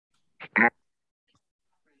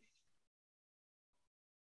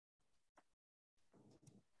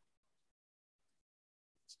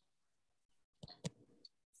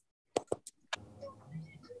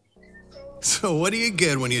So what do you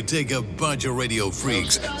get when you take a bunch of radio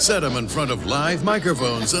freaks, set them in front of live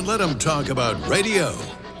microphones, and let them talk about radio?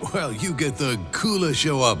 Well, you get the coolest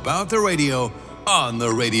show about the radio on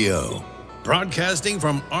the radio. Broadcasting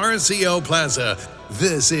from RCL Plaza,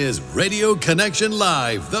 this is Radio Connection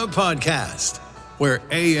Live, the podcast, where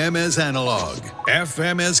AM is analog,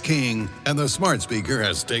 FM is king, and the smart speaker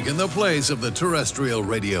has taken the place of the terrestrial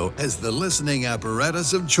radio as the listening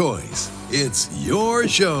apparatus of choice. It's your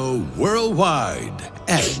show worldwide,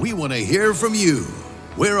 and we want to hear from you.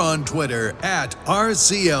 We're on Twitter at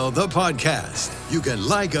RCL The Podcast. You can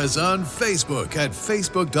like us on Facebook at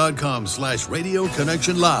facebook.com/Radio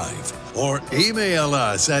Connection Live or email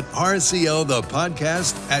us at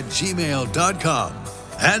rclthepodcast@gmail.com.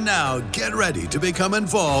 And now get ready to become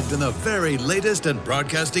involved in the very latest in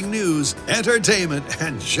broadcasting news, entertainment,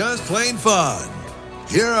 and just plain fun.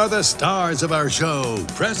 Here are the stars of our show,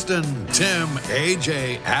 Preston, Tim,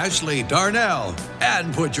 AJ, Ashley, Darnell,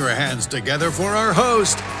 and put your hands together for our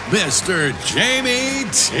host, Mr. Jamie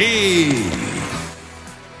T.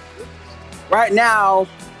 Right now,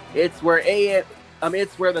 it's where the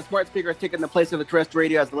smart speaker is taking the place of the terrestrial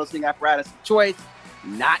radio as the listening apparatus of choice.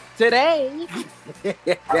 Not today.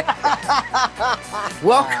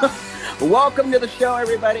 Welcome to the show,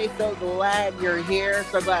 everybody. So glad you're here.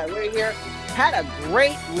 So glad we're here. Had a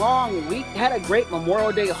great long week. Had a great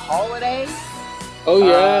Memorial Day holiday. Oh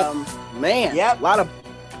yeah, man. Yep. I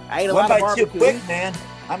ate a lot of barbecue. Too quick, man.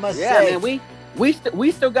 I must say. Yeah, man. We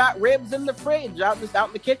still got ribs in the fridge out in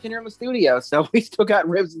the kitchen here in the studio. So we still got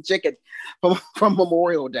ribs and chicken from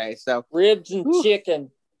Memorial Day. So ribs and chicken.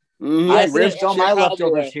 Mm-hmm. I ribs on my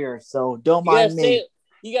leftovers here, so don't mind me.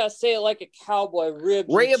 You gotta say it like a cowboy.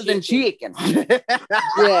 Ribs and chicken.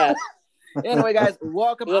 Yeah. Anyway, guys,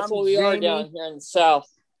 welcome. That's what we are down here in the South.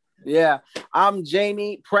 Yeah, I'm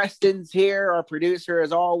Jamie. Preston's here, our producer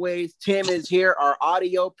as always. Tim is here, our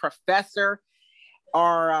audio professor.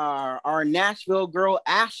 Our Nashville girl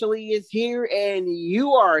Ashley is here, and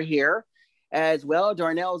you are here as well.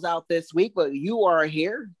 Darnell's out this week, but you are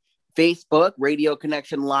here. Facebook, Radio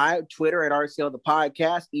Connection Live, Twitter at RCL The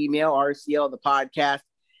Podcast, email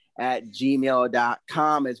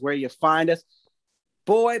rclthepodcast@gmail.com is where you find us.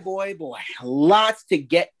 Boy, lots to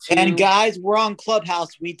get to. And guys, we're on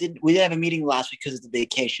Clubhouse. We didn't have a meeting last week because of the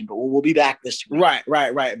vacation, but we'll be back this week. Right.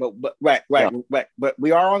 But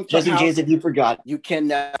we are on Clubhouse. Just in case if you forgot. You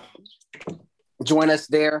can join us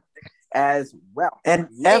there as well. And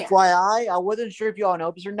FYI, I wasn't sure if you all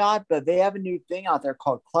know this or not, but they have a new thing out there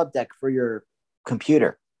called Club Deck for your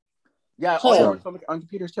computer. Yeah, on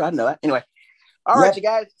computers too. I didn't know that. Anyway, all right, you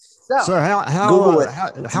guys. So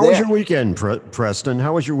how was your weekend, Preston?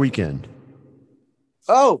 How was your weekend?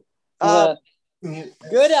 Oh,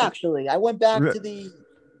 good actually. I went back to the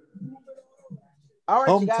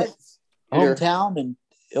hometown, and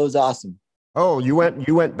it was awesome. Oh, you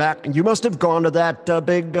went back. You must have gone to that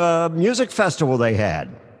big music festival they had.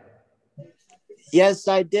 Yes,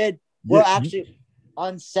 I did. Well, actually,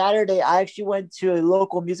 on Saturday, I actually went to a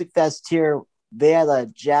local music fest here. They had a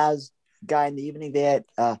jazz guy in the evening. They had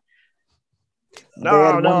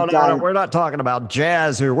No, we're not talking about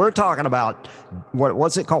jazz here. We're talking about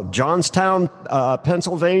what's it called? Johnstown,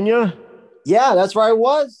 Pennsylvania? Yeah, that's where I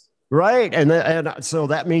was. Right, and so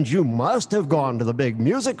that means you must have gone to the big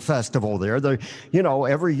music festival there.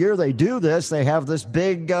 Every year they do this. They have this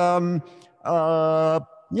big, polka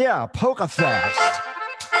fest.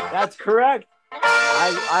 That's correct.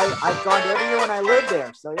 I've gone every year when I lived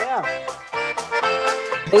there. So yeah.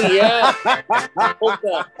 Oh yeah.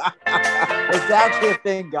 Polka. It's actually a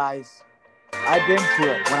thing, guys. I've been to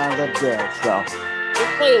it when I lived there. So we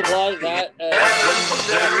play a lot of that.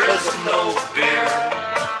 There is no beer.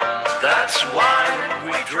 That's why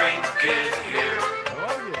we drink it here.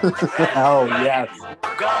 Oh, yes.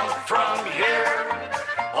 Gone from here,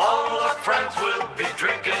 all our friends will be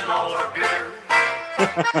drinking all our beer.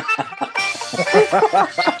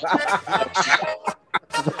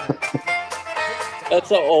 That's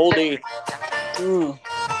an oldie.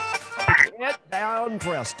 Get down,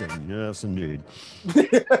 Preston. Yes, indeed.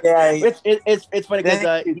 Yeah, it's funny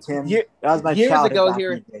because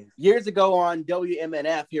years ago on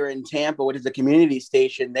WMNF here in Tampa, which is a community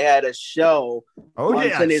station, they had a show.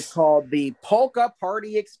 It's called the Polka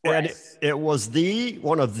Party Express. And it was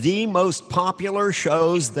one of the most popular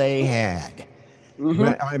shows they had.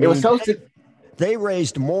 Mm-hmm. I mean, it was hosted. They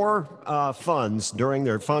raised more funds during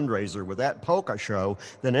their fundraiser with that polka show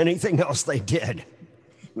than anything else they did.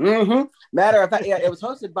 Mm-hmm. Matter of fact, it was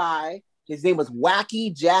hosted by, his name was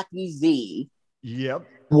Wacky Jackie Z. Yep.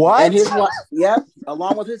 What? And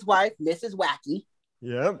along with his wife, Mrs. Wacky.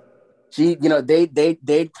 Yep.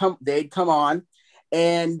 they'd come on,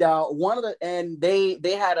 and they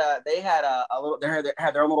had a little they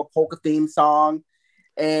had their own little polka theme song,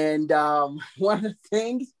 and one of the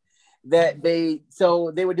things that they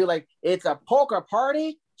would do, like, it's a polka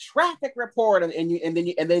party traffic report, and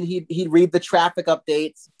then he'd read the traffic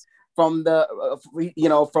updates from the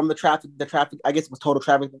traffic, I guess it was total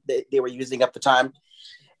traffic that they were using at the time,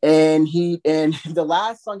 and the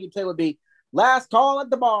last song he'd play would be last call at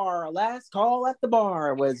the bar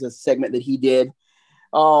was a segment that he did.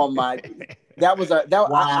 Oh my,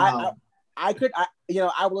 Wow. I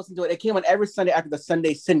would listen to it. It came on every Sunday after the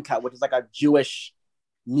Sunday Simcha, which is like a Jewish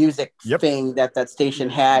music thing that station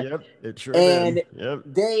had. Yep, it sure And did.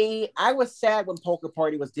 Yep. I was sad when Polka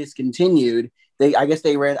Party was discontinued. I guess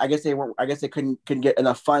they couldn't get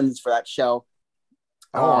enough funds for that show.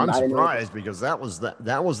 Oh, I'm I didn't know- surprised because that was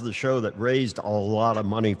the show that raised a lot of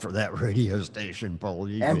money for that radio station, Paul.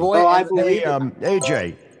 And boy, Oh, I and- believe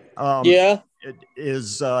AJ, Yeah.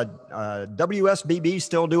 is WSBB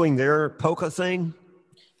still doing their polka thing?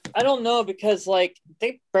 I don't know because like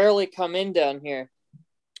they barely come in down here.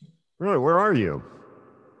 Really, where are you?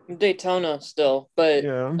 I'm Daytona still, but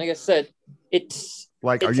Yeah. like I said, it's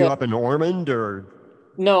Like, are It's you a- up in Ormond or?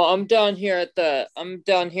 no. I'm down here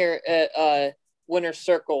at Winter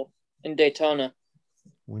Circle in Daytona.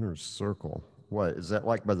 Winner's Circle. What is that,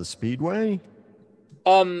 like by the Speedway?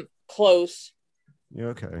 Close. Yeah,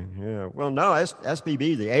 okay. Yeah. Well, no,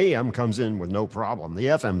 SBB, the AM comes in with no problem. The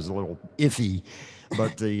FM's a little iffy,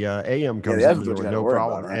 but the AM comes that's in what you with gotta no worry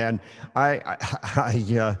problem. about, right? And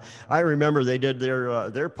I remember they did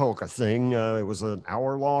their polka thing. It was an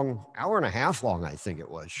hour and a half long, I think it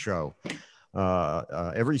was, show.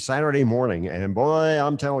 Every Saturday morning, and boy,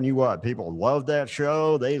 I'm telling you what, people love that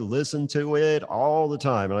show. They listen to it all the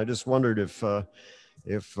time, and I just wondered if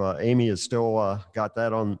Amy has still got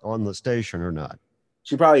that on the station or not.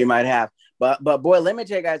 She probably might have, but boy, let me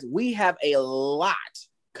tell you guys, we have a lot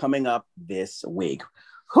coming up this week.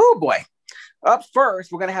 Oh boy! Up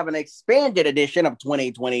first, we're gonna have an expanded edition of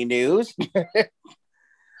 2020 news.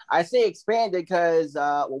 I say expanded because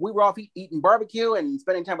we were off eating barbecue and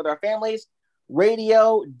spending time with our families.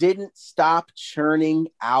 Radio didn't stop churning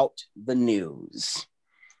out the news,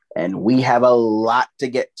 and we have a lot to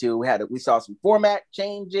get to. We saw some format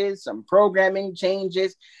changes, some programming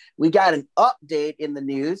changes. We got an update in the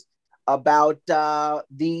news about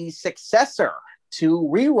the successor to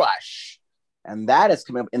Rerush, and that is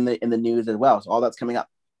coming up in the news as well. So all that's coming up.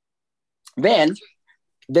 Then,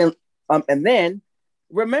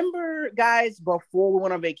 remember, guys, before we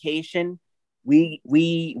went on vacation, we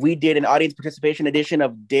did an audience participation edition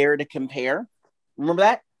of Dare to Compare. Remember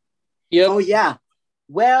that? Yep. Oh yeah.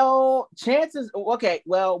 Well, we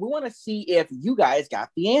want to see if you guys got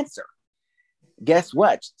the answer. Guess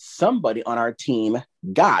what? Somebody on our team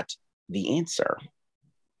got the answer.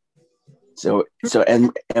 So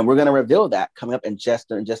we're going to reveal that coming up in just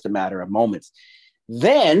a matter of moments.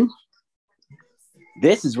 Then,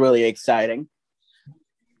 this is really exciting.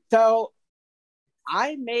 So,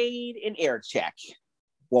 I made an air check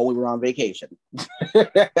while we were on vacation.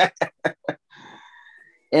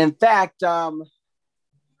 In fact,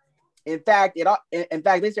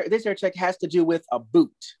 this air check has to do with a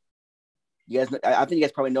boot. You guys, I think you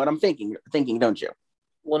guys probably know what I'm thinking, don't you?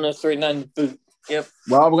 1039 boot. Yep.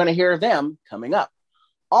 Well, we're going to hear them coming up.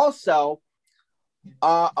 Also,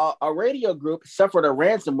 a radio group suffered a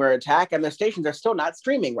ransomware attack, and their stations are still not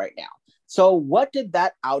streaming right now. So, what did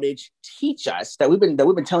that outage teach us that we've been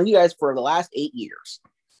telling you guys for the last 8 years?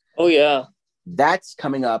 Oh yeah. That's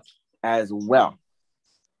coming up as well.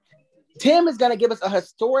 Tim is going to give us a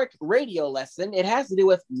historic radio lesson. It has to do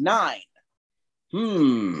with 9.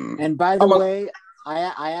 And by the way,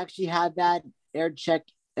 I actually had that air check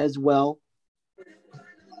as well.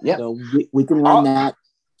 Yep. So we can run that.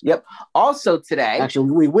 Yep. Also today,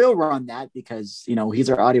 Actually, we will run that because he's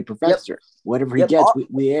our audio professor. Whatever he gets,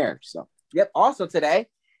 we air. So. Yep. Also today,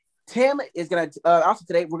 Tim is gonna. Also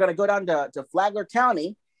today, we're gonna go down to Flagler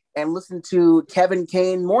County and listen to Kevin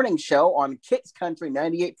Kane Morning Show on Kicks Country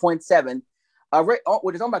 98.7,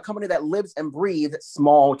 which is owned by a company that lives and breathes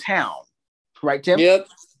small town. Right, Tim? Yep.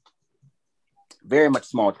 Very much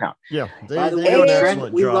small town. Yeah, they By the do way, an Trent,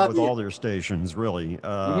 excellent we job love with you. all their stations, really.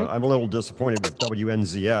 I'm a little disappointed with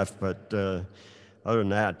WNZF, but other than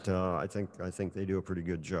that, I think they do a pretty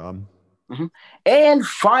good job. And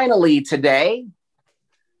finally today,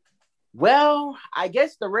 well, I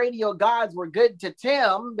guess the radio gods were good to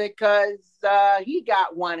Tim because he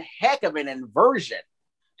got one heck of an inversion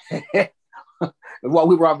while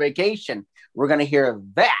we were on vacation. We're going to hear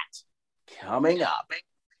that coming up.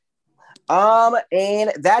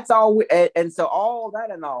 And that's all. And so all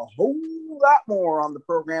that and a whole lot more on the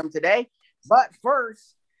program today. But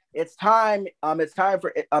first, it's time. It's time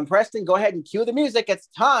for Preston. Go ahead and cue the music. It's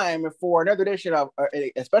time for another edition of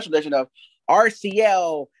a special edition of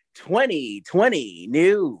RCL 2020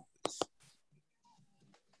 News.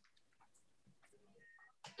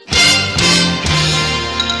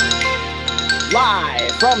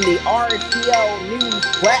 Live from the RCL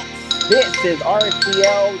Newsplex, this is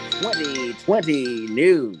RCL 2020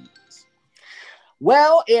 News.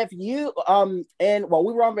 Well, if you and while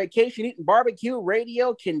we were on vacation eating barbecue,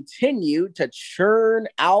 radio continued to churn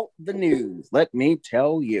out the news. Let me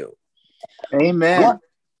tell you. Amen.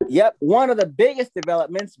 One of the biggest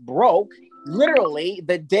developments broke literally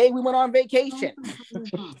the day we went on vacation.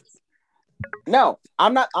 No,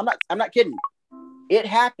 I'm not kidding. It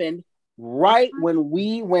happened right when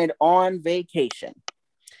we went on vacation.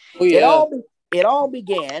 Oh, yeah. It all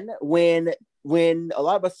began when a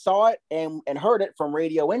lot of us saw it and heard it from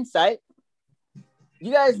Radio Insight.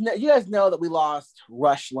 You guys know that we lost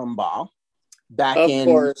Rush Limbaugh back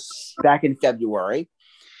in February.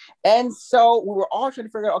 And so we were all trying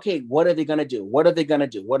to figure out, okay, what are they going to do? What are they going to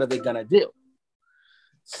do? What are they going to do?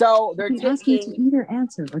 So they're taking... ask you to either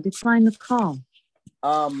answer or decline the call.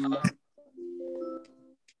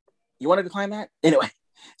 You want to decline that? Anyway,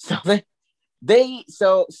 so here's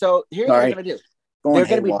what they're going to do. They're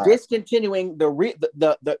going to be discontinuing the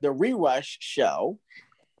Re-Rush show,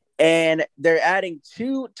 and they're adding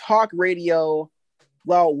 2 talk radio.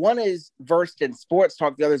 Well, one is versed in sports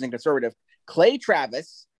talk, the other is in conservative. Clay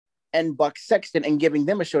Travis and Buck Sexton, and giving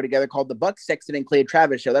them a show together called the Buck Sexton and Clay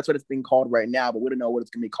Travis Show. That's what it's being called right now, but we don't know what it's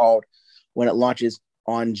going to be called when it launches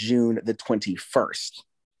on June the 21st.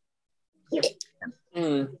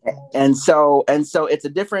 And so it's a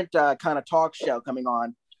different kind of talk show coming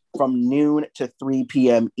on from noon to 3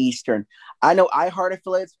 p.m. Eastern. I know iHeart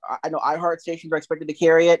stations are expected to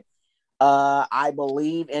carry it. I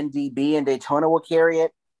believe NDB and Daytona will carry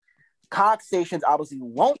it. Cox stations obviously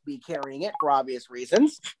won't be carrying it for obvious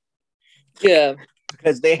reasons. Yeah,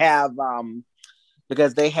 because they have and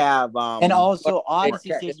also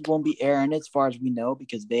Odyssey stations won't be airing it, as far as we know,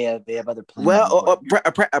 because they have other plans. Well,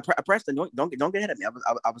 Preston, don't get ahead of me. I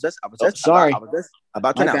was just about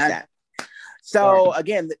to announce that. So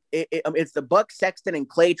again, it's the Buck Sexton and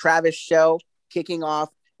Clay Travis show kicking off.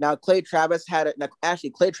 Now Clay Travis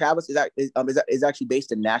Clay Travis is actually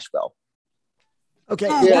based in Nashville. Okay,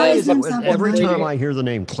 every time I hear the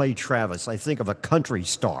name Clay Travis, I think of a country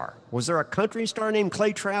star. Was there a country star named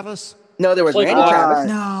Clay Travis? No, there was Randy Travis.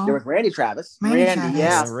 No. There was Randy Travis. Randy,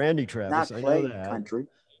 yeah. Randy Travis. Not I Clay know that. Country.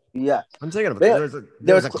 Yeah. I'm thinking of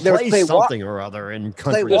there was Clay something or other in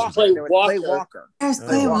country. Clay Walker. There's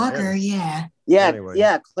Clay Walker, yeah. Yeah, Anyway.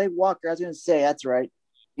 yeah, Clay Walker. I was going to say, that's right.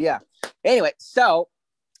 Yeah. Anyway, so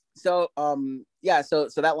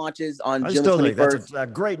that launches on June 21st. I still think that's a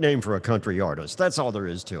great name for a country artist. That's all there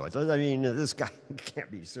is to it. I mean, this guy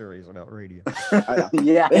can't be serious about radio.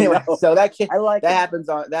 Yeah. Anyway, so that happens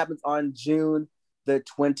on June the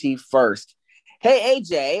 21st. Hey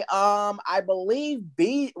AJ, I believe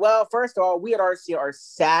first of all, we at RCL are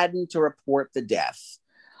saddened to report the death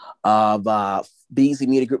of Beasley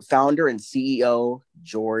Media Group founder and CEO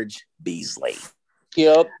George Beasley.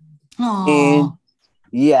 Yep. And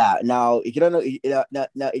yeah, now if you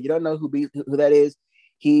don't know who that is,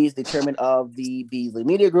 he's the chairman of the Beasley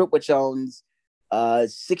Media Group, which owns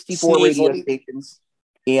 64 radio stations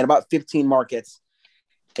in about 15 markets.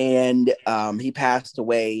 And he passed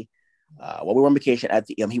away while we were on vacation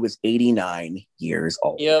he was 89 years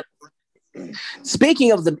old. Yep.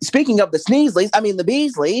 Speaking of the the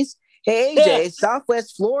Beasleys. Hey AJ,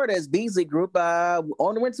 Southwest Florida's Beasley Group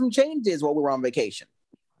underwent some changes while we were on vacation.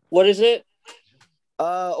 What is it?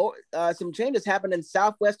 Some changes happened in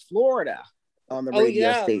Southwest Florida on the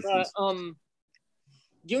radio stations. Do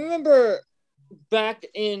you remember back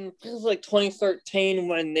in 2013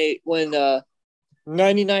 when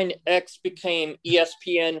 99X became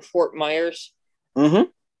ESPN Fort Myers? Mm-hmm.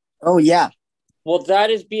 Oh yeah. Well, that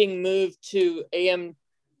is being moved to AM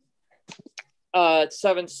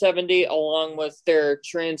 770 along with their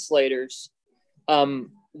translators.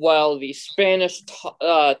 While the Spanish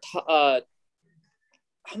I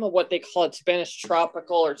don't know what they call it, Spanish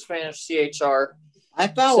Tropical or Spanish CHR. I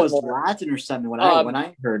thought it was Latin or something when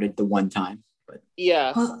I heard it the one time. But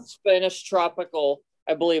yeah, Spanish Tropical,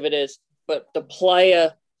 I believe it is. But the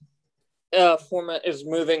Playa format is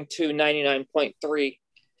moving to 99.3.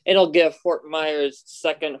 It'll give Fort Myers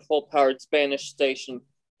second full-powered Spanish station.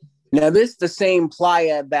 Now, this is the same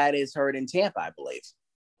Playa that is heard in Tampa, I believe.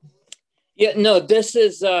 Yeah, no, this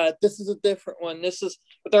is a different one.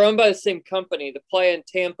 But they're owned by the same company. The Playa in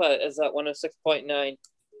Tampa is at 106.9.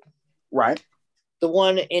 Right. The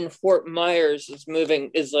one in Fort Myers is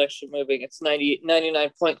actually moving. It's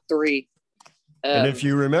 99.3. And if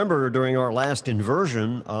you remember, during our last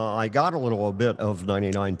inversion, I got a little bit of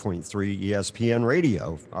 99.3 ESPN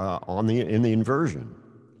radio in the inversion.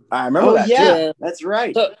 I remember that. Yeah, too. that's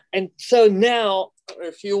right. So now,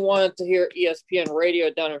 if you wanted to hear ESPN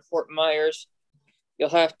radio down in Fort Myers, you'll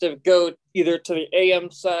have to go either to the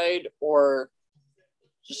AM side or,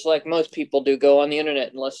 just like most people do, go on the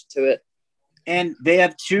internet and listen to it. And they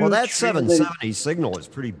have two. Well, that 770 signal is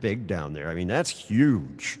pretty big down there. I mean, that's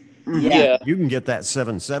huge. Yeah. You can get that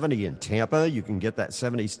 770 in Tampa. You can get that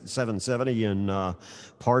 770 in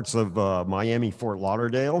parts of Miami, Fort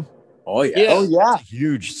Lauderdale. Oh, yeah. Yeah. Oh, yeah. It's a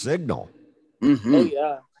huge signal. Mm-hmm. Oh,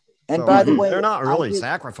 yeah. And by the way, they're not really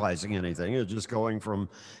sacrificing anything. It's just going from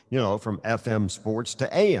FM sports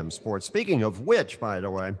to AM sports. Speaking of which, by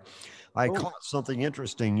the way, I caught something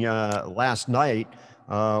interesting last night.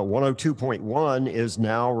 102.1 is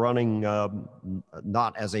now running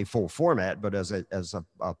not as a full format, but as a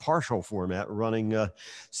partial format, running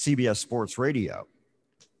CBS Sports Radio.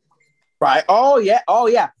 Right. Oh yeah.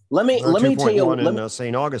 Let me tell you. In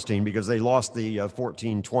St. Augustine, because they lost the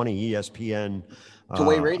 1420 ESPN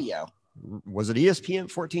two-way radio. Was it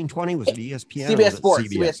ESPN 1420? Was it ESPN? CBS Sports.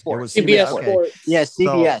 CBS Sports. It was CBS Okay. Sports. Yeah,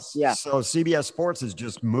 CBS. Yeah. So CBS Sports has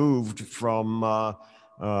just moved from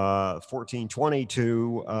 1420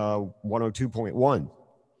 to 102.1.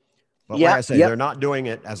 But like I say, they're not doing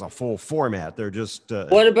it as a full format. They're just.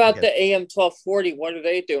 What about the AM 1240? What are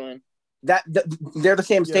they doing? They're the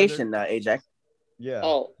same station, AJ. Yeah.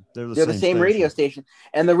 Oh, they're the same radio station.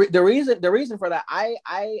 And the reason for that, I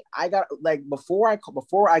got, like, before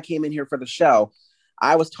I came in here for the show,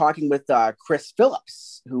 I was talking with Chris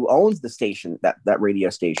Phillips, who owns the station, that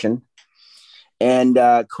radio station. And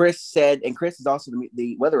Chris said, and Chris is also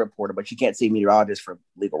the weather reporter, but she can't say meteorologist for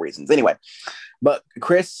legal reasons. Anyway, but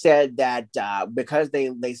Chris said that because they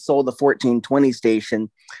sold the 1420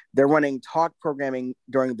 station, they're running talk programming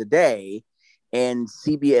during the day and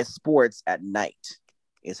CBS Sports at night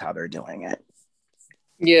is how they're doing it.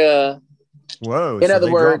 yeah. Whoa. In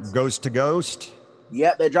other words, Ghost to Ghost.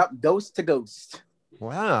 Yeah, they dropped Ghost to Ghost.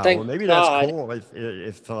 Wow. Thank well, maybe God. that's cool.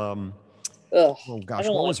 If Ugh, oh gosh, I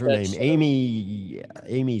don't what was her like name? that show.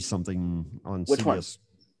 Amy something on Which one? CBS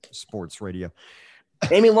Sports Radio.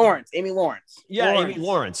 Amy Lawrence. Yeah, Amy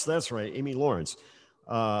Lawrence. That's right, Amy Lawrence.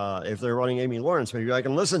 If they're running Amy Lawrence, maybe I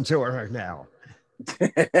can listen to her now.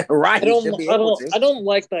 Right. I don't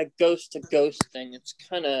like that ghost to ghost thing. It's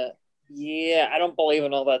kind of, I don't believe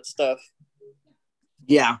in all that stuff.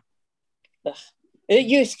 Yeah.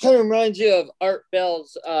 It kind of reminds you of Art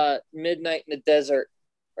Bell's Midnight in the Desert,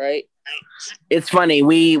 right? It's funny.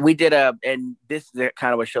 We did and this is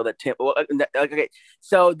kind of a show that Tim. Well, okay,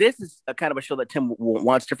 so this is a kind of a show that Tim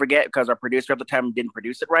wants to forget because our producer at the time didn't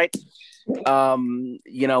produce it right.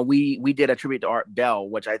 We did a tribute to Art Bell,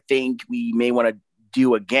 which I think we may want to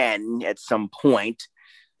do again at some point.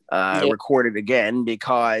 Record it again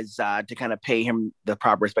because to kind of pay him the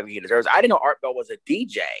proper respect he deserves. I didn't know Art Bell was a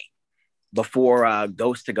DJ before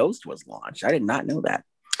Ghost to Ghost was launched. I did not know that.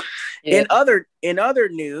 Yeah. In other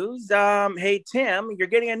news, hey Tim, you're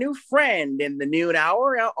getting a new friend in the noon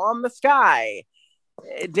hour on the Sky.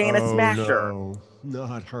 Dana Smasher. No,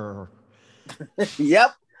 not her.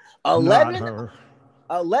 Yep. 11 Not her.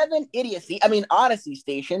 11 Odyssey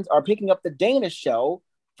stations are picking up the Dana show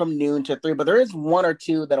from noon to 3, but there is one or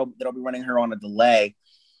two that'll be running her on a delay.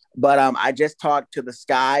 But I just talked to the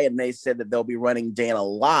Sky and they said that they'll be running Dana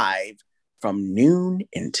live from noon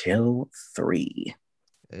until 3.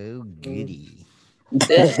 Oh, goody.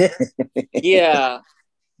 Yeah.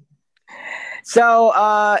 So,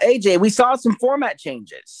 AJ, we saw some format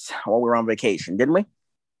changes while we were on vacation, didn't we?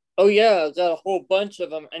 Oh yeah, got a whole bunch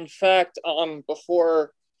of them. In fact,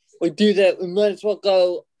 before we do that, we might as well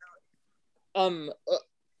go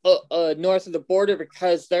north of the border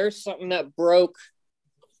because there's something that broke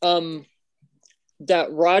that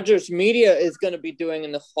Rogers Media is going to be doing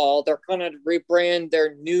in the fall. They're going to rebrand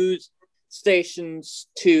their news stations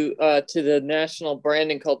to the national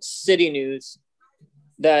branding called City News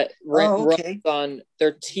that runs on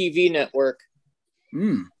their TV network.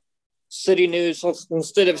 City News,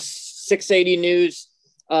 instead of 680 News,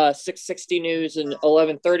 660 News, and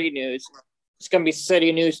 1130 News, it's going to be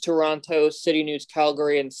City News Toronto, City News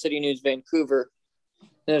Calgary, and City News Vancouver. And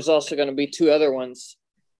there's also going to be two other ones.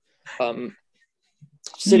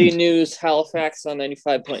 City News Halifax on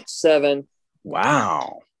 95.7.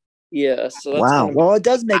 Wow. Yeah. So that's wow. Well, it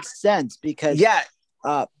does make sense because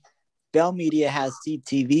Bell Media has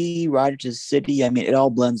CTV, Rogers City. I mean, it all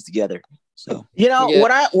blends together. So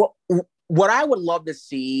what I would love to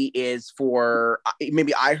see is for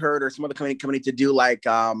maybe I heard or some other company to do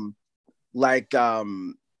kind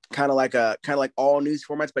of like all news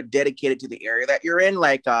formats, but dedicated to the area that you're in,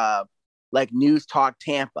 like News Talk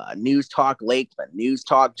Tampa, News Talk Lakeland, News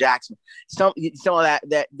Talk Jackson, some of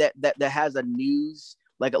that has a news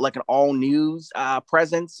like an all news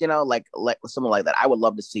presence, like something like that. I would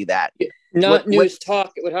love to see that. Not News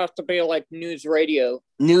Talk. It would have to be like News Radio.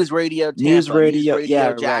 News Radio Tampa, News Radio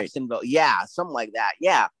Jacksonville. Right. Yeah, something like that.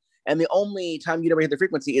 Yeah. And the only time you'd ever hear the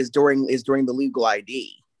frequency is during the legal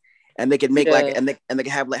ID. And they could make and they can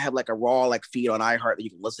have like a raw feed on iHeart that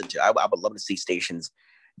you can listen to. I would love to see stations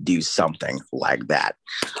do something like that.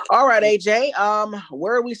 All right, AJ.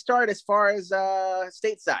 Where do we start as far as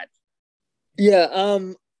stateside? Yeah,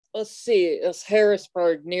 let's see. It's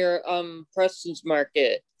Harrisburg near Preston's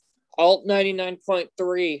Market. Alt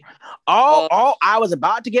 99.3. I was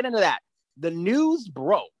about to get into that. The news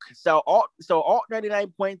broke. So Alt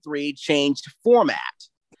 99.3 changed format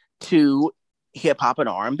to hip hop and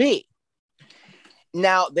R&B.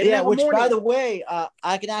 Now, by the way,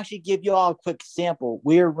 I can actually give you all a quick sample.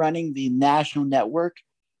 We're running the national network,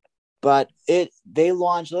 but they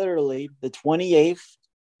launched literally the 28th.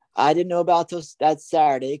 I didn't know about that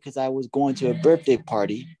Saturday because I was going to a birthday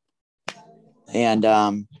party.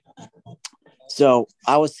 And so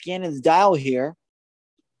I was scanning the dial here.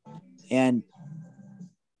 And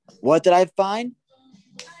what did I find?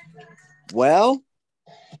 Well,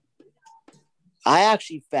 I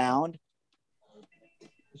actually found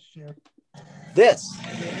this.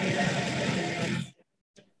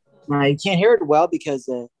 Now, you can't hear it well because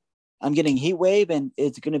I'm getting heat wave and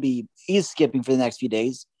it's going to be skipping for the next few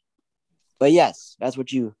days. But yes, that's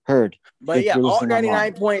what you heard. But yeah, Alt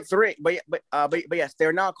 99.3. But yes,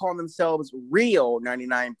 they're not calling themselves Real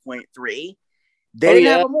 99.3. They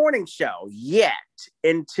didn't have a morning show yet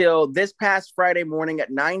until this past Friday morning at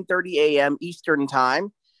 9:30 a.m. Eastern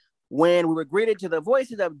time, when we were greeted to the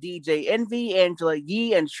voices of DJ Envy, Angela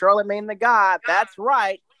Yee, and Charlamagne the God. That's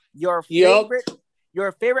right. Your favorite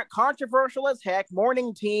controversial as heck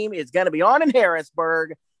morning team is going to be on in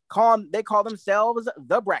Harrisburg. They call themselves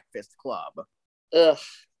The Breakfast Club. Ugh,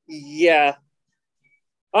 yeah.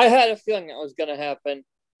 I had a feeling that was going to happen.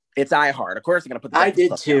 It's iHeart. Of course, they're going to put the I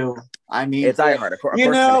did too. Down. I mean, it's iHeart. Of course,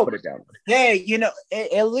 they're going to put it down. Hey,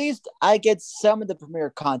 at least I get some of the premiere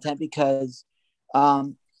content because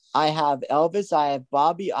I have Elvis, I have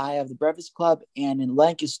Bobby, I have The Breakfast Club, and in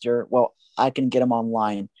Lancaster, well, I can get them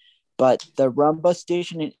online. But the Rumba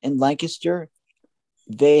station in Lancaster,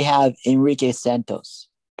 they have Enrique Santos.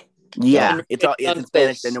 Yeah, it's in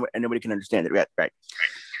Spanish and nobody can understand it. Right.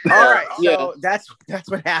 All right, so that's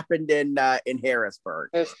what happened in Harrisburg.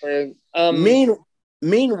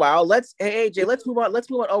 Meanwhile, AJ, let's move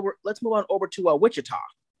on over to Wichita.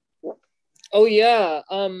 Oh yeah.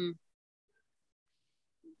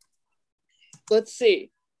 Let's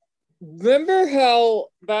see. Remember how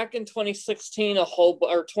back in 2016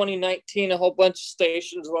 or 2019 a whole bunch of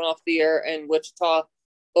stations went off the air in Wichita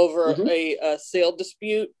over a sale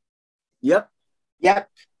dispute? Yep.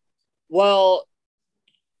 Well,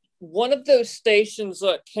 one of those stations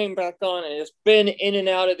that came back on and has been in and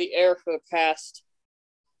out of the air for the past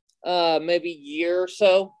maybe year or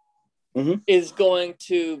so is going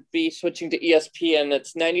to be switching to ESPN.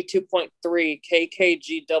 That's 92.3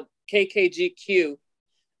 KKGQ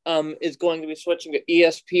is going to be switching to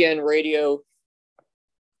ESPN Radio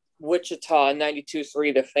Wichita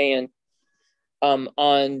 92.3 The Fan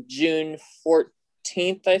on June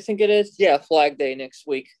 14th, I think it is. Yeah, Flag Day next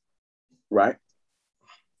week. Right.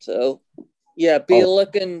 So, yeah, be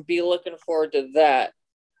looking forward to that.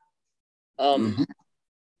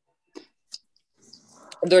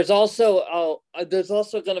 There's also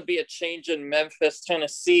going to be a change in Memphis,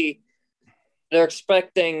 Tennessee. They're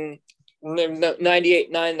expecting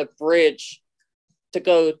 98.9 The Bridge to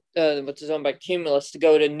go, which is owned by Cumulus, to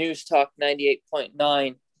go to News Talk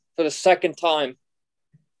 98.9 for the second time,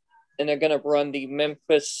 and they're going to run the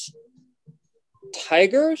Memphis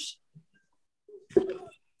Tigers.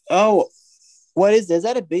 Oh, what is this? Is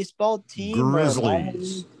that a baseball team?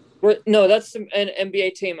 Grizzlies. No, that's an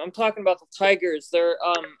NBA team. I'm talking about the Tigers. They're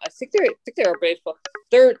I think they're a baseball.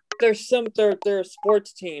 They're a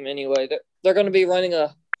sports team anyway. They're going to be running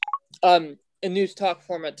a news talk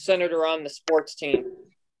format centered around the sports team,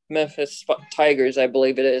 Memphis Tigers, I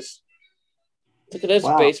believe it is. I think it is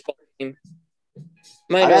a baseball team.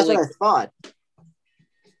 That's what I thought.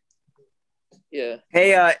 Yeah.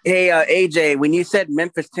 Hey, AJ, when you said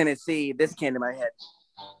Memphis, Tennessee, this came to my head.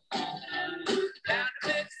 Down to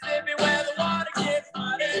Mississippi where the water gets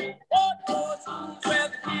muddy. Old boys schools where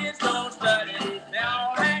the kids don't study. They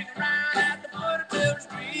all hang around at the foot of Bill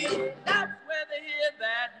Street. That's where they hear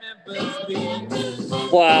that Memphis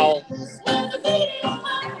beat. Wow.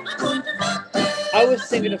 I was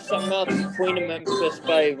thinking of something else, Queen of Memphis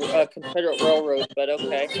by Confederate Railroad, but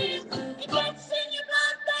okay.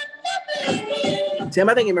 Tim,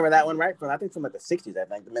 I think you remember that one, right? I think from like the 60s, I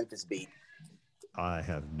think, the Memphis Beat. I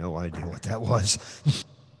have no idea what that was.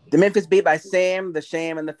 The Memphis Beat by Sam, the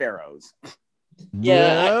Sham, and the Pharaohs.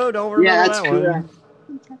 Yeah, no, don't remember that's that one. correct.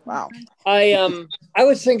 Wow. I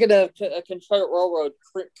was thinking of a Confederate Railroad,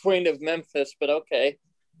 Queen of Memphis, but okay.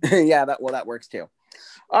 Yeah, that works too.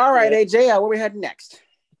 All right, Yeah. AJ, where we heading next?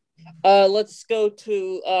 Let's go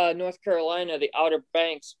to North Carolina, the Outer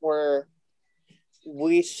Banks, where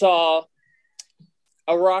we saw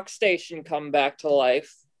a rock station come back to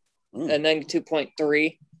life, and then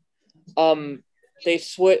 2.3.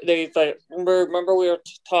 Remember we were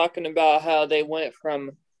talking about how they went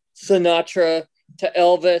from Sinatra to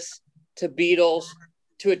Elvis to Beatles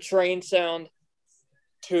to a train sound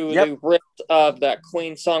to the riff of that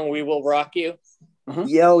Queen song "We Will Rock You." Mm-hmm.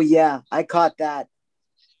 Yo, yeah, I caught that.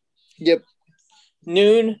 Yep.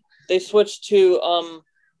 Noon, they switched to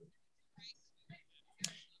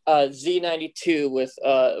Z92 with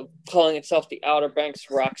calling itself the Outer Banks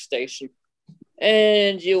Rock Station.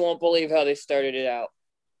 And you won't believe how they started it out.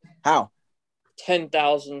 How?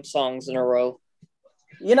 10,000 songs in a row.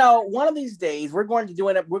 You know, one of these days we're going to do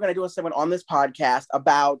a segment on this podcast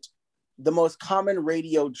about the most common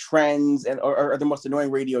radio trends or the most annoying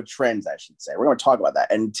radio trends, I should say. We're going to talk about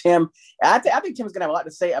that. And Tim, I think Tim's going to have a lot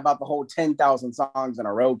to say about the whole 10,000 songs in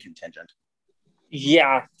a row contingent.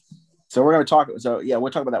 Yeah. So we're going to talk. So yeah,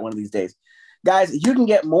 we'll talk about that one of these days. Guys, you can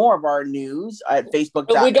get more of our news at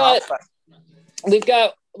facebook.com.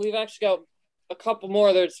 We've actually got a couple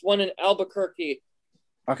more. There's one in Albuquerque.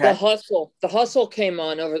 Okay. The hustle came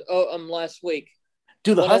on last week.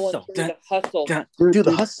 Do the hustle. The hustle. Do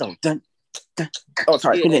the hustle. Dun, dun. Oh,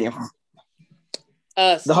 sorry. Continue.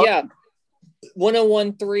 Yeah.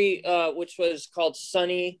 1013, which was called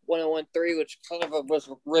Sunny 1013, which kind of was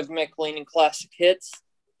rhythmic leaning classic hits,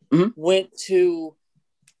 went to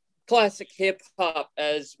classic hip hop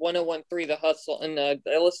as 1013 The Hustle. And I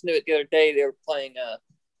listened to it the other day. They were playing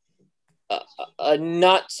a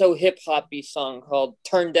not so hip hoppy song called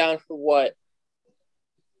Turn Down for What?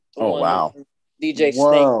 Wow. DJ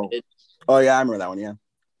Whoa. Snake did. Oh yeah, I remember that one. Yeah.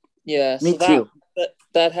 Yeah. Me too.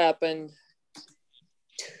 That happened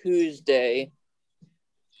Tuesday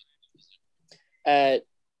at, I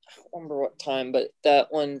don't remember what time, but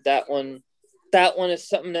that one is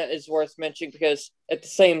something that is worth mentioning because at the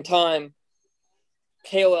same time,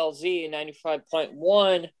 KOLZ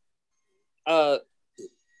 95.1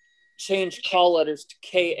 changed call letters to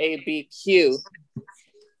KABQ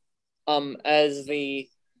as the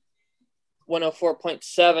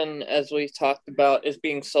 104.7, as we talked about, is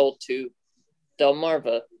being sold to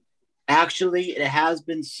Delmarva. Actually, it has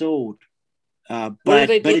been sold. What are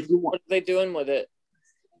they doing with it?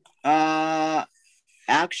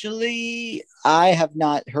 Actually, I have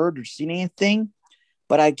not heard or seen anything,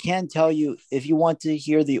 but I can tell you if you want to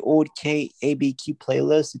hear the old KABQ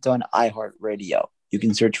playlist, it's on iHeartRadio. You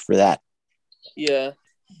can search for that. Yeah.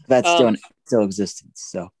 That's still existence.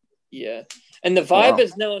 So yeah. And the Vibe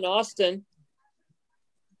is now in Austin.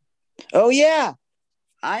 Oh yeah.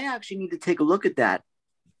 I actually need to take a look at that.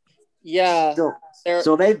 Yeah. So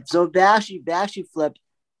they actually flipped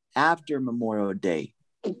after Memorial Day.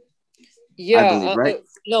 Yeah, I believe, right?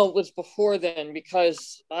 No, it was before then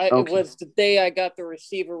because it was the day I got the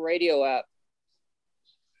Receiver Radio app.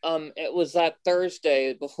 It was that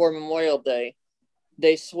Thursday before Memorial Day.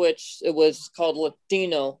 They switched. It was called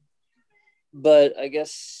Latino, but I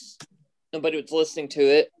guess nobody was listening to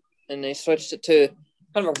it, and they switched it to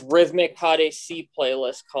kind of a rhythmic hot AC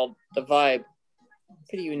playlist called The Vibe.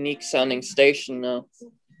 Pretty unique sounding station, though.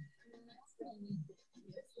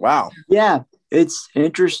 Wow. Yeah, it's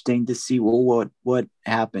interesting to see what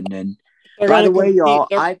happened. And by the way, y'all,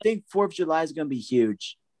 I think 4th of July is going to be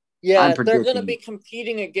huge. Yeah, they're going to be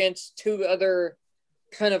competing against two other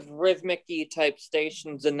kind of rhythmic-y type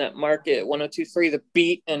stations in that market, 102.3 The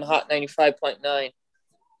Beat and Hot 95.9.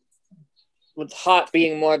 With Hot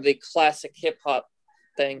being more of the classic hip-hop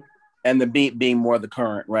thing. And The Beat being more the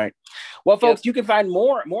current, right? Well, folks, you can find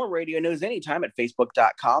more radio news anytime at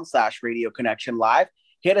facebook.com/Radio Connection Live.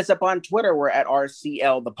 Hit us up on Twitter. We're at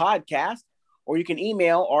RCL The Podcast. Or you can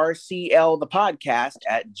email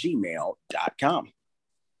rclthepodcast@gmail.com.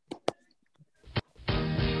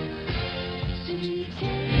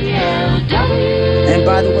 And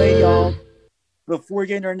by the way, y'all, before we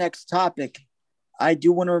get into our next topic, I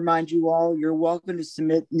do want to remind you all you're welcome to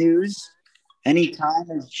submit news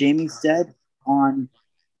anytime, as Jamie said, on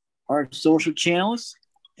our social channels.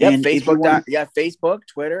 Yep, And if you Facebook, want- Facebook,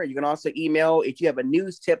 Twitter. You can also email if you have a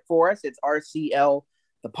news tip for us. It's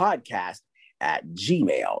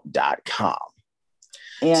rclthepodcast@gmail.com.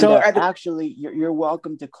 And So actually, you're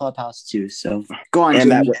welcome to Clubhouse too. So go on,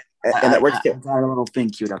 And Jamie. that works too. I got a little thing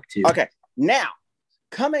queued up too. Okay, now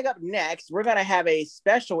coming up next, we're gonna have a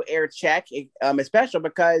special air check. Special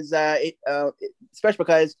because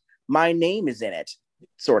my name is in it,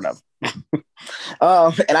 sort of.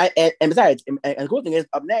 And besides, and the cool thing is,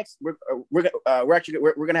 up next, we're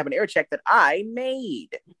gonna have an air check that I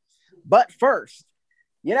made. But first,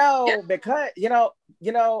 because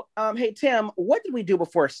hey Tim, what did we do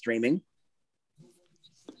before streaming?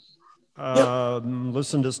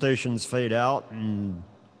 Listen to stations fade out and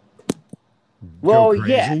Well, go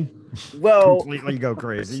yeah. crazy. Well, Completely go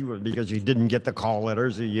crazy because you didn't get the call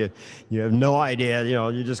letters. You have no idea.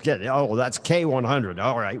 You just get, oh, that's K100.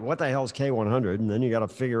 All right, what the hell's K100? And then you got to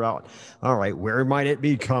figure out, all right, where might it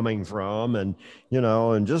be coming from? And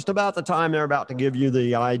and just about the time they're about to give you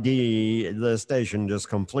the ID, the station just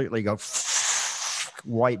completely go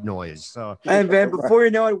white noise. So, and then before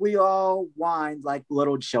you know it, we all whined like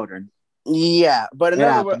little children. Yeah, but in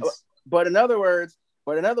other words,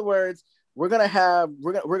 we're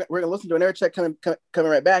gonna listen to an air check coming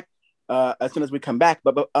right back as soon as we come back.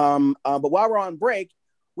 But while we're on break,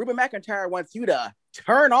 Ruben McIntyre wants you to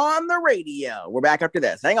turn on the radio. We're back after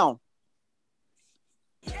this. Hang on.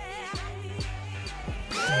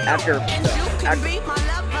 After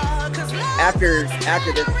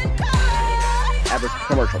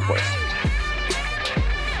commercial, of course.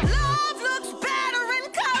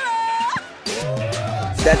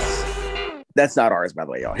 That's not ours, by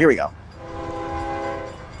the way, y'all. Here we go.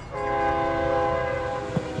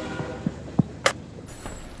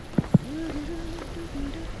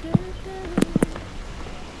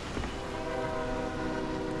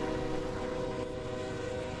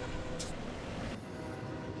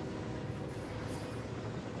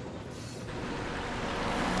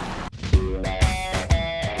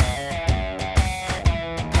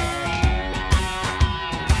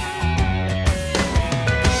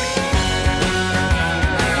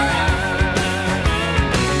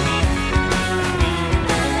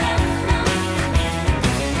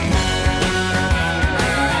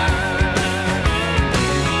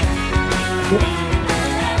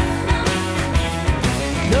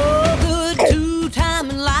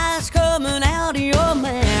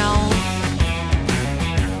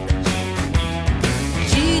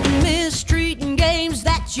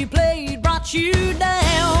 You played brought you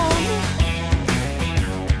down.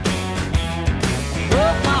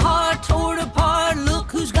 Broke my heart, tore it apart. Look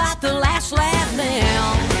who's got the last laugh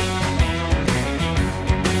now.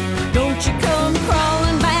 Don't you come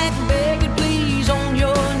crawling back, begging please on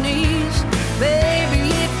your knees.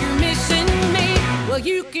 Baby, if you're missing me, well,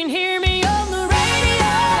 you can hear me on the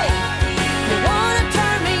radio. You wanna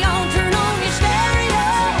turn me on, turn on your stereo.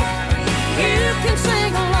 You can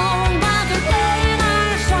sing along while they're playing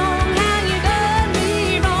our song. How you done me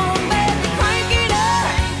wrong, baby, crank it up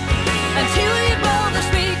until you blow the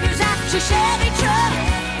speakers out your Chevy truck.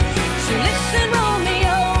 So listen,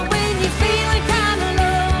 Romeo, when you're feeling kinda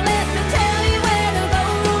low, let me tell you where to go.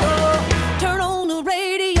 Turn on the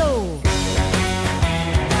radio.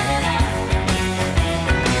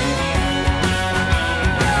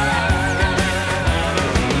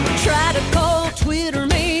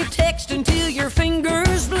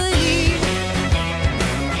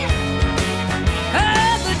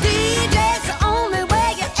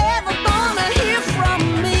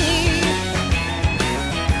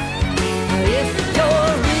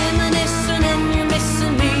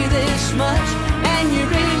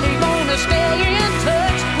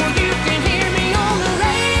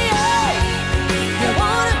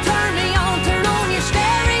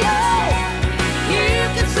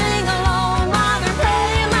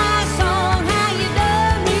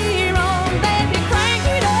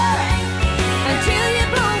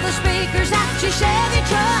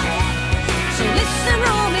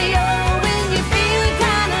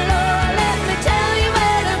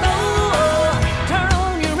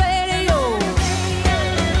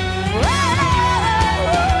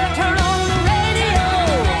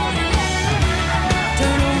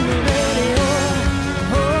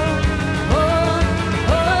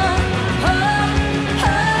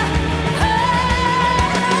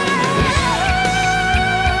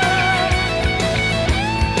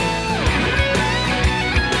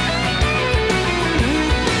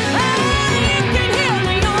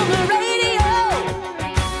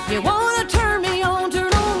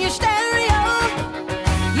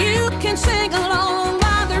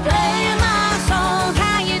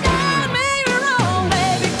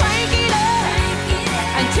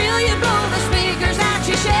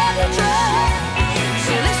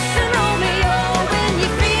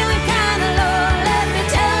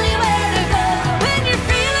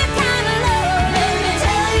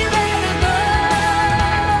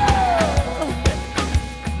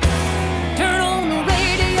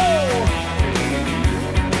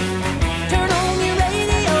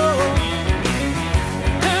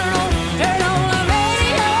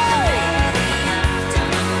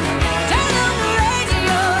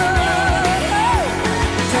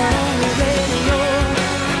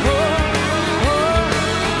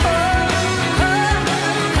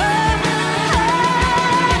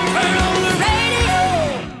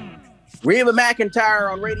 Reba McEntire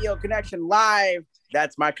on Radio Connection Live.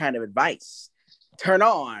 That's my kind of advice. Turn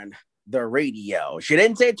on the radio. She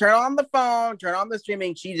didn't say turn on the phone, turn on the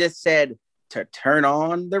streaming. She just said to turn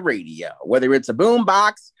on the radio, whether it's a boom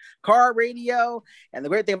box, car radio. And the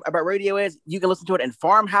great thing about radio is you can listen to it in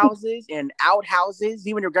farmhouses, in outhouses,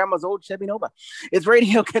 even your grandma's old Chevy Nova. It's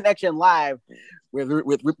Radio Connection Live with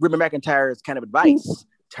Reba McEntire's kind of advice.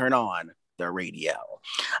 Turn on the radio.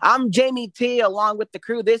 I'm Jamie T, along with the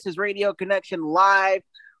crew. This is Radio Connection Live,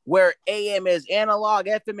 where AM is analog,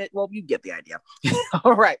 FM is, well, you get the idea.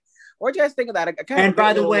 All right. What do you guys think of that? And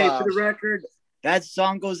by the way, for the record, that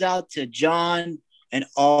song goes out to John and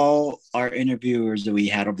all our interviewers that we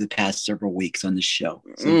had over the past several weeks on the show.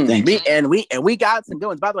 So thanks. We got some good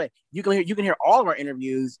ones. By the way, you can hear all of our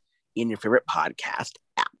interviews in your favorite podcast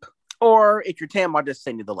app. Or if you're Tim, I'll just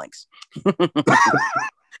send you the links.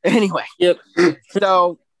 Anyway. Yep.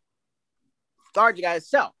 So, sorry, you guys.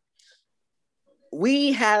 So,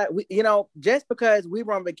 just because we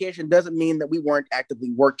were on vacation doesn't mean that we weren't actively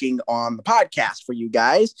working on the podcast for you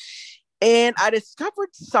guys. And I discovered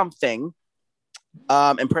something.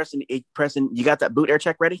 And Preston, you got that boot air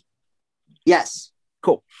check ready? Yes.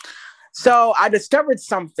 Cool. So I discovered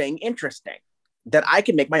something interesting that I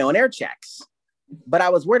can make my own air checks, but I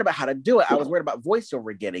was worried about how to do it. I was worried about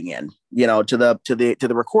voiceover getting in, to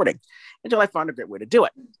the recording, until I found a great way to do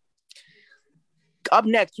it. Up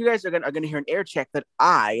next, you guys are gonna hear an air check that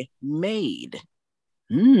I made.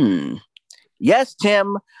 Yes,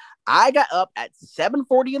 Tim, I got up at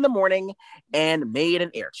 7:40 in the morning and made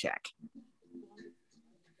an air check.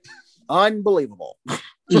 Unbelievable.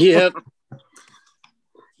 Yep.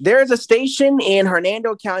 There's a station in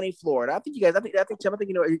Hernando County, Florida. I think Tim,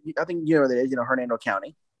 you know where it is, Hernando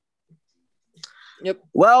County. Yep.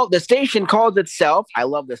 Well, the station calls itself, I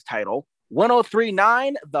love this title,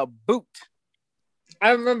 103.9 The Boot. I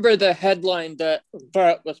remember the headline that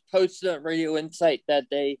was posted on Radio Insight that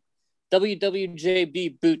day.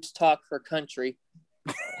 WWJB Boots Talk for Country.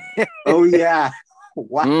 Oh, yeah.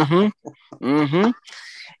 Wow. Mm-hmm.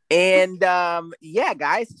 And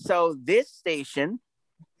guys, so this station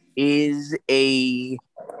is a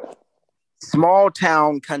small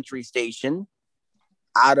town country station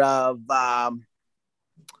out of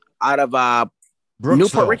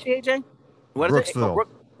Newport Richie, AJ? What is Brooksville. it?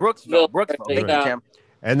 Brooksville. Thank you, Tim.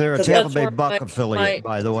 And they're a 'Cause Tampa that's Bay where Buck affiliate,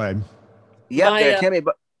 by the way. Yep, they're Tampa Bay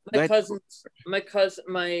Buck.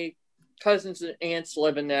 My cousins and aunts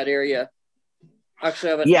live in that area. Actually,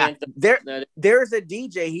 I have an aunt there's a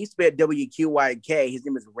DJ. He used to be at WQYK. His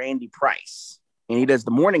name is Randy Price, and he does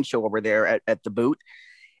the morning show over there at the Boot.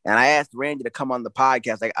 And I asked Randy to come on the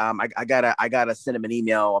podcast. Like, I gotta send him an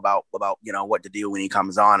email about what to do when he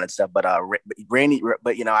comes on and stuff. But Randy,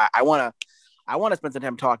 I want to spend some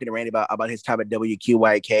time talking to Randy about his time at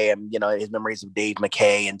WQYK and his memories of Dave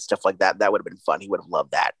McKay and stuff like that. That would have been fun. He would have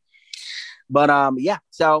loved that. But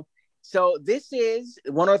So this is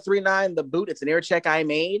 103.9 The Boot. It's an air check I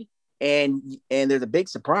made, and there's a big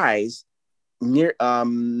surprise near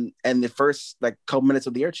and the first couple minutes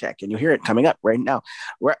of the air check, and you'll hear it coming up right now.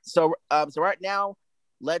 So right now,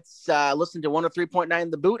 let's listen to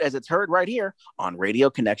 103.9 The Boot as it's heard right here on Radio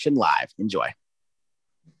Connection Live. Enjoy.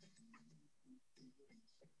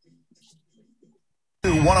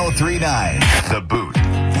 103.9 The Boot.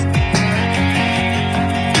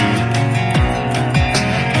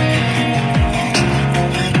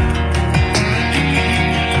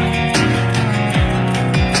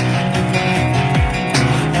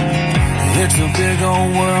 It's a big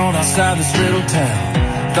old world outside this little town.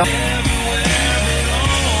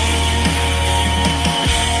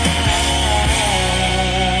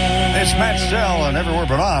 It's Matt Stell and Everywhere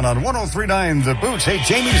But On 103.9 The Boots. Hey,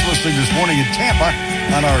 Jamie's listening this morning in Tampa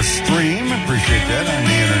on our stream. Appreciate that on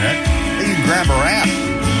the internet. Hey, you can grab our app.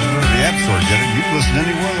 Go to the App Store, get it. You can listen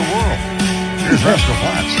anywhere in the world. Here's Rascal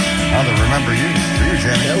Flats. How to remember you. For you,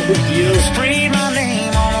 Jamie. Sprayed my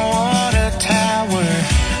name on a water tower.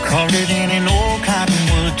 Carved it in an old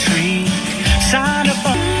cottonwood tree. Signed up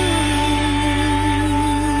on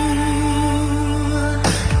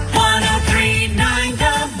 103.9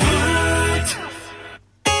 The Boot.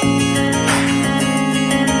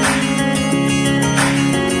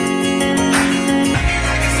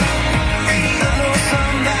 I know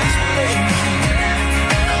somebody's waiting.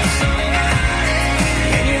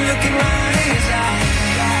 And you're looking right in his eyes.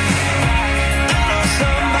 I know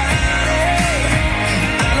somebody.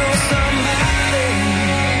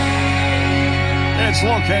 It's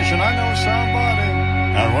location. I know somebody.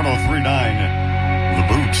 On 103.9 The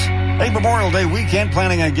Boots. Hey, Memorial Day weekend.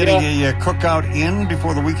 Planning on getting a cookout in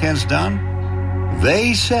before the weekend's done?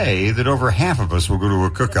 They say that over half of us will go to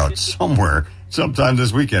a cookout somewhere sometime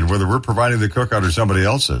this weekend, whether we're providing the cookout or somebody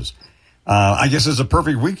else is. I guess it's a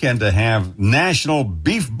perfect weekend to have National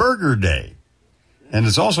Beef Burger Day. And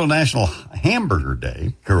it's also National Hamburger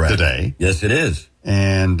Day today. Yes, it is.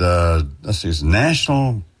 And let's see, it's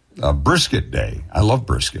National Brisket Day. I love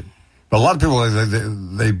brisket. But a lot of people,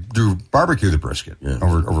 they do barbecue the brisket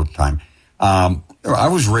over time. I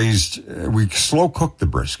was raised, we slow cooked the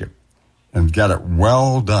brisket and got it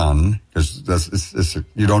well done, because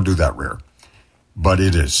you don't do that rare. But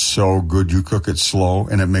it is so good. You cook it slow,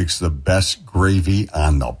 and it makes the best gravy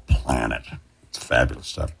on the planet. It's fabulous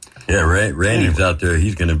stuff. Yeah, Randy's out there.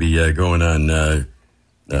 He's going to be going on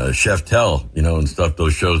Chef Tell, and stuff,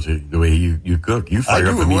 those shows, the way you cook. You fire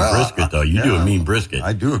up a mean brisket, though. You do a mean brisket.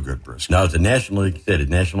 I do a good brisket. Now, it's like you said, it's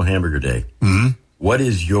National Hamburger Day. Mm-hmm. What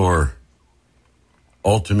is your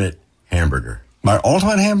ultimate hamburger? My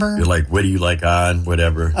ultimate hamburger? You're like, what do you like on,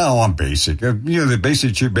 whatever? Oh, I'm basic. The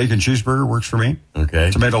basic bacon cheeseburger works for me. Okay.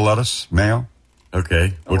 Tomato, lettuce, mayo.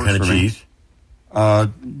 Okay. What kind of cheese?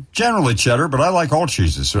 Generally cheddar, but I like all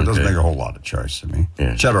cheeses, so it doesn't make a whole lot of choice to me.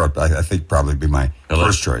 Yeah. Cheddar, I think, probably be my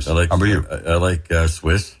first choice. How about you? I like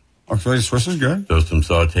Swiss. Okay, Swiss is good. So some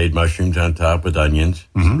sauteed mushrooms on top with onions,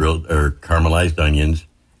 grilled or caramelized onions.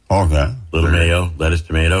 Okay. Little mayo, lettuce,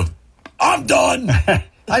 tomato. I'm done.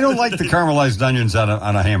 I don't like the caramelized onions on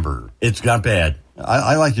a hamburger. It's not bad.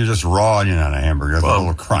 I like you just raw onion on a hamburger. That's a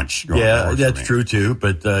little crunch. Yeah, that's true too.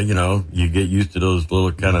 But you get used to those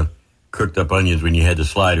little kind of cooked up onions when you had the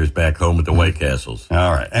sliders back home with the White Castles.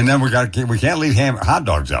 All right, and then we can't leave hot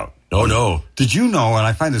dogs out. Oh no! Did you know? And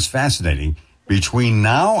I find this fascinating. Between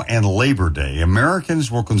now and Labor Day, Americans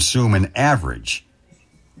will consume an average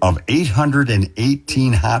of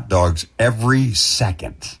 818 hot dogs every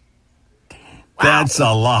second. That's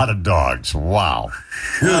a lot of dogs. Wow.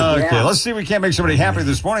 Okay, let's see if we can't make somebody happy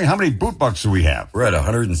this morning. How many boot bucks do we have? We're at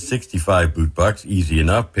 165 boot bucks. Easy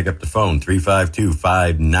enough. Pick up the phone,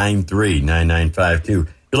 352-593-9952.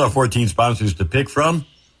 You'll have 14 sponsors to pick from.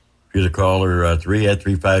 If you're the caller 3 at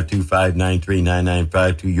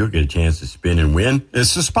 352-593-9952, you'll get a chance to spin and win.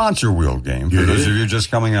 It's the sponsor wheel game. For those of you just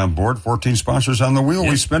coming on board, 14 sponsors on the wheel. Yeah.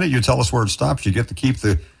 We spin it. You tell us where it stops. You get to keep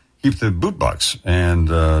the boot bucks. And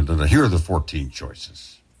here are the 14 choices.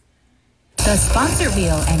 The sponsor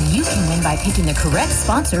wheel, and you can win by picking the correct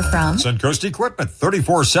sponsor from Suncoast Equipment,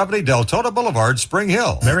 3470 Deltona Boulevard, Spring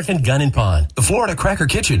Hill. American Gun and Pawn, the Florida Cracker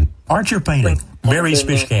Kitchen, Archer Painting, Mary's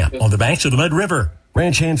Fish Camp on the banks of the Mud River,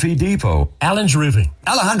 Ranch Hand Feed Depot, Allen's Roofing,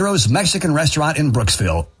 Alejandro's Mexican Restaurant in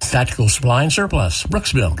Brooksville, Tactical Supply and Surplus,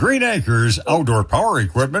 Brooksville, Green Acres Outdoor Power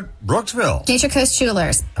Equipment, Brooksville, Nature Coast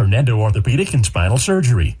Jewelers, Hernando Orthopedic and Spinal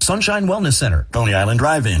Surgery, Sunshine Wellness Center, Coney Island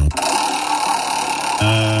Drive-In.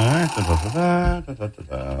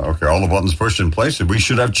 Okay, all the buttons pushed in place, and we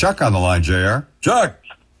should have Chuck on the line, JR. Chuck!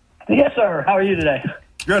 Yes, sir. How are you today?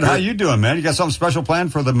 Good. How you doing, man? You got something special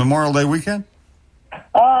planned for the Memorial Day weekend?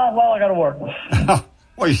 Well, I got to work. Well,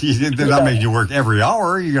 they're not making you work every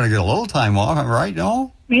hour. You're going to get a little time off, right?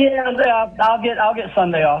 No? Yeah, I'll get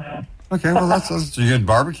Sunday off. Okay, well, that's you get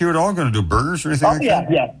barbecue at all? Going to do burgers or anything like that?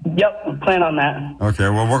 Yep, plan on that. Okay,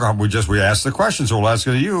 well, we asked the question, so we'll ask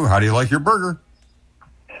it to you. How do you like your burger?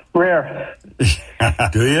 Rare.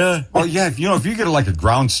 Do you? Oh, yeah. If you get like a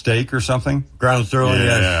ground steak or something. Ground sirloin,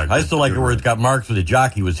 yes. I still like it where it's got marks where the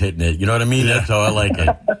jockey was hitting it. You know what I mean? Yeah. That's how I like it.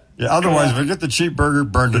 Yeah, otherwise, if I get the cheap burger,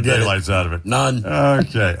 burn the daylights out of it. None.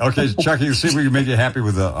 Okay, Chucky, let's see if we can make you happy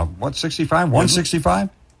with what, 65? 165?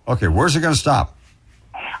 Okay, where's it going to stop?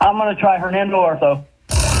 I'm going to try Hernando Ortho.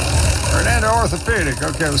 Hernando Orthopedic.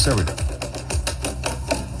 Okay, let's see what we do.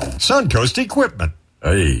 Suncoast Equipment.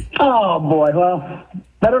 Hey. Oh, boy. Well,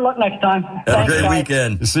 better luck next time. Have a great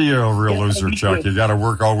weekend. See, you're a real loser, Chuck. You got to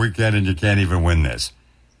work all weekend, and you can't even win this.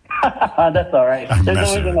 That's all right.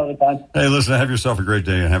 There's another time. Hey, listen, have yourself a great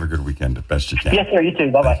day and have a good weekend the best you can. Yes, sir. You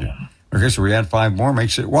too. Bye-bye. Okay, so we add 5 more.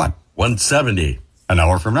 Makes it what? 170. An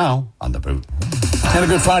hour from now on The Boot. And a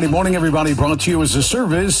good Friday morning, everybody. Brought to you as a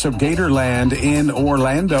service of Gatorland in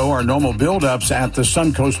Orlando. Our normal build-ups at the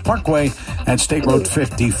Suncoast Parkway at State Road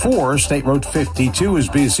 54. State Road 52 is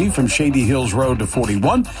busy from Shady Hills Road to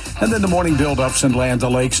 41. And then the morning build-ups in Land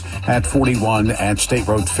O'Lakes at 41 at State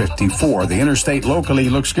Road 54. The interstate locally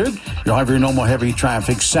looks good. You'll have your normal heavy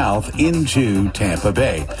traffic south into Tampa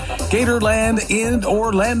Bay. Gatorland in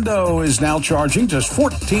Orlando is now charging just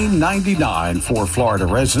 $14.99 for Florida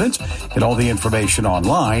residents. Get all the information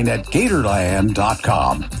online at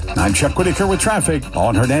Gatorland.com. I'm Chuck Whitaker with traffic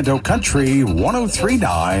on Hernando Country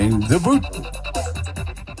 103.9 The Boot.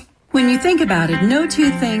 When you think about it, no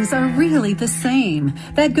two things are really the same.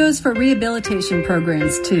 That goes for rehabilitation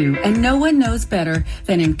programs too, and no one knows better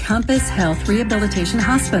than Encompass Health Rehabilitation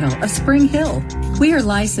Hospital of Spring Hill. We are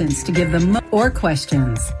licensed to give them or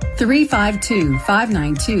questions.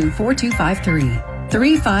 352-592-4253.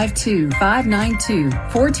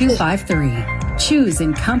 352-592-4253. Choose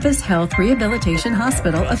Encompass Health Rehabilitation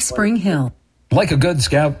Hospital of Spring Hill. Like a good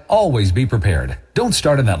scout, always be prepared. Don't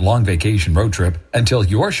start on that long vacation road trip until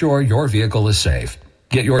you're sure your vehicle is safe.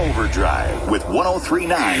 Get your Overdrive with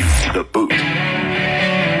 103.9 The Boot.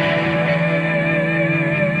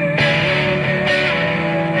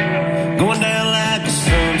 Going down like a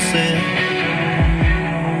sunset,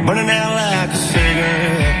 burning out like a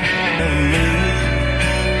cigarette.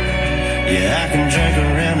 Yeah, I can drink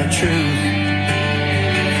around the truth,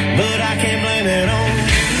 but I can't blame it on you.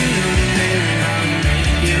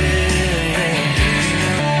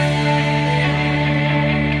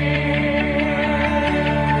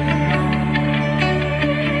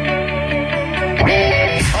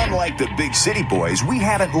 103.9 Unlike the big city boys, we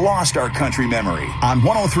haven't lost our country memory. On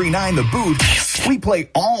 103.9 The Boot, we play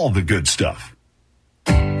all the good stuff.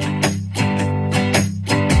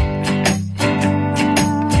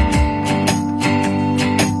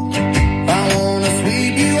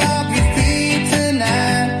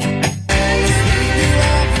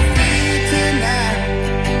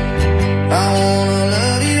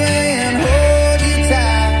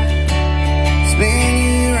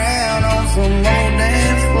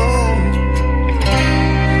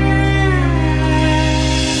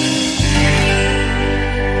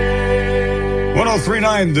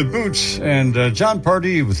 The Boots and John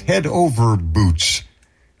Pardee with Head Over Boots.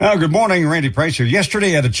 Now, good morning, Randy Price here.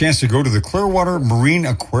 Yesterday, I had a chance to go to the Clearwater Marine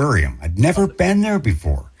Aquarium. I'd never been there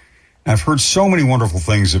before. I've heard so many wonderful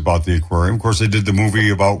things about the aquarium. Of course, they did the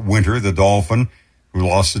movie about Winter, the dolphin who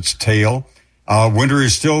lost its tail. Winter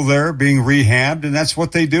is still there being rehabbed, and that's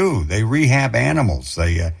what they do. They rehab animals.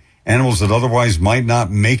 Animals that otherwise might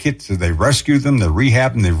not make it. So they rescue them, they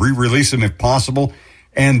rehab them, they re-release them if possible.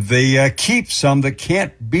 And they keep some that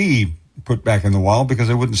can't be put back in the wild because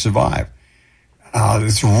they wouldn't survive.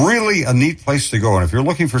 It's really a neat place to go. And if you're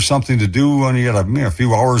looking for something to do and you got a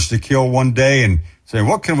few hours to kill one day and say,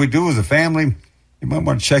 what can we do as a family? You might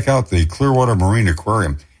want to check out the Clearwater Marine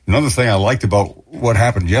Aquarium. Another thing I liked about what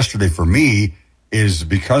happened yesterday for me is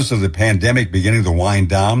because of the pandemic beginning to wind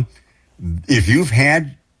down, if you've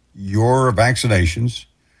had your vaccinations,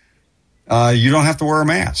 you don't have to wear a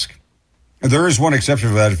mask. There is one exception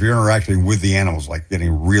for that. If you're interacting with the animals, like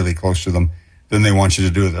getting really close to them, then they want you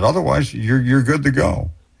to do that. Otherwise, you're good to go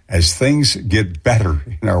as things get better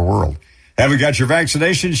in our world. Haven't got your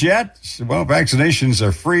vaccinations yet? Well, vaccinations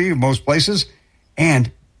are free in most places,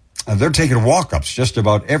 and they're taking walk-ups just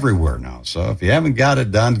about everywhere now. So if you haven't got it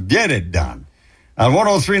done, get it done. On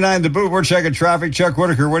 103.9 The Boot, we're checking traffic. Chuck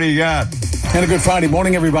Whitaker, what do you got? And a good Friday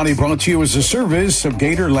morning, everybody. Brought to you as a service of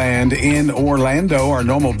Gatorland in Orlando. Our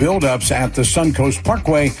normal buildups at the Suncoast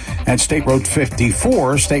Parkway at State Road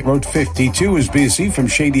 54. State Road 52 is busy from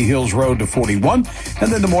Shady Hills Road to 41.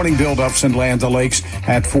 And then the morning buildups in Land O'Lakes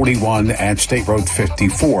at 41 at State Road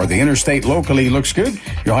 54. The interstate locally looks good.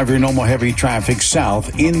 You'll have your normal heavy traffic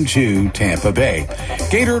south into Tampa Bay.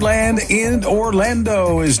 Gatorland in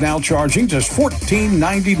Orlando is now charging just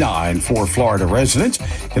 $14.99 for Florida residents.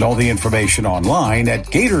 Get all the information online at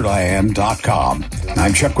Gatorland.com.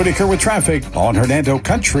 I'm Chuck Whitaker with traffic on Hernando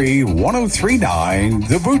Country 103.9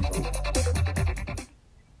 The Boot.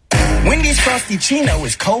 Wendy's Frosty Chino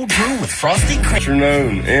is cold brew with frosty cream.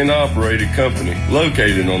 Known and operated company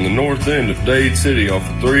located on the north end of Dade City off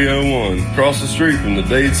of 301, across the street from the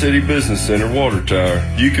Dade City Business Center water tower.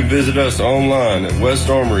 You can visit us online at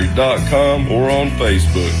westarmory.com or on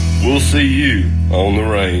Facebook. We'll see you on the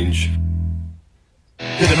range.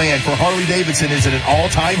 The demand for Harley-Davidson is at an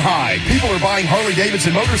all-time high. People are buying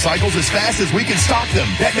Harley-Davidson motorcycles as fast as we can stock them.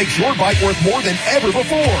 That makes your bike worth more than ever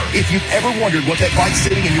before. If you've ever wondered what that bike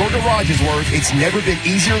sitting in your garage is worth, it's never been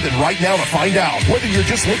easier than right now to find out. Whether you're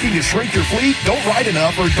just looking to shrink your fleet, don't ride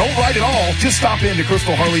enough, or don't ride at all, just stop in to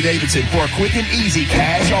Crystal Harley-Davidson for a quick and easy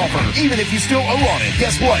cash offer. Even if you still owe on it,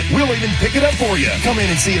 guess what? We'll even pick it up for you. Come in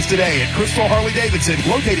and see us today at Crystal Harley-Davidson,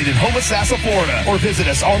 located in Homosassa, Florida, or visit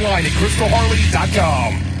us online at crystalharley.com.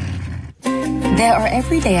 There are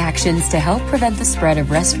everyday actions to help prevent the spread of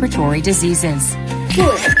respiratory diseases.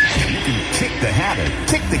 You can kick the habit,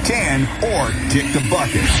 kick the can, or kick the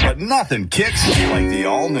bucket. But nothing kicks like the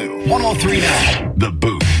all-new 103.9 The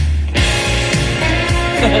Boot.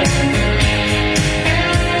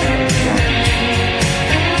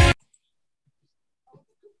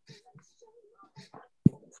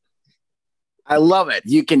 I love it.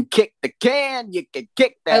 You can kick the can, you can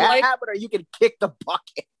kick the habit, or you can kick the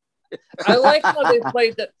bucket. I like how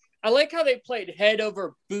they played head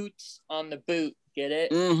over boots on the boot. Get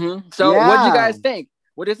it? Mm-hmm. So what'd you guys think?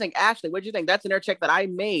 What do you think, Ashley? What'd you think? That's an air check that I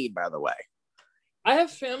made, by the way. I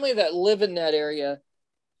have family that live in that area.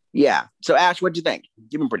 Yeah. So Ash, what'd you think?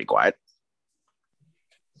 You've been pretty quiet.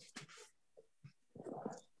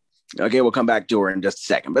 Okay, we'll come back to her in just a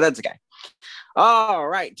second, but that's okay. All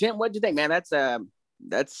right, Tim, what'd you think, man? That's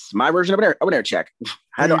my version of an air check.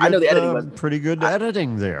 I know the editing was pretty good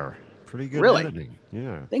editing there. Pretty good editing.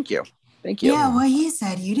 Yeah. Thank you. Yeah, well, you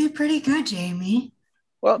said you did pretty good, Jamie.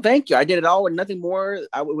 Well, thank you. I did it all with nothing more.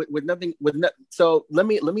 So let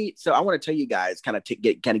me. So I want to tell you guys, kind of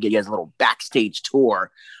get you guys a little backstage tour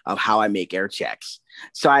of how I make air checks.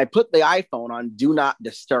 So I put the iPhone on Do Not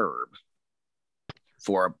Disturb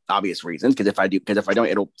for obvious reasons, because if I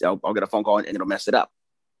don't, I'll get a phone call and it'll mess it up.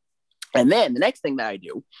 And then the next thing that I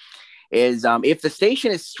do is, if the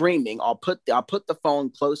station is streaming, I'll put the phone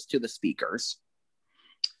close to the speakers.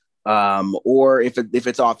 Or if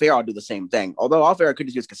it's off air, I'll do the same thing. Although off air, I could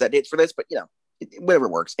just use cassette tapes for this, but whatever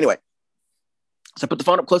works. Anyway, so I put the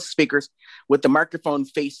phone up close to speakers with the microphone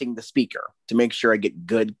facing the speaker to make sure I get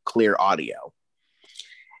good, clear audio.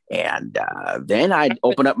 And then I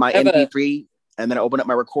open up my MP3. And then I open up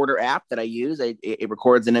my recorder app that I use. It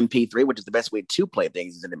records an MP3, which is the best way to play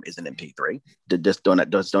things is an MP3. Just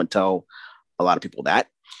don't tell a lot of people that.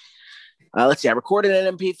 Let's see. I recorded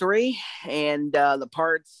an MP3, and the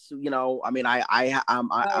parts. I'm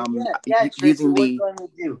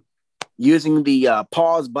using the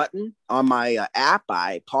pause button on my app.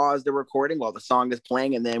 I pause the recording while the song is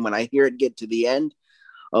playing, and then when I hear it get to the end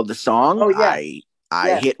of the song, I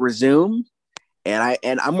hit resume.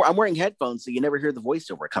 And I'm wearing headphones, so you never hear the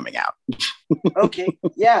voiceover coming out. Okay,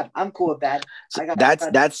 yeah, I'm cool with that. So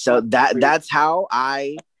that's how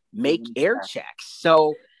I make air checks.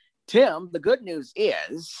 So, Tim, the good news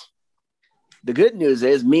is,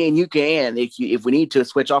 me and you can, if we need to,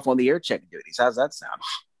 switch off on the air check duties. How's that sound?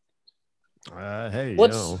 Hey,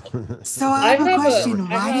 So I have a question.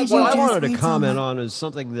 Why did you? What I wanted to comment on is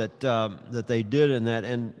something that they did in that.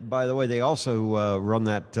 And by the way, they also run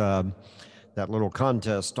that little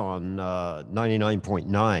contest on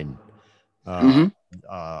 99.9 over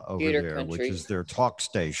Theater there, Country, which is their talk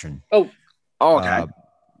station. Oh, okay.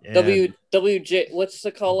 WJ, what's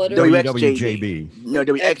the call letter? WXJB. No,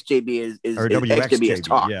 WXJB is or WXJB is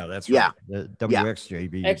talk. Yeah, that's right. Yeah.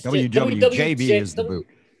 WXJB. WWJB is the boot.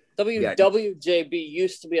 WWJB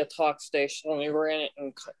used to be a talk station. We ran it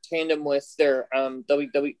in tandem with their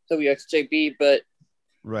WXJB, but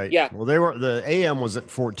right. Yeah. Well, the AM was at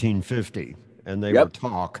 1450, and they were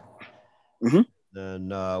talk. Mm-hmm. Then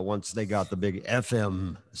once they got the big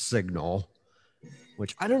FM signal,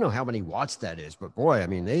 which I don't know how many watts that is, but boy, I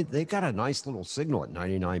mean, they got a nice little signal at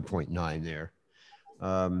 99.9 there.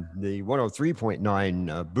 The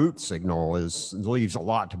 103.9 boot signal leaves a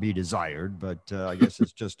lot to be desired, but I guess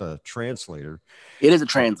it's just a translator. It is a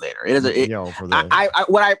translator. It is for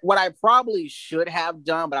the what I probably should have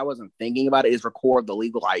done, but I wasn't thinking about it, is record the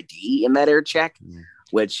legal ID in that air check.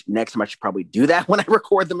 Which next time I should probably do that when I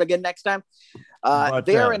record them again next time. But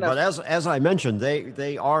as I mentioned,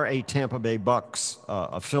 they are a Tampa Bay Bucks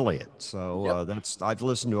affiliate, so I've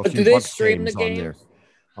listened to a few Bucks games on there.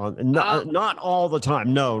 Not all the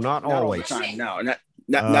time. No, not always. All the time. No, not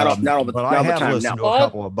all the time. But I have listened to a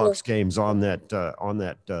couple of Bucks games on that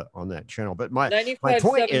channel. But my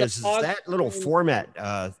point is that little format,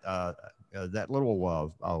 that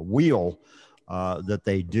little wheel that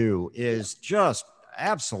they do is just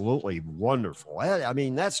absolutely wonderful. I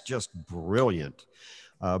mean, that's just brilliant.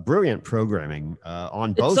 Brilliant programming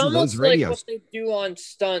on both of those radios. It's almost like what they do on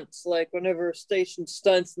stunts, like whenever a station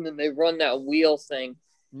stunts and then they run that wheel thing,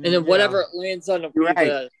 and then whatever it lands on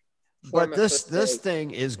But this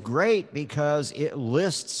thing is great because it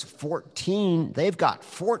lists 14. They've got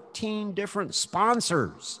 14 different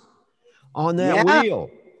sponsors on that wheel,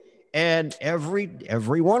 and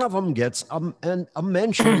every one of them gets a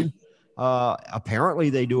mention. Apparently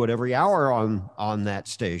they do it every hour on that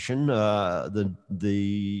station. The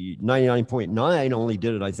 99.9 only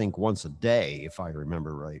did it, I think, once a day, if I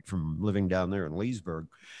remember right, from living down there in Leesburg.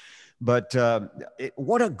 But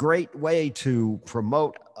what a great way to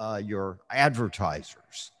promote your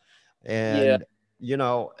advertisers. And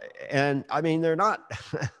and I mean, they're not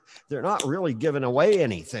really giving away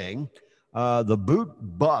anything. The Boot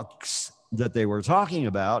Bucks that they were talking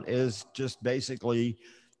about is just basically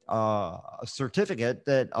a certificate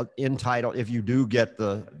that entitled, if you do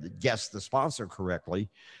guess the sponsor correctly,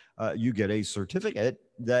 you get a certificate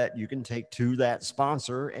that you can take to that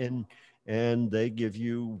sponsor and and they give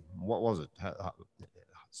you, what was it?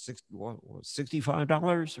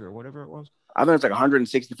 $65 or whatever it was. I think it's like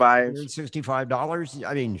 $165. $165.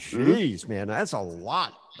 I mean, geez, man, that's a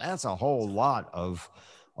lot. That's a whole lot of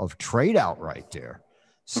trade out right there.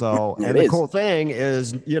 So, and the cool thing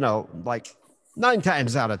is, like 9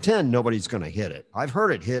 times out of 10, nobody's going to hit it. I've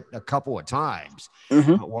heard it hit a couple of times.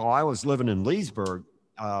 But while I was living in Leesburg,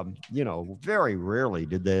 very rarely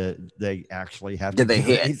did they actually have to give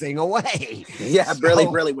anything away. Yeah,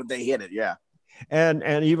 really would they hit it. Yeah.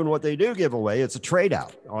 And even what they do give away, it's a trade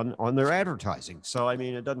out on their advertising. So, I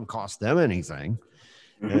mean, it doesn't cost them anything.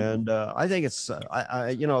 And I think it's,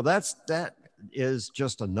 that is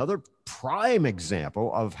just another prime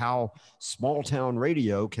example of how small town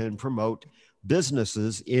radio can promote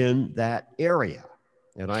businesses in that area.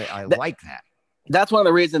 And I like that. That's one of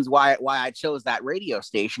the reasons why I chose that radio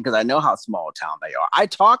station, because I know how small town they are. I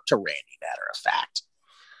talked to Randy, matter of fact.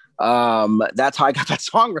 That's how I got that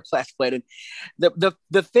song request played. And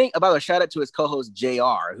the thing about, a shout out to his co-host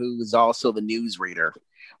JR, who is also the newsreader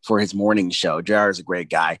for his morning show. JR is a great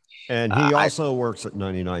guy. And he also works at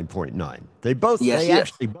 99.9. They both,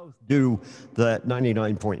 actually both do the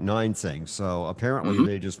 99.9 thing. So apparently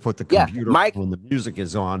they just put the computer when the music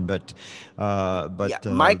is on, but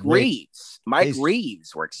Mike Reeves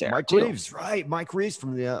works there. Mike Reeves, right. Mike Reeves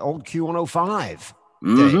from the old Q105.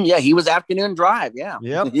 Yeah, he was Afternoon Drive. Yeah,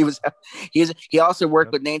 yep. He also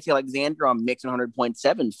worked with Nancy Alexander on Mix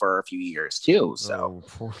 100.7 for a few years too. So,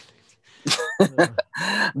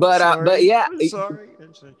 but yeah, I'm sorry.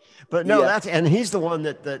 But no, and he's the one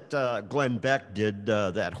that Glenn Beck did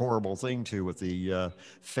that horrible thing to with the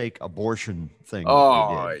fake abortion thing.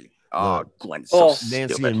 Glenn, Nancy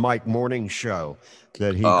stupid. and Mike morning show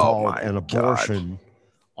that he called an abortion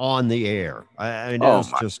on the air. I mean, it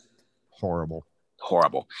was just horrible.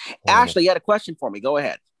 Ashley, you had a question for me. Go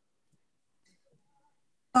ahead.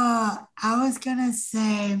 I was gonna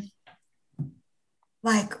say,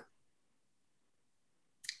 like,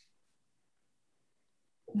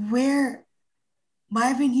 why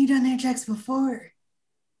haven't you done air checks before?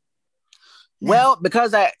 Well,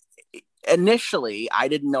 because initially I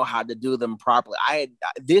didn't know how to do them properly. I had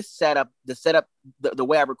the setup, the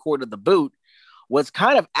way I recorded the boot was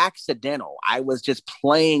kind of accidental. I was just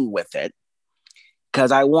playing with it.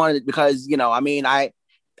 Because I know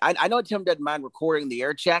Tim doesn't mind recording the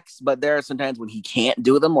air checks, but there are sometimes when he can't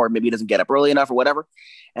do them, or maybe he doesn't get up early enough or whatever.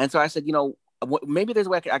 And so I said, maybe there's a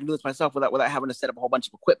way I can do this myself without having to set up a whole bunch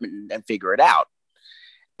of equipment and figure it out.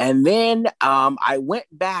 And then I went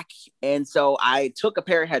back, and so I took a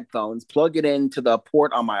pair of headphones, plugged it into the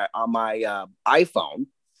port on my iPhone,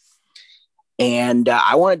 and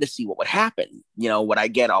I wanted to see what would happen. Would I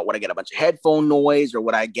get a bunch of headphone noise, or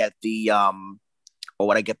would I get the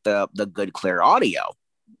good clear audio?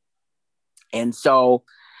 And so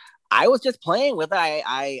I was just playing with it.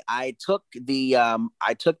 I took the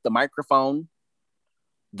microphone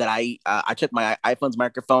that I took my iPhone's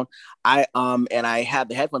microphone. And I had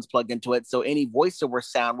the headphones plugged into it, so any voiceover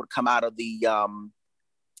sound would come out of the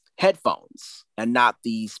headphones and not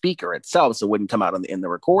the speaker itself, so it wouldn't come out in the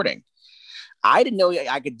recording. I didn't know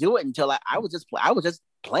I could do it until I was just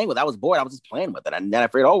playing with it. I was bored. I was just playing with it. And then I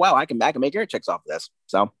figured, oh, wow, I can make air checks off of this.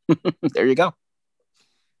 So there you go.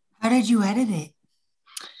 How did you edit it?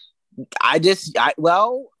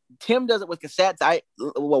 Tim does it with cassettes.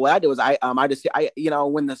 What I do is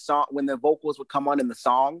when the vocals would come on in the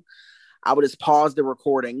song, I would just pause the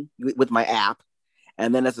recording with my app.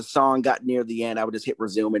 And then as the song got near the end, I would just hit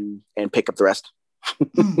resume and pick up the rest.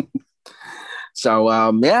 So,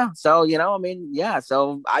 so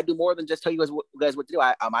I do more than just tell you guys what to do.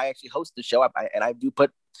 I actually host the show, and I do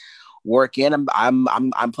put work in. I'm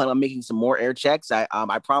planning on making some more air checks.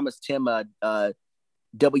 I promised Tim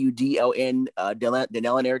WDON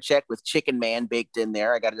Denellen air check with Chicken Man baked in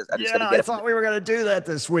there. I thought we were going to do that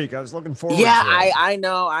this week. I was looking forward to it. I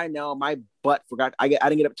know. My butt forgot. I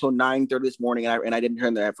didn't get up till 9:30 this morning, and I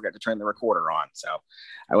forgot to turn the recorder on. So,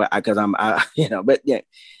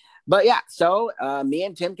 But yeah, so me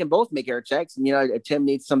and Tim can both make air checks. And, if Tim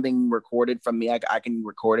needs something recorded from me, I can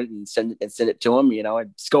record it and send it to him,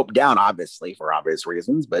 and scope down, obviously, for obvious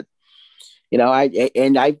reasons. But, I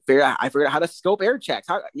figured out how to scope air checks.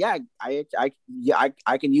 I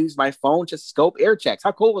can use my phone to scope air checks.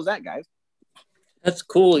 How cool was that, guys? That's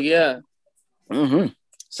cool. Yeah. Mm-hmm.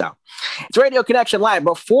 So it's Radio Connection Live.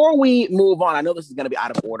 Before we move on, I know this is going to be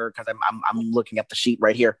out of order because I'm looking at the sheet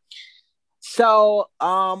right here. So,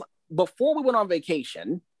 before we went on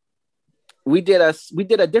vacation, we did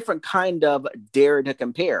a different kind of dare to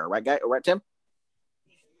compare, right, right, Tim?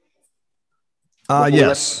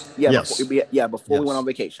 Yes. Before we went on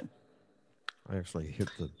vacation. I actually hit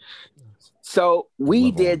the. So we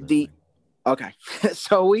level on did this the. Okay,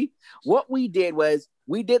 so what we did was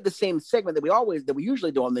we did the same segment that we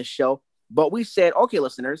usually do on this show, but we said, okay,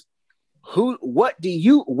 listeners, what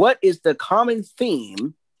is the common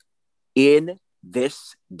theme in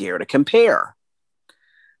this Dare to Compare?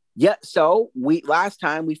 Yeah, so last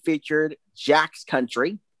time we featured Jack's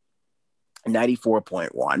Country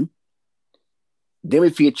 94.1. Then we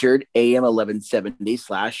featured AM 1170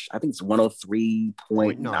 / I think it's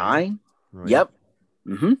 103.9. Right. Yep.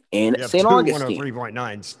 Mm-hmm. And St. Augustine.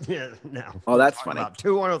 103.9s. Yeah, now. Oh, that's funny. About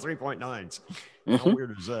two 103.9s. How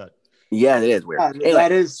weird is that? Yeah, it is weird. Anyway,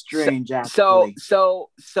 that is strange. Actually. So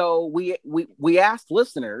we asked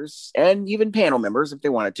listeners and even panel members if they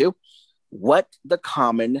wanted to, what the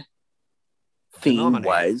common theme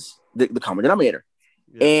was, the common denominator,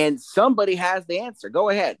 and somebody has the answer. Go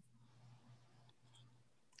ahead.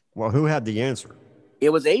 Well, who had the answer? It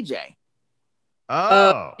was AJ.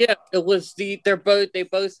 Oh, yeah, it was they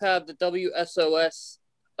both have the WSOS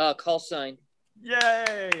call sign.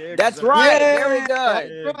 Yay! That's right. Yay! Very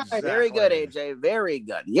good. Exactly. Very good, AJ. Very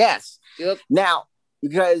good. Yes. Yep. Now,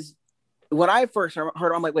 because when I first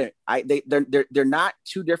heard, I'm like, wait, they're not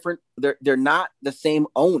two different. They're not the same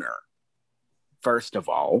owner. First of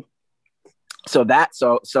all, so that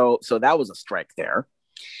was a strike there.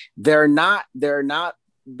 They're not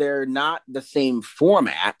the same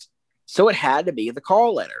format, so it had to be the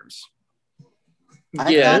call letters.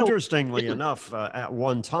 Yeah. Interestingly enough, at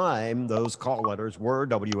one time, those call letters were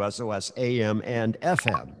WSOS AM and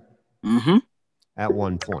FM. Mm-hmm. At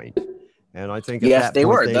one point, and I think they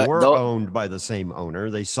were owned by the same owner.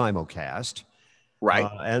 They simulcast, right?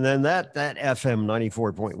 And then that FM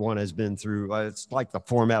 94.1 has been through. It's like the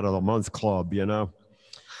format of the month club, you know.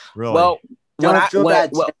 Really. Well, I've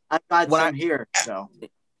got some here. So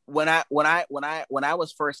when I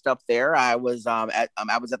was first up there, I was at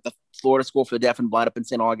the Florida School for the Deaf and Blind up in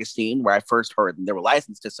St. Augustine, where I first heard them. They were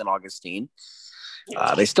licensed to St. Augustine.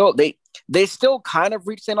 They still kind of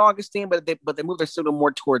reach St. Augustine, but they moved their signal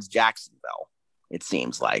more towards Jacksonville. It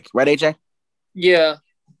seems like, right, AJ? Yeah.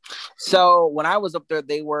 So when I was up there,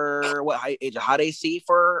 they were hot AC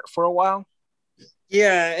for a while.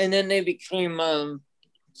 Yeah, and then they became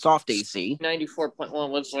soft AC. 94.1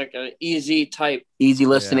 was like an easy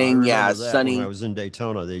listening. Yeah, sunny. When I was in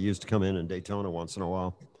Daytona, they used to come in Daytona once in a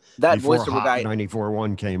while. That before voiceover guy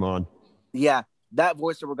 94.1 came on. Yeah, that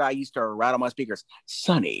voiceover guy used to rattle my speakers.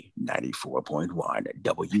 Sunny 94.1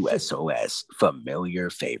 WSOS, familiar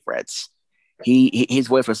favorites. His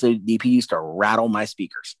voice for DP used to rattle my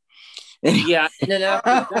speakers. Yeah, and then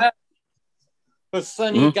after that, but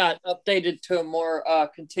Sunny got updated to a more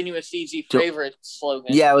continuous easy favorite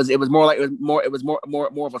slogan. Yeah, it was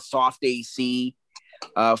more of a soft AC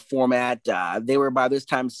format. They were by this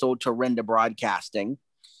time sold to Renda Broadcasting.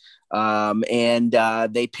 And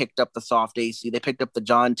they picked up the soft AC. They picked up the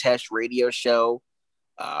John Tesh radio show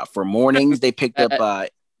for mornings. They picked up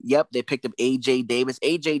they picked up AJ Davis.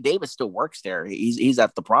 AJ Davis still works there. He's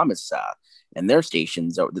at the Promise and their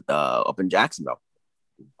stations up in Jacksonville.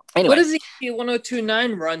 Anyway, what does the Easy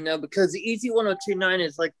 102.9 run now? Because the Easy 102.9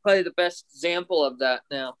 is like probably the best example of that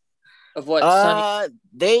now. Of what Sunny.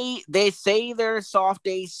 They say they're soft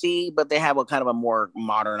AC, but they have a kind of a more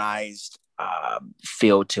modernized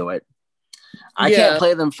feel to it. I can't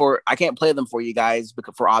play them for you guys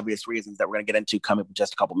because for obvious reasons that we're going to get into coming in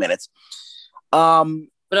just a couple minutes.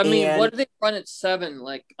 But I mean, what do they run at 7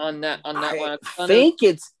 like on that one? I think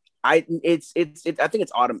it's autumn.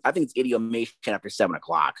 I think it's Idiomation after 7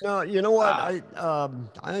 o'clock. No, you know what? I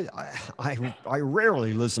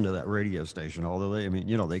rarely listen to that radio station, although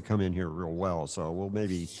they come in here real well. So we'll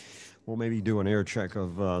maybe do an air check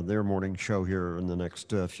of their morning show here in the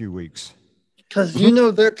next few weeks. Because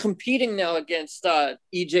they're competing now against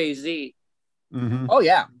EJZ. Mm-hmm. Oh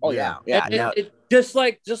yeah. Just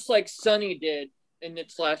like Sunny did in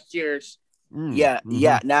its last years. Yeah.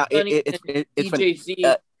 Now it's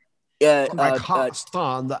EJZ. I can't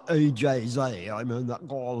stand the AJZ. I mean, that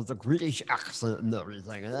guy with the British accent and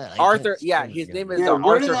everything. Arthur, his name is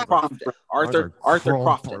Arthur Crofton. Arthur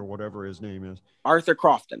Crofton, or whatever his name is. Arthur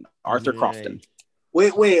Crofton. Crofton.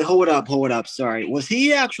 Wait, hold up. Sorry, was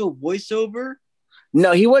he actual voiceover?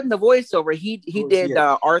 No, he wasn't the voiceover. He did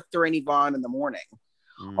Arthur and Yvonne in the morning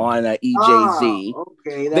on EJZ.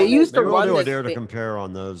 Okay, they used to run do a Dare to Compare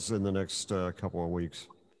on those in the next couple of weeks.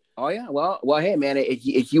 Oh yeah, well, hey man, if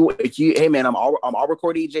you hey man, I'll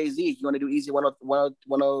record EJZ if you want to do Easy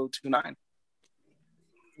 102.9.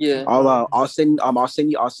 Yeah, I'll send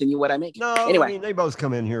you what I make. No, anyway, I mean, they both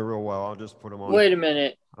come in here real well. I'll just put them on. Wait a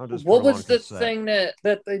minute. What was the thing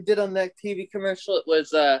that they did on that TV commercial? It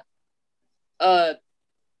was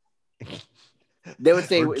They would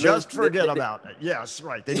say, Or just forget about it. Yes,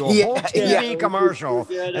 right. They do a whole TV commercial,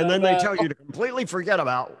 and then they tell you to completely forget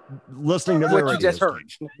about listening to what you just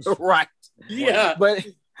heard. Right. Yeah. But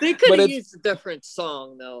they could have used a different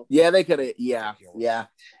song, though. Yeah, they could have. Yeah.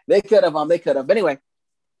 They could have. They could have. Anyway.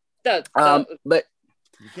 But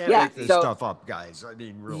you can't make this stuff up, guys. I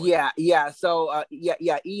mean, really. Yeah. So,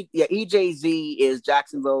 EJZ is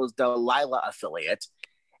Jacksonville's Delilah affiliate.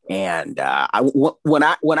 And when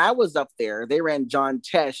I was up there, they ran John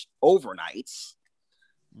Tesh overnights,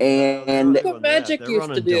 and what Magic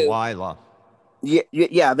used to do. Delilah.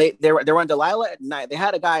 Yeah, they run Delilah at night. They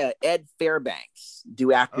had a guy, Ed Fairbanks,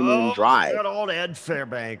 do afternoon drive. Good old Ed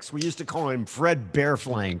Fairbanks. We used to call him Fred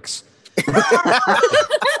Bareflanks.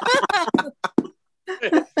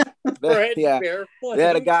 They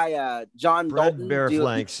had a guy, John Dalton.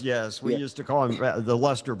 Bareflanks, yes. We used to call him the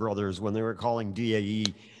Lester brothers when they were calling DAE.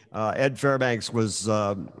 Ed Fairbanks was,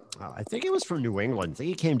 I think he was from New England. I think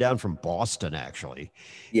he came down from Boston, actually.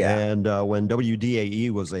 Yeah. And when WDAE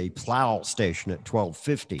was a plow station at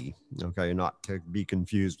 1250, okay, not to be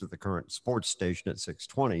confused with the current sports station at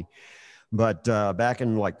 620. But back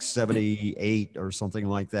in like 78 or something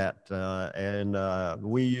like that, and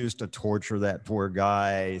we used to torture that poor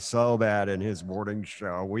guy so bad in his morning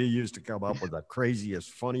show. We used to come up with the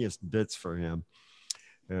craziest, funniest bits for him.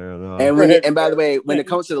 And by the way, when it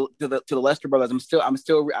comes to the Lester brothers,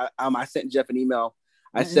 I sent Jeff an email.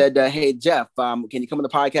 I said, "Hey Jeff, can you come on the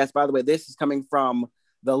podcast?" By the way, this is coming from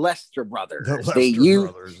the Lester brothers. They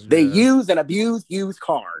use and abuse used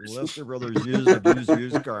cars. Lester brothers use and abuse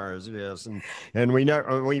used cars. Yes, and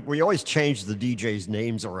we always change the DJs'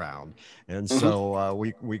 names around, and so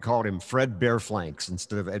we called him Fred Bareflanks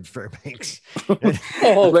instead of Ed Fairbanks. But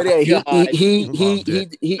yeah,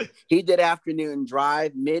 he did afternoon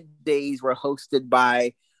drive. Middays were hosted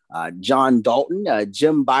by John Dalton.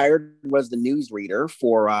 Jim Byard was the newsreader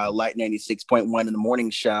for Light 96.1 in the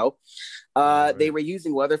morning show. They were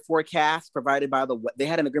using weather forecasts provided by they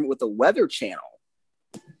had an agreement with the Weather Channel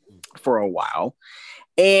for a while.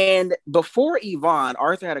 And before Yvonne,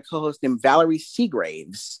 Arthur had a co-host named Valerie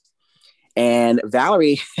Seagraves. And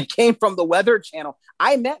Valerie came from the Weather Channel.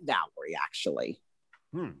 I met Valerie, actually.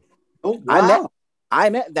 Oh, wow. I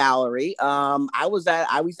met Valerie. I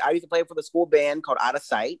used to play for the school band called Out of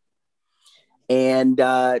Sight. And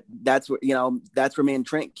that's where me and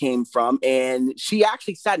Trent came from. And she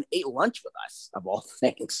actually sat and ate lunch with us, of all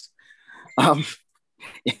things. We're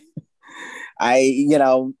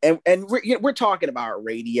talking about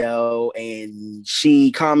radio, and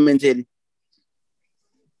she commented,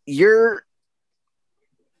 You're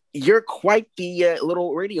quite the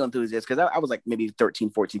little radio enthusiast, because I was like maybe 13,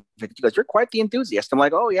 14, 15. She goes, "You're quite the enthusiast." I'm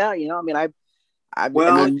like, "Oh yeah, Jamie,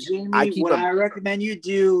 what I recommend you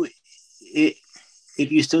do,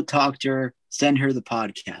 if you still talk to her, send her the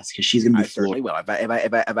podcast, because she's gonna be. I certainly will. If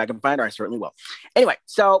I can find her, I certainly will. Anyway,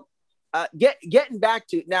 so getting back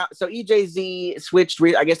to now, so EJZ switched.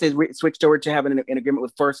 I guess they switched over to having an agreement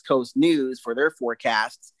with First Coast News for their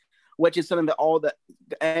forecasts, which is something that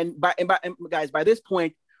guys, by this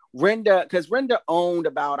point, Renda owned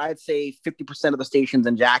about, I'd say, 50% of the stations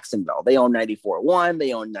in Jacksonville. They own 94.1,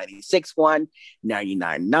 they own 96.1,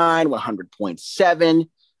 99.9, 100.7.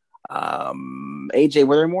 AJ,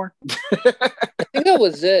 were there more? I think that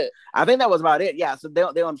was it. I think that was about it. Yeah. So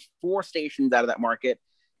they own 4 stations out of that market,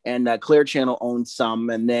 and Clear Channel owned some,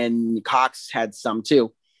 and then Cox had some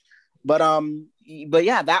too. But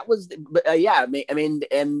yeah, that was, yeah. I mean,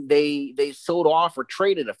 and they sold off or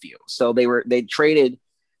traded a few. So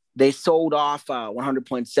they sold off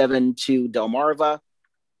 100.7 to Delmarva.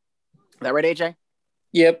 Is that right, AJ?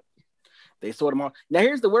 Yep. They sold them off. Now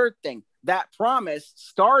here's the weird thing. That promise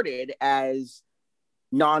started as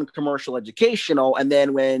non-commercial educational, and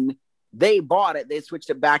then when they bought it, they switched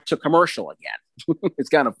it back to commercial again. It's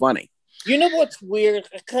kind of funny. You know what's weird?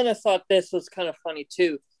 I kind of thought this was kind of funny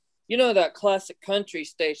too. You know that classic country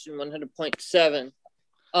station, 100.7.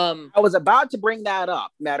 I was about to bring that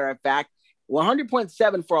up. Matter of fact,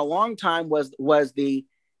 100.7 for a long time was the,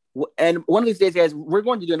 and one of these days, guys, we're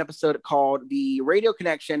going to do an episode called the Radio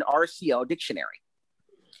Connection RCL Dictionary.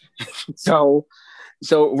 So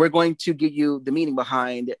we're going to give you the meaning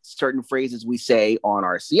behind certain phrases we say on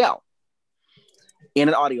RCL in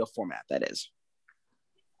an audio format, that is.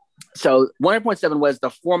 So 100.7 was the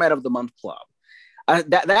format of the month club.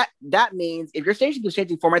 That means if your station is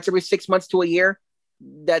changing formats every 6 months to a year,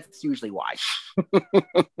 that's usually why.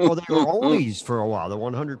 Well, they were oldies for a while. The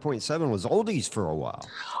 100.7 was oldies for a while.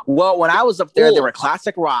 Well, when I was up there, they were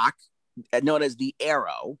classic rock, known as the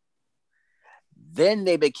Arrow. Then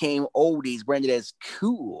they became oldies, branded as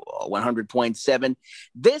cool 100.7.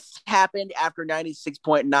 This happened after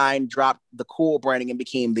 96.9 dropped the cool branding and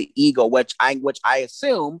became the Eagle, which I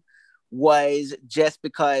assume was just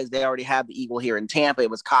because they already have the Eagle here in Tampa. It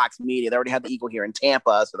was Cox Media. They already had the Eagle here in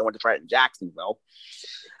Tampa, so they wanted to try it in Jacksonville.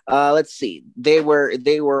 Let's see. They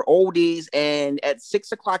were oldies, and at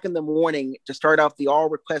 6 o'clock in the morning to start off the all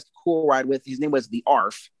request cool ride with, his name was the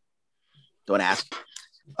ARF. Don't ask.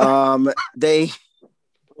 They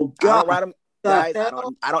I don't write them, guys.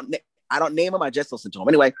 I don't name them. I just listen to them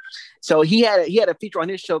anyway. So he had a feature on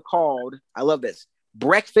his show called, I love this,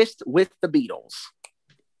 Breakfast with the Beatles.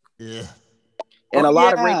 Yeah. And a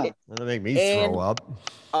lot of that'll make me throw up.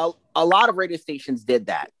 A lot of radio stations did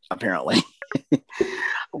that, apparently.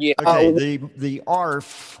 Yeah. Okay, the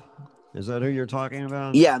ARF, is that who you're talking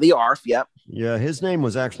about? Yeah, the ARF, yep. Yeah, his name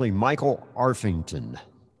was actually Michael Arfington.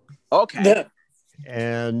 Okay.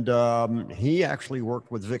 And he actually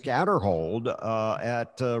worked with Vic Adderhold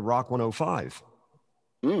at Rock 105.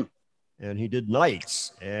 And he did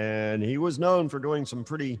nights, and he was known for doing some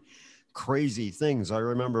pretty crazy things. I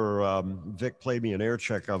remember Vic played me an air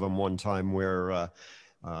check of him one time where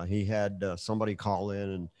he had somebody call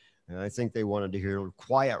in, and I think they wanted to hear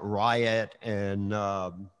Quiet Riot, and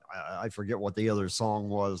I forget what the other song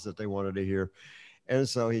was that they wanted to hear. And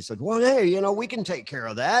so he said, well, hey, we can take care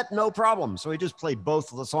of that. No problem. So he just played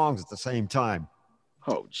both of the songs at the same time.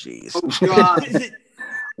 Oh, geez. Oh, God.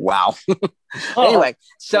 Wow. Anyway,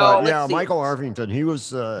 so yeah, Michael Arfington, he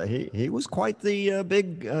was quite the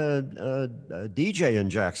big DJ in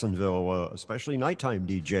Jacksonville, especially nighttime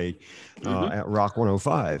DJ at Rock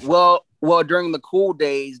 105. Well, during the cool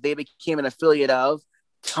days, they became an affiliate of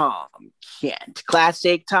Tom Kent,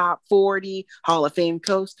 Classic Top 40, Hall of Fame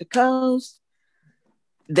Coast to Coast.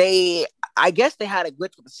 I guess they had a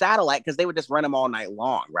glitch with the satellite because they would just run them all night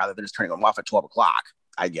long rather than just turning them off at 12 o'clock,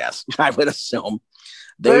 I guess. I would assume.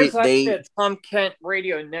 There's actually a Tom Kent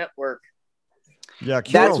radio network. Yeah,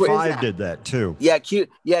 Q105 did that too. Yeah,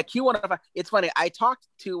 Q105. It's funny. I talked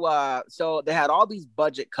to, so they had all these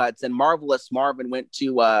budget cuts, and Marvelous Marvin went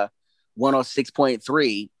to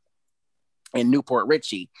 106.3 in Newport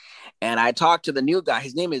Richie. And I talked to the new guy.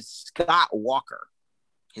 His name is Scott Walker.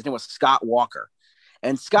 His name was Scott Walker.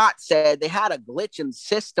 And Scott said they had a glitch in the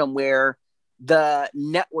system where the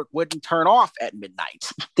network wouldn't turn off at midnight.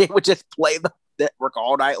 They would just play the network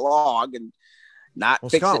all night long and not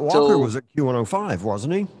fix Scott it Walker till... was at Q105,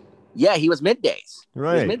 wasn't he? Yeah, he was middays.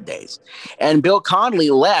 Right. He was middays. And Bill Conley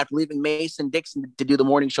left, leaving Mason Dixon to do the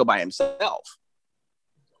morning show by himself.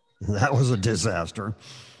 That was a disaster.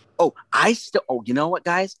 Oh, you know what,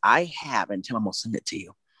 guys? I have, and Tim, I'm going to send it to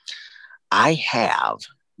you. I have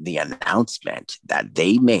the announcement that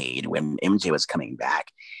they made when MJ was coming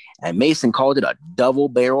back, and Mason called it a double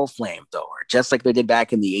barrel flamethrower, just like they did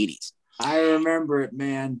back in the 80s. I remember it,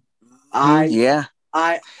 man. I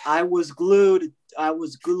was glued. I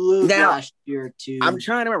was glued now, last year too. I'm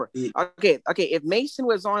trying to remember. Okay. If Mason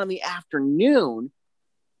was on in the afternoon,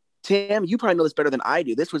 Tim, you probably know this better than I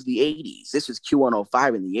do. This was the 80s. This was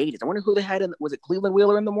Q105 in the 80s. I wonder who they had in. Was it Cleveland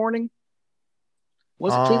Wheeler in the morning?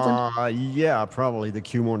 Was it Cleveland? Yeah, probably the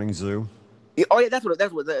Q Morning Zoo. Oh yeah, that's what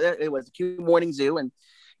it was. The Q Morning Zoo, and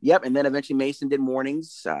yep. And then eventually Mason did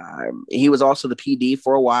mornings. He was also the PD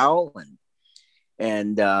for a while,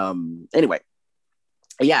 and anyway,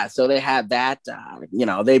 yeah. So they had that.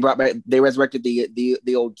 They brought back. They resurrected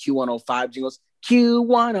the old Q105 jingles.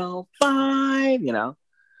 Q105.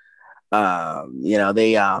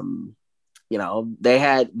 They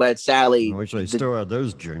had, but sadly, I wish they still had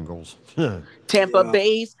those jingles. Tampa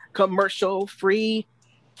Bay's commercial free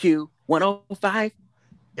Q105.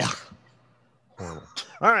 Yeah. All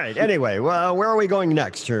right. Anyway, well, where are we going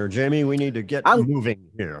next here, Jamie? We need to get moving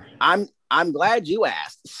here. I'm glad you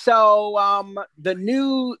asked. So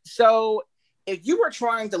if you were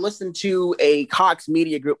trying to listen to a Cox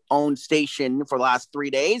Media Group owned station for the last 3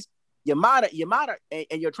 days, you might have,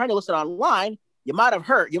 and you're trying to listen online, you might have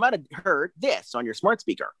heard this on your smart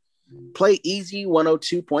speaker. Play Easy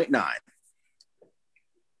 102.9.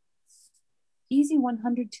 Easy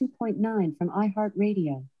 102.9 from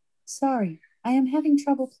iHeartRadio. Sorry, I am having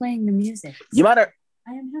trouble playing the music. I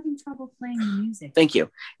am having trouble playing the music. Thank you.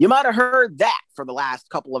 You might have heard that for the last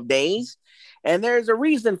couple of days, and there's a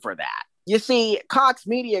reason for that. You see, Cox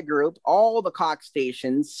Media Group, all the Cox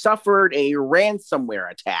stations suffered a ransomware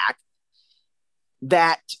attack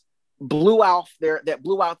that blew out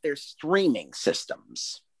their streaming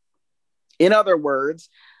systems. In other words,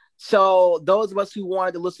 so those of us who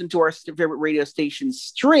wanted to listen to our favorite radio station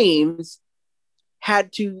streams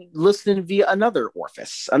had to listen via another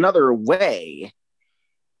orifice, another way.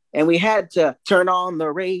 and we had to turn on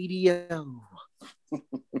the radio.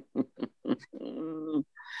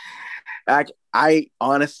 I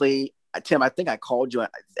honestly, Tim, I think I called you,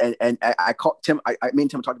 and I called Tim. Me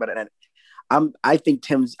and Tim talked about it, and I think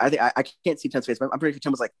Tim's. I can't see Tim's face, but I'm pretty sure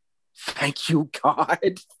Tim was like, "Thank you,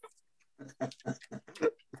 God."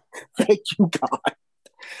 Thank you, God.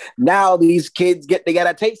 Now these kids get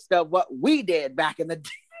a taste of what we did back in the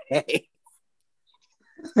day.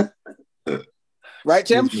 Right,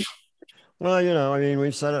 Tim? Well, you know, I mean,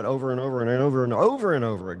 we've said it over and over and over and over and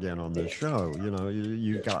over again on this show. You know,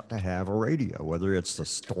 you got to have a radio, whether it's the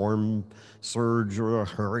storm surge or a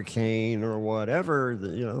hurricane or whatever.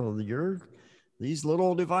 You know, these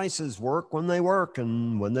little devices work when they work,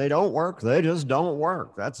 and when they don't work, they just don't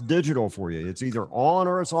work. That's digital for you. It's either on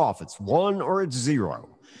or it's off. It's 1 or it's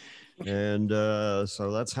 0. And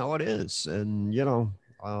so that's how it is. And, you know,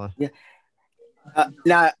 yeah.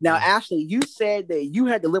 Now, Ashley, you said that you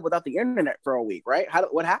had to live without the internet for a week, right?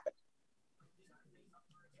 What happened?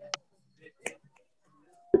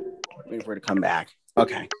 Waiting for her to come back.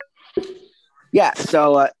 Okay. Yeah.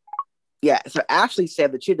 So Ashley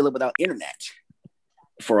said that she had to live without internet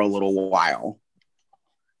for a little while,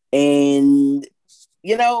 and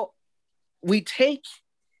you know, we take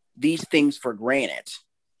these things for granted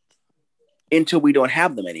until we don't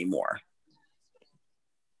have them anymore.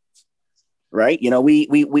 Right? You know, we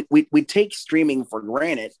take streaming for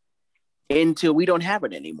granted until we don't have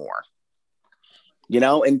it anymore. You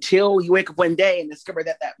know, until you wake up one day and discover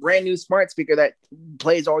that brand new smart speaker that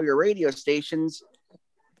plays all your radio stations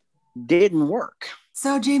didn't work.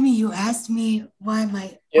 So, Jamie, you asked me why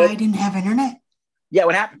I didn't have internet? Yeah,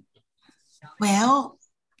 what happened? Well,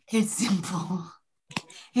 it's simple.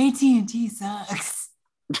 AT&T sucks.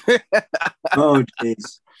 Oh,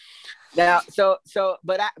 jeez. Now,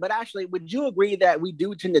 but actually, would you agree that we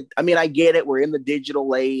do tend to? I mean, I get it. We're in the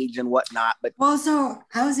digital age and whatnot, but so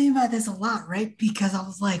I was thinking about this a lot, right? Because I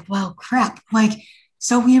was like, well, crap. Like,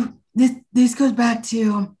 so this goes back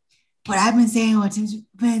to what I've been saying, what Tim's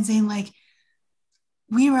been saying. Like,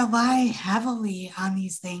 we rely heavily on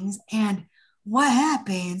these things, and what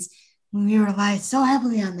happens when we rely so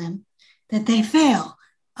heavily on them that they fail?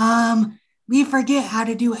 We forget how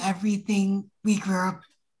to do everything we grew up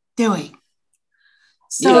doing.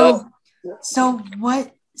 So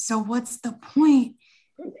what's the point?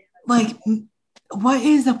 Like, what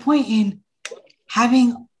is the point in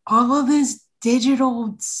having all of this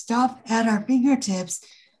digital stuff at our fingertips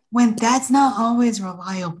when that's not always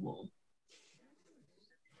reliable?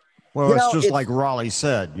 Well, it's just like Raleigh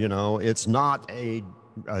said, you know, it's not a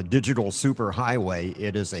digital super highway.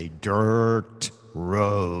 It is a dirt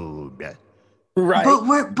road. Right.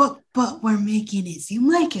 But we're making it seem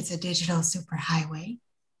like it's a digital superhighway.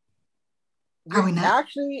 Are we not?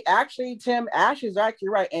 Actually, Tim, Ash is actually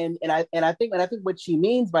right. And I think what she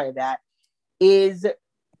means by that is,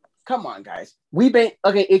 come on, guys. We've been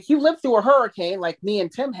okay. If you live through a hurricane like me and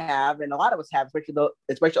Tim have, and a lot of us have,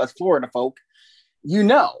 especially us Florida folk, you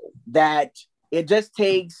know that it just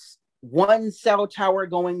takes one cell tower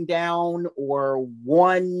going down or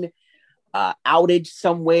one outage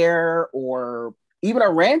somewhere, or even a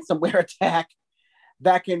ransomware attack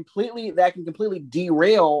that can completely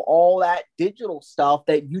derail all that digital stuff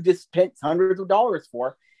that you just spent hundreds of dollars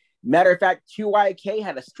for. Matter of fact, QIK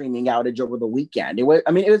had a streaming outage over the weekend. It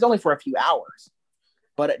was only for a few hours,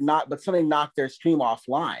 but something knocked their stream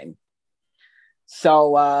offline.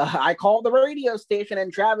 So I called the radio station,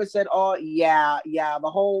 and Travis said, "Oh yeah, the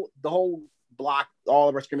whole block, all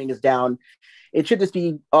of our streaming is down. It should just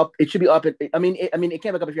be up. It should be up. It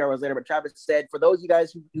came back up a few hours later, but Travis said, for those of you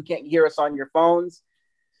guys who can't hear us on your phones,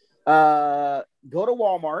 go to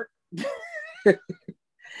Walmart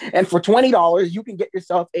and for $20, you can get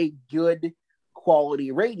yourself a good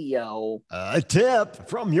quality radio. A tip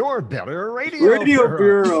from your Better Radio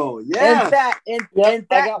Bureau. Yeah. In fact,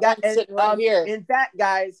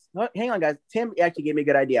 guys, hang on, guys. Tim actually gave me a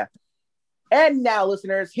good idea. And now,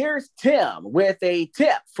 listeners, here's Tim with a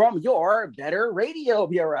tip from your Better Radio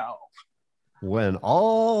Bureau. When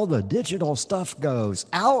all the digital stuff goes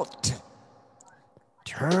out,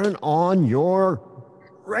 turn on your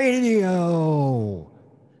radio.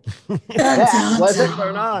 Was it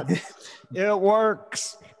or not? It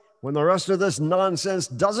works. When the rest of this nonsense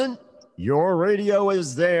doesn't, your radio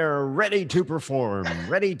is there, ready to perform,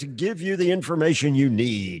 ready to give you the information you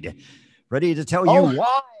need, ready to tell you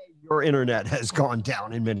why your internet has gone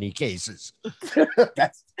down in many cases.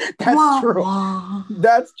 That's true.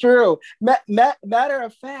 That's true. Matter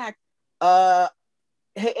of fact, hey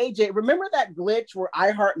AJ, remember that glitch where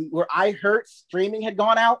iHeart streaming had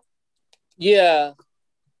gone out? Yeah.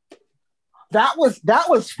 That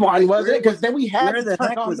was fun, wasn't it? Because then we had where the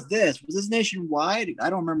heck was this? Was this nationwide? I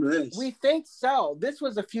don't remember this. We think so. This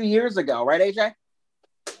was a few years ago, right, AJ?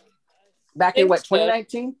 Back in what,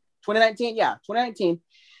 2019? 2019, yeah, 2019.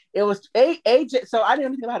 It was AJ. So I didn't know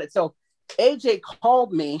anything about it. So AJ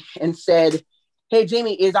called me and said, "Hey,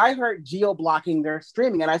 Jamie, I heard geo blocking their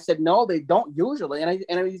streaming?" And I said, "No, they don't usually." And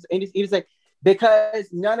he was like, "Because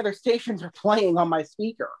none of their stations are playing on my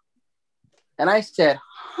speaker." And I said,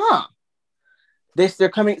 "Huh." They're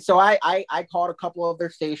coming. So I called a couple of their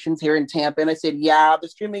stations here in Tampa, and I said, "Yeah, the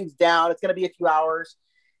streaming's down. It's going to be a few hours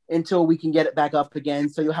until we can get it back up again.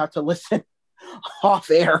 So you'll have to listen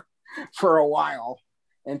off air for a while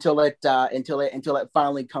until it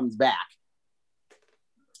finally comes back."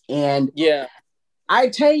 And yeah, I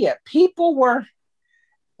tell you, people were,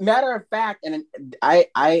 matter of fact, and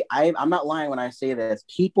I'm not lying when I say this.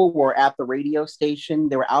 People were at the radio station.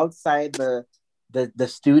 They were outside the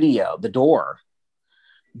studio, the door,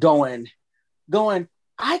 going,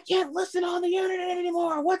 "I can't listen on the internet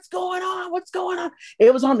anymore. What's going on? What's going on?"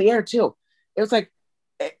 It was on the air too. It was like,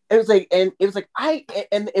 and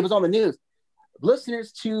it was on the news.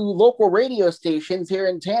 Listeners to local radio stations here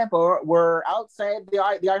in Tampa were outside the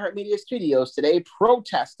iHeartMedia studios today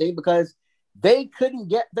protesting because they couldn't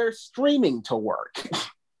get their streaming to work.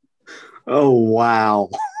 Oh, wow.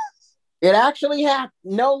 It actually happened.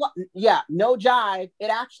 No jive. It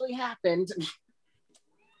actually happened.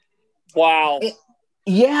 Wow.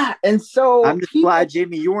 Yeah. And so I'm just glad,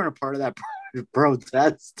 Jamie, you weren't a part of that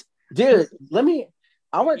protest. Dude,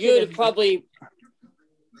 I want to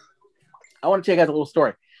tell you guys a little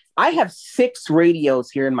story. I have 6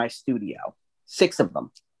 radios here in my studio. 6 of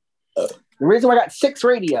them. The reason why I got 6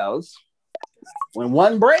 radios, when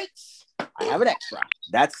one breaks, I have an extra.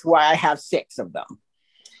 That's why I have 6 of them.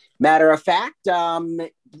 Matter of fact,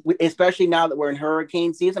 especially now that we're in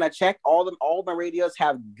hurricane season, I checked all of my radios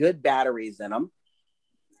have good batteries in them.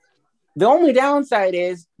 The only downside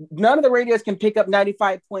is none of the radios can pick up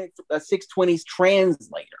 95.620's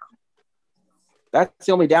translator. That's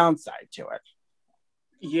the only downside to it.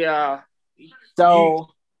 Yeah. So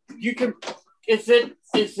you can. Is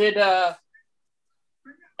it a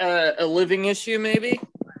living issue? Maybe.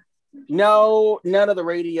 No, none of the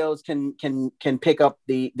radios can pick up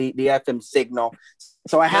the FM signal.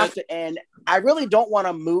 So I have to, and I really don't want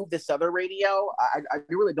to move this other radio. I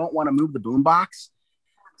really don't want to move the boombox.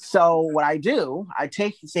 So what I do, I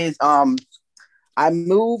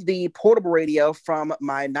move the portable radio from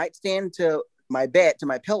my nightstand to my bed to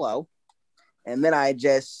my pillow, and then I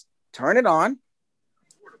just turn it on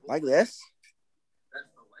like this.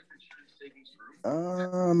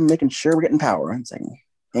 Making sure we're getting power. One second.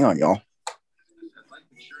 Hang on, y'all.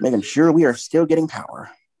 Making sure we are still getting power.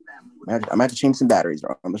 I might have to change some batteries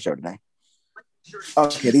on the show today.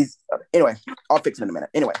 Okay, anyway, I'll fix it in a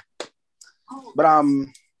minute. Anyway, but I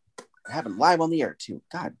have it live on the air too.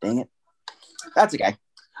 God dang it. That's okay.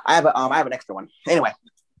 I have an extra one. Anyway,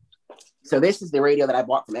 so this is the radio that I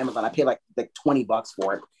bought from Amazon. I paid like $20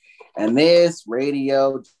 for it, and this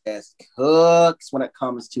radio just cooks when it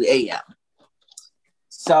comes to AM.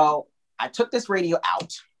 So I took this radio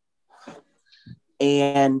out,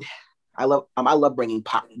 and I love bringing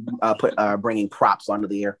props onto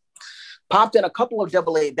the air. Popped in a couple of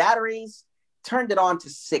AA batteries, turned it on to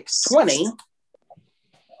 620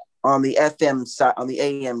 on the FM side, on the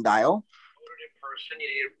AM dial. You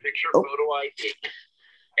need a picture, photo ID,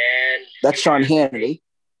 and that's Sean Hannity.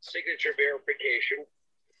 Signature verification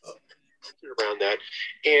around that,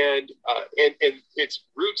 and its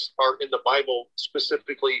roots are in the Bible,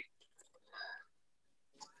 specifically.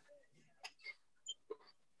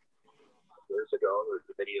 Years ago, there was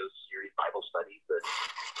a video series Bible studies that.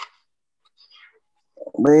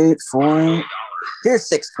 Wait for it. Here's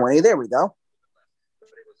 620. There we go.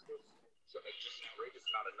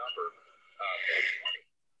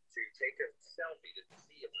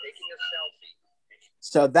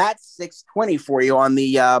 So that's 620 for you on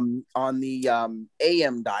the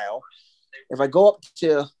AM dial. If I go up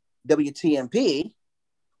to WTMP,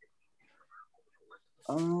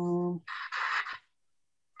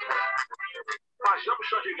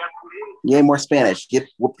 yeah, more Spanish.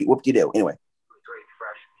 Whoop-de-doo. Anyway.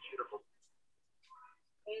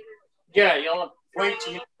 Yeah, y'all wait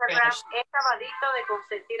till you finish.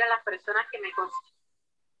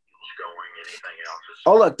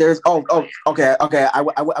 Oh, look, there's okay. I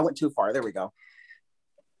went too far. There we go.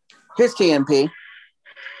 Here's KMP.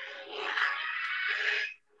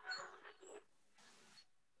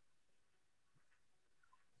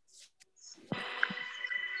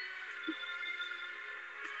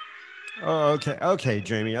 Okay,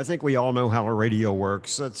 Jamie. I think we all know how a radio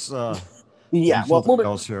works. Let's Yeah, well, something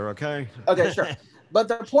else here, okay? Okay, sure. But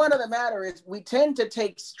the point of the matter is we tend to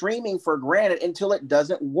take streaming for granted until it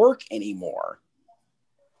doesn't work anymore.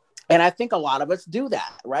 And I think a lot of us do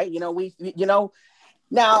that, right? Now,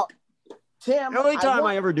 Tim. The only time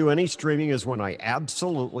I ever do any streaming is when I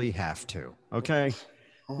absolutely have to, okay?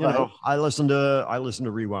 I listen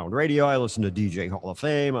to Rewound Radio, I listen to DJ Hall of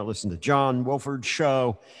Fame, I listen to John Wolford's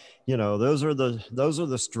show. Those are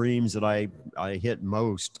the streams that I hit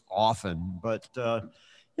most often. But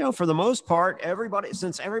for the most part,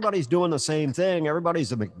 since everybody's doing the same thing,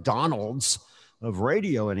 everybody's a McDonald's of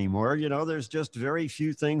radio anymore. There's just very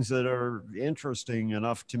few things that are interesting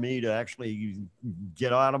enough to me to actually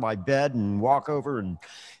get out of my bed and walk over and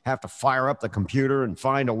have to fire up the computer and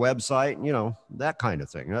find a website, that kind of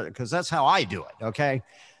thing, because that's how I do it. Okay.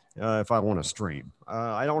 If I want to stream,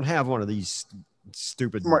 I don't have one of these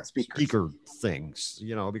stupid smart speaker things,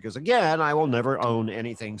 because again, I will never own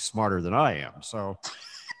anything smarter than I am. So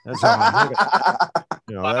that's how I look at it.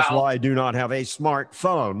 That's why I do not have a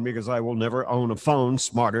smartphone, because I will never own a phone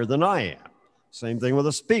smarter than I am. Same thing with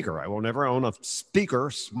a speaker. I will never own a speaker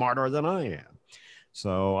smarter than I am.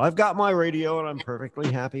 So I've got my radio and I'm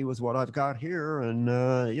perfectly happy with what I've got here. And,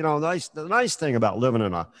 the nice thing about living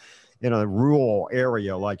in a rural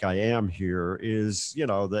area like I am here is,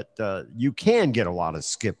 that you can get a lot of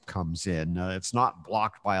skip comes in. It's not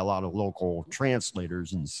blocked by a lot of local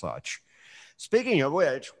translators and such. Speaking of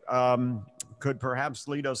which, could perhaps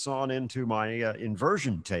lead us on into my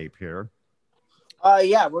inversion tape here.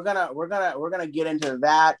 Yeah, we're gonna get into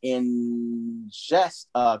that in just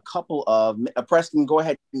a couple of Preston. Go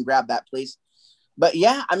ahead and grab that, please. But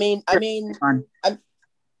yeah,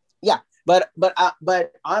 but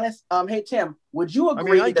honest. Hey Tim, would you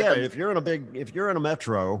agree? I get it. If you're in a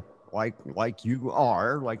metro like you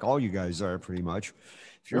are, like all you guys are, pretty much.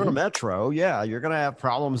 If you're in a metro, yeah, you're going to have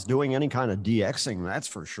problems doing any kind of DXing, that's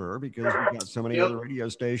for sure, because we've got so many other radio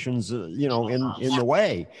stations, in the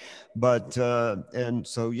way. But and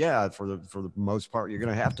so, yeah, for the most part, you're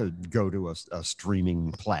going to have to go to a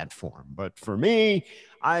streaming platform. But for me,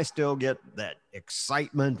 I still get that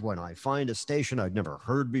excitement when I find a station I've never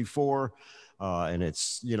heard before. And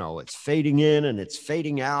it's fading in and it's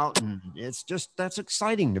fading out. And that's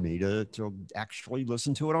exciting to me to actually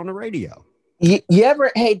listen to it on the radio.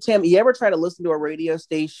 Hey Tim, you ever try to listen to a radio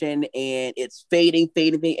station and it's fading,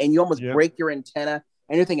 and you almost break your antenna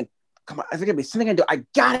and you're thinking, come on, I think it'd be something I do. I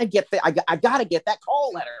gotta get that. I gotta get that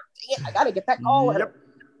call letter. Dang it, I gotta get that call letter.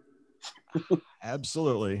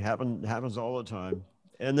 Absolutely, happens all the time.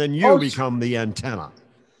 And then you become the antenna.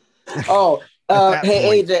 Hey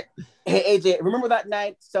AJ, remember that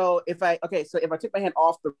night? So if I took my hand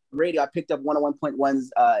off the radio, I picked up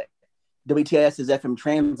 101.1's WTS's FM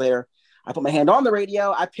translator. I put my hand on the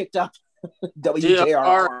radio. I picked up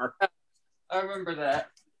WJRR. I remember that.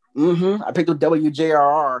 I picked up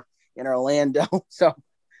WJRR in Orlando. So,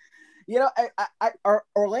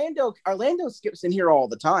 Orlando skips in here all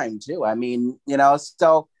the time too.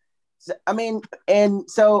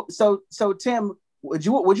 So Tim, would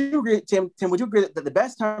you agree, Tim, would you agree that the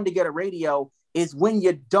best time to get a radio is when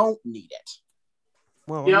you don't need it?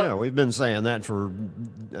 Well, yeah, we've been saying that for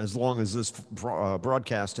as long as this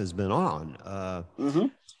broadcast has been on. A lot.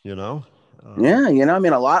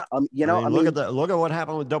 Look at what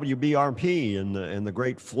happened with WBRP and the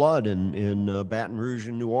Great Flood in Baton Rouge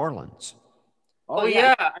and New Orleans. Oh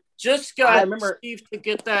yeah, I just got Steve to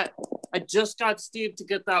get that. I just got Steve to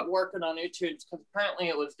get that working on iTunes because apparently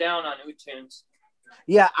it was down on iTunes.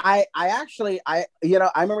 Yeah, I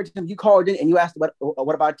remember Tim, you called in and you asked what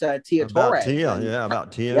about Tia Torres? About Tia and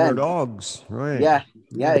her dogs, right? Yeah.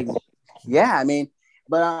 I mean,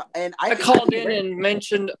 but I called in and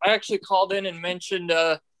mentioned. I actually called in and mentioned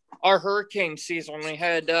our hurricane season when we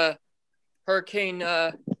had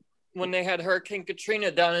when they had Hurricane Katrina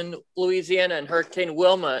down in Louisiana and Hurricane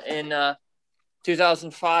Wilma in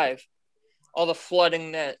 2005. All the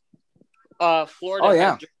flooding that Florida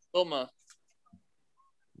had during Wilma.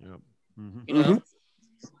 Yep.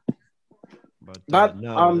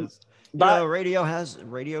 But radio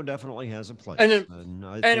definitely has a place, and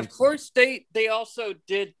of course they also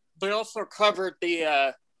covered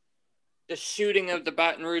the shooting of the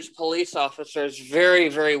Baton Rouge police officers very,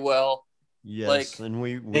 very well. Yes, and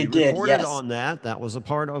we reported on that. That was a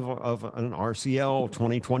part of an RCL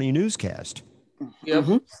 2020 newscast. Yep.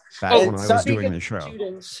 Back when I was doing the show.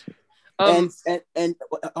 And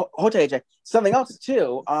hold on, AJ. Something else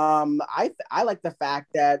too. I like the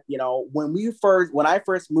fact that when I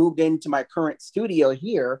first moved into my current studio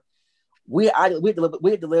here, we had to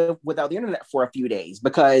live without the internet for a few days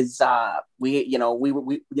because we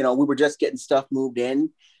were just getting stuff moved in.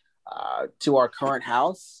 to our current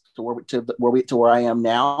house, to where I am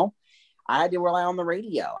now, I had to rely on the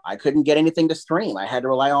radio. I couldn't get anything to stream. I had to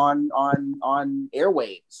rely on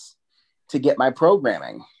airwaves to get my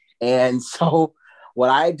programming. And so what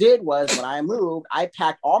I did was, when I moved, I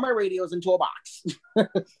packed all my radios into a box.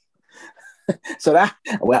 So that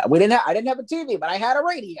I didn't have a TV, but I had a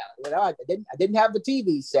radio. I didn't have the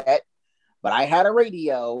TV set, but I had a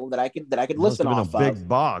radio that I could listen off of. A big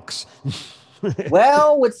box.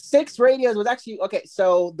 Well, with 6 radios, it was actually okay.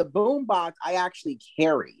 So the boom box I actually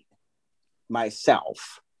carried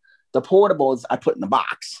myself. The portables I put in the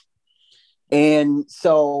box, and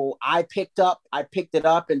so I picked it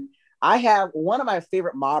up, and I have one of my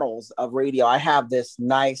favorite models of radio. I have this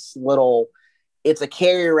nice little. It's a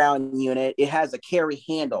carry around unit. It has a carry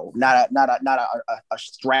handle, not a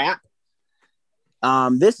strap.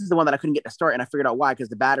 This is the one that I couldn't get to start, and I figured out why, because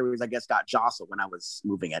the batteries, I guess, got jostled when I was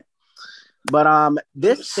moving it. But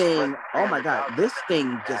this thing, oh my God, this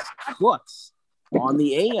thing just cooks on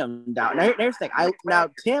the AM dial. Now here's the thing. Now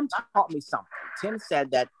Tim taught me something. Tim said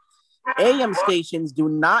that AM stations do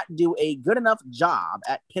not do a good enough job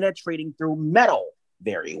at penetrating through metal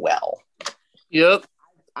very well. Yep.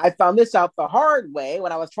 I found this out the hard way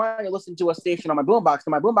when I was trying to listen to a station on my boombox.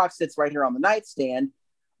 And my boombox sits right here on the nightstand,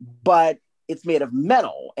 but it's made of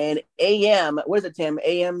metal. And AM, what is it, Tim?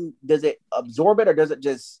 AM, does it absorb it or does it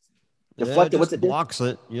just deflect it? What's it do? Blocks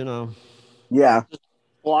it, you know. Yeah.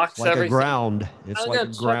 Blocks like everything. A ground. It's like a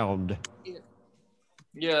ground.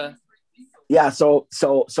 Yeah. Yeah. So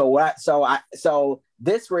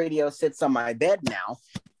this radio sits on my bed now.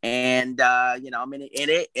 And like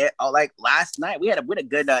last night we had a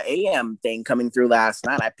good AM thing coming through last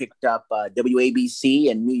night. I picked up WABC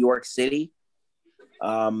in New York City.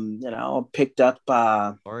 Picked up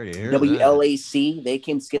WLAC. They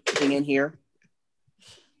came skipping in here.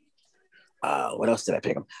 What else did I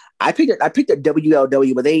pick up? I picked up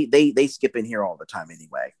WLW, but they skip in here all the time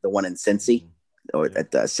anyway. The one in Cincy, or at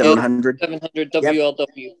the 700. 700 WLW.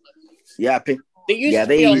 Yep. Yeah, I picked. They used to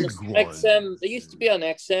be on XM. They used to be on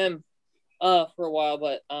XM for a while,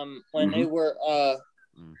 but when they were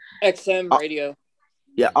XM radio.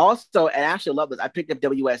 Yeah. Also, and I actually love this. I picked up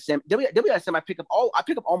WSM. WSM. I pick up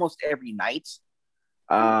almost every night.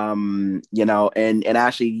 And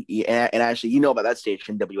actually, you know about that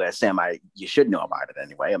station, WSM. You should know about it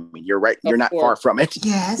anyway. I mean, you're right. You're not far from it.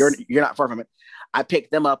 Yes. You're not far from it. I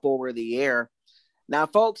picked them up over the air. Now,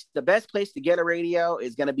 folks, the best place to get a radio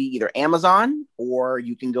is going to be either Amazon, or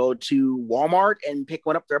you can go to Walmart and pick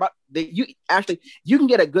one up. You can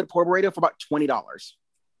get a good portable radio for about $20.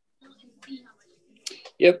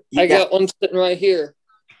 Yep, I got one sitting right here.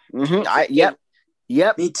 Mm-hmm.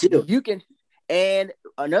 Yep. Me too. You can, and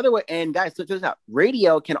another way. And guys, check this out.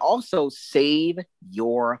 Radio can also save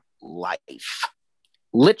your life,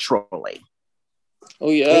 literally.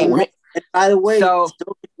 Oh yeah. And by the way, so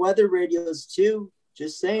weather radios too.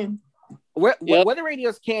 Just saying. Weather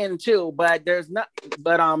radios can too, but there's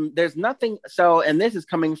nothing. So, and this is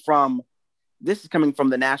coming from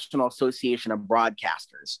the National Association of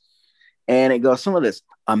Broadcasters, and it goes some of this.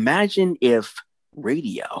 Imagine if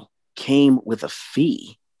radio came with a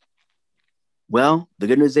fee. Well, the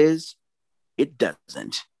good news is it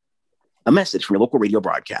doesn't. A message from your local radio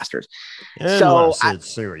broadcasters. Unless it's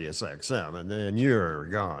Sirius XM, and then you're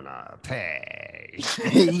gonna pay.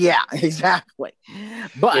 Yeah, exactly.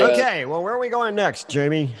 But okay, well, where are we going next,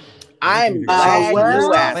 Jamie? I'm glad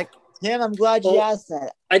you asked. Tim, I'm glad you asked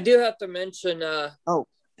that. I do have to mention.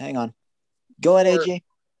 Hang on. Go ahead, AJ.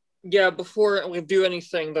 Yeah, before we do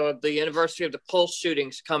anything, though, the anniversary of the Pulse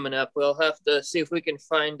shootings coming up. We'll have to see if we can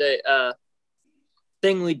find a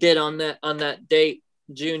thing we did on that date.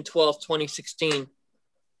 June 12th, 2016.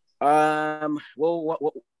 What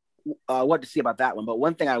to see about that one? But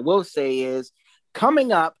one thing I will say is,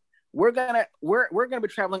 coming up, we're gonna be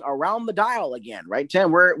traveling around the dial again, right,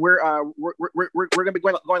 Tim? We're gonna be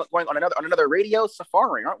going on another radio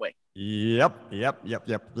safari, aren't we? Yep.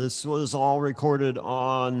 This was all recorded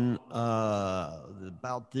on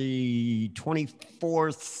about the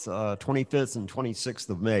 24th, 25th, and 26th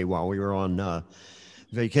of May while we were on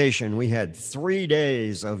vacation. We had 3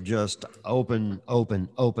 days of just open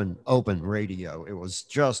radio. It was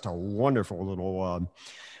just a wonderful little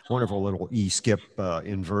e-skip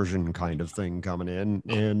inversion kind of thing coming in.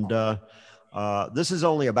 And this is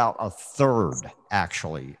only about a third,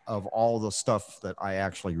 actually, of all the stuff that I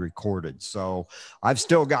actually recorded. So I've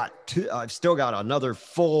still got another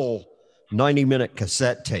full 90-minute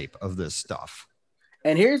cassette tape of this stuff.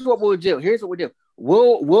 And here's what we'll do.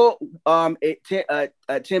 We'll Tim,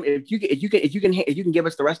 if you can give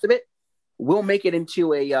us the rest of it, we'll make it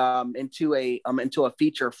into a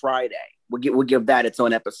feature Friday. We'll give that its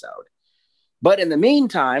own episode. But in the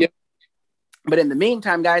meantime,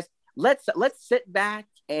 guys, let's sit back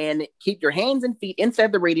and keep your hands and feet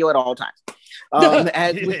inside the radio at all times.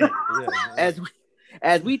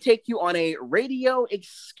 As we take you on a radio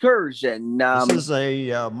excursion. This is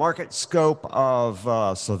a market scope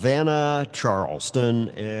of Savannah, Charleston,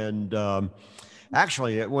 and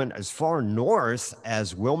actually it went as far north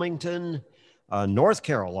as Wilmington, North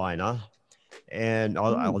Carolina. And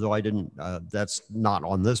although I didn't, that's not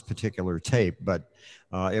on this particular tape, but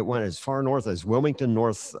it went as far north as Wilmington,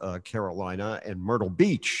 North Carolina, and Myrtle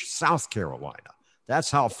Beach, South Carolina.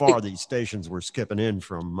 That's how far these stations were skipping in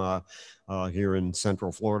from here in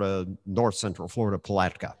Central Florida, North Central Florida,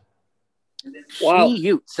 Palatka. Wow.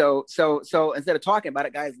 So instead of talking about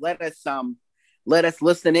it, guys, let us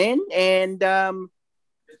listen in and by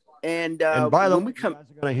the way, you guys are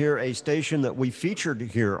going to hear a station that we featured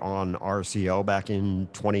here on RCO back in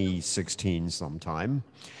 2016 sometime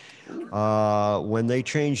when they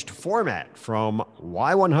changed format from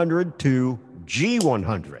Y100 to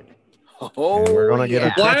G100. Oh, and we're going to get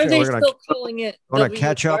a Why are they still calling it? Going to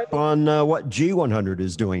catch up on what G100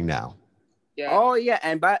 is doing now. Yeah. Oh yeah,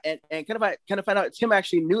 and kind of find out Tim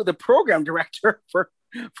actually knew the program director for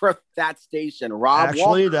that station, Rob.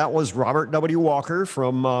 Actually, Walker. that was Robert W. Walker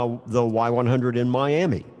from the Y100 in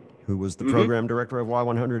Miami, who was the program director of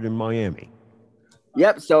Y100 in Miami.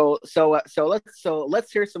 Yep. So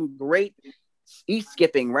let's hear some great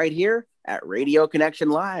skipping right here at Radio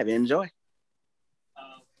Connection Live. Enjoy.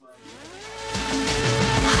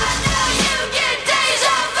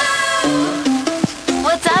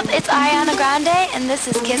 What's up? It's Ariana Grande, and this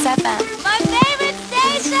is Kiss FM. My favorite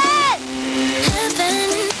station!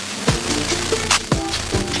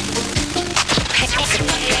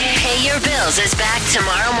 Pay Your Bills is back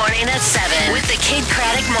tomorrow morning at 7 with the Kid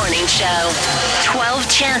Craddock Morning Show. 12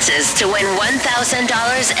 chances to win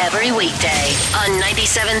 $1,000 every weekday on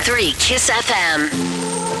 97.3 Kiss FM.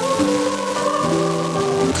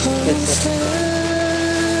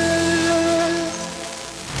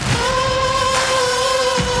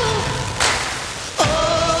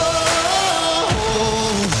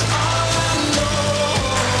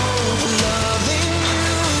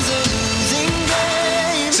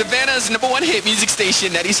 Savannah's #1 hit music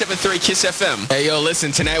station, 97.3 Kiss FM. Hey, yo,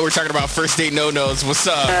 listen, tonight we're talking about first date no-nos. What's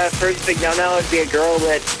up? First big no-no would be a girl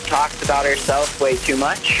that talks about herself way too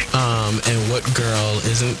much. And what girl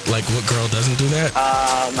doesn't do that?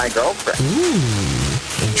 My girlfriend. Ooh,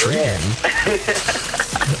 intriguing.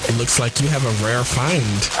 It looks like you have a rare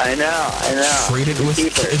find. I know. Treat it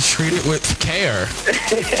with care.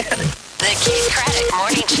 The Kid Craddock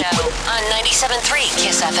Morning Show on 97.3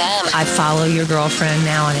 Kiss FM. I follow your girlfriend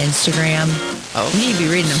now on Instagram. Oh. You need to be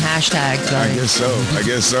reading them hashtags, buddy. I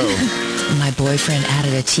guess so. My boyfriend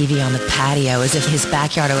added a TV on the patio as if his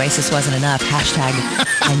backyard oasis wasn't enough. Hashtag,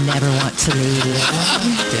 I never want to leave.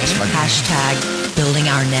 Hashtag, building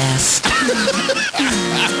our nest.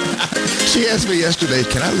 She asked me yesterday,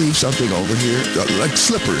 can I leave something over here? Like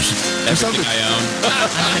slippers. Everything I own.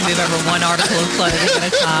 I'm going to move over one article of clothing at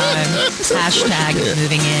a time. Hashtag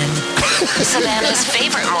moving in. Savannah's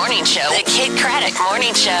favorite morning show, The Kid Craddock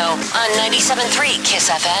Morning Show on 97.3 Kiss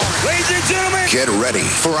FM. Ladies and gentlemen, get ready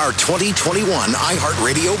for our 2021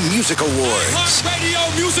 iHeartRadio Music Awards.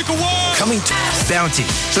 iHeartRadio Music Awards. Coming to Bounty,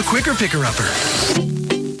 the quicker picker-upper.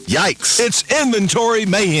 Yikes. It's inventory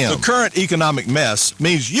mayhem. The current economic mess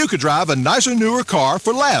means you could drive a nicer, newer car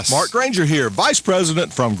for less. Mark Granger here, Vice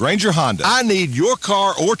President from Granger Honda. I need your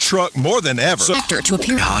car or truck more than ever. To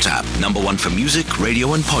appear. Heart App, #1 for music,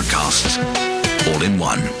 radio, and podcasts. All in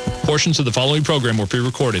one. Portions of the following program were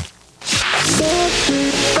pre-recorded.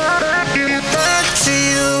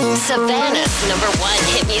 Savannah's #1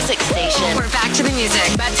 hit music station. We're back to the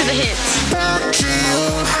music, back to the hits.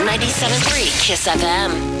 97.3 Kiss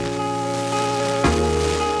FM.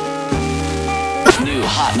 New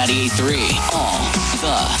Hot 98.3. All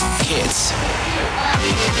the hits.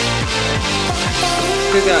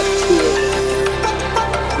 We got two.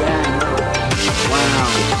 Wow.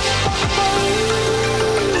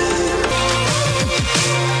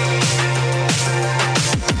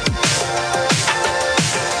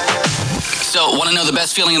 So, want to know the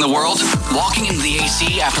best feeling in the world? Walking into the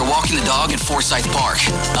AC after walking the dog at Forsyth Park.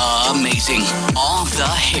 Amazing. All the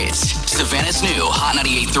hits. Savannah's new Hot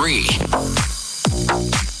 98.3.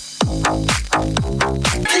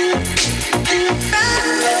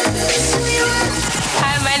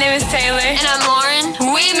 Hi, my name is Taylor. And I'm Lauren.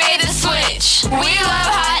 We made the switch. We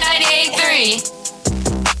love Hot 98.3.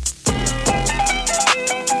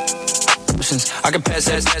 I can pass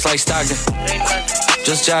that like Stockton.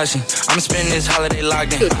 Just joshing. I'm spending this holiday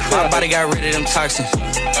locked in. My body got rid of them toxins.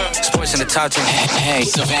 Sports in the top 10. Hey,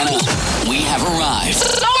 Savannah, we have arrived.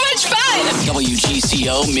 So much fun!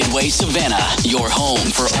 WGCO Midway Savannah, your home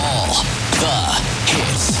for all the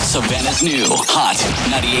hits. Savannah's new Hot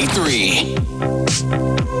 98.3.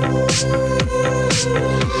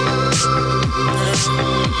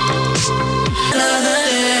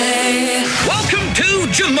 Welcome to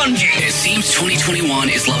Jumanji. It seems 2021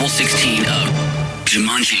 is level 16 of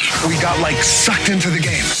Jumanji. We got like sucked into the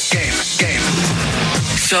game.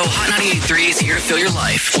 So Hot 98.3 is here to fill your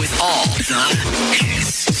life with all the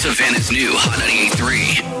hits. Savannah's new Hot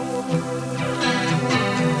 98.3.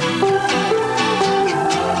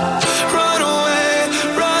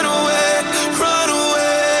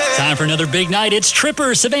 Time for another big night. It's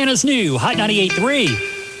Tripper, Savannah's new Hot 98.3.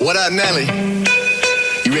 What up, Nelly?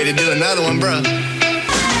 You ready to do another one, bro?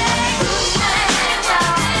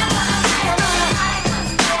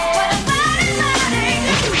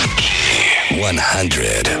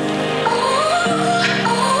 G100.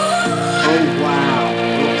 Oh, wow.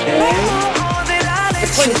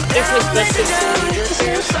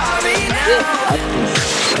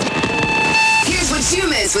 Here's what you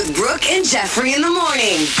miss with Brooke and Jeffrey in the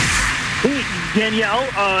morning. Hey, Danielle,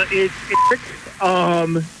 it's Eric.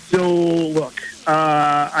 So look,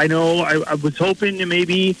 I know I was hoping to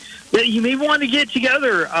maybe that you may want to get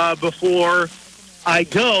together before I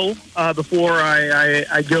go,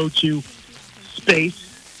 I go to space.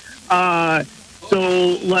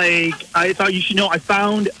 So like, I thought you should know I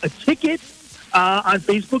found a ticket on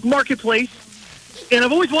Facebook Marketplace, and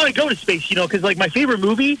I've always wanted to go to space, you know, because like my favorite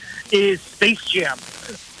movie is Space Jam.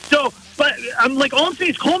 So, but I'm like, all I'm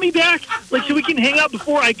saying is call me back, like, so we can hang out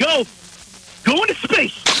before I go. Going to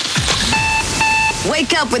space.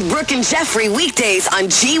 Wake up with Brooke and Jeffrey weekdays on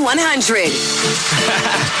G100.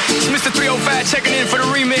 It's Mr. 305 checking in for the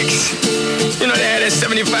remix. You know, they had that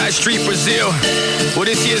 75 Street Brazil. Well,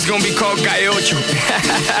 this year's gonna be called Gaiocho.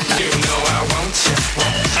 You know I want you.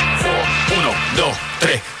 4, 1, 2,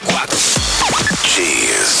 3, 4.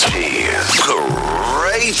 Jeez.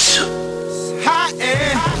 Great. Hot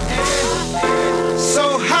and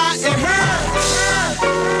so hot and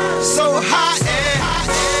so hot and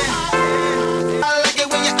I like it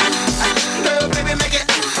when you baby, make it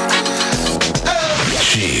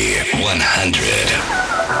G100.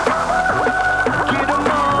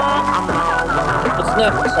 It's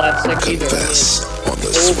not classic either. Confess on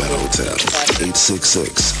the Sweat Hotel.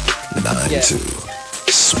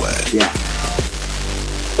 866-92-SWEAT. Yeah.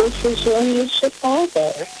 This is Linda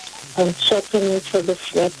Chicago. I'm checking into the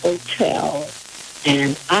Sweat Hotel,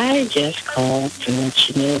 and I just called to let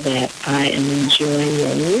you know that I am enjoying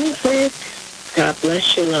your music. God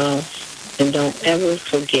bless you, love, and don't ever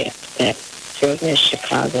forget that Jordan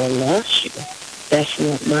Chicago loves you. That's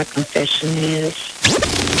what my confession is.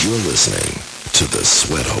 You're listening to the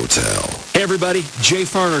Sweat Hotel. Hey everybody, Jay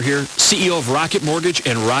Farner here, CEO of Rocket Mortgage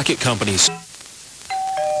and Rocket Companies.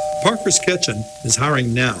 Parker's Kitchen is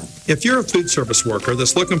hiring now. If you're a food service worker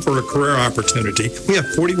that's looking for a career opportunity, we have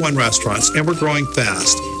 41 restaurants and we're growing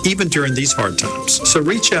fast, even during these hard times. So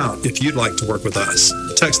reach out if you'd like to work with us.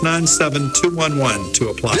 Text 97211 to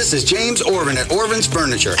apply. This is James Orvin at Orvin's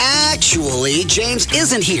Furniture. Actually, James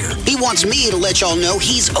isn't here. He wants me to let y'all know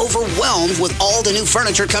he's overwhelmed with all the new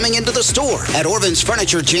furniture coming into the store. At Orvin's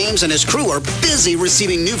Furniture, James and his crew are busy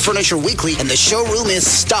receiving new furniture weekly, and the showroom is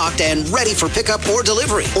stocked and ready for pickup or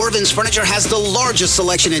delivery. Orvin's Furniture has the largest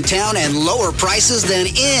selection in town and lower prices than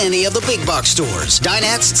any of the big box stores.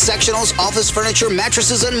 Dinettes, sectionals, office furniture,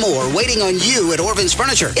 mattresses, and more waiting on you at Orvin's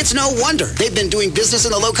Furniture. It's no wonder they've been doing business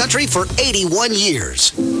in the Low Country for 81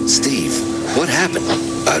 years. Steve, what happened?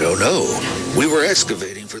 I don't know. We were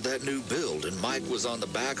excavating for that new build, and Mike was on the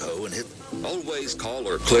backhoe and hit. Always call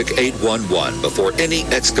or click 811 before any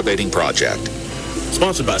excavating project.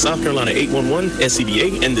 Sponsored by South Carolina 811,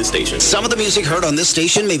 SCBA, and this station. Some of the music heard on this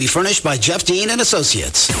station may be furnished by Jeff Dean and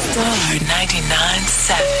Associates. Star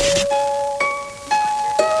 99.7.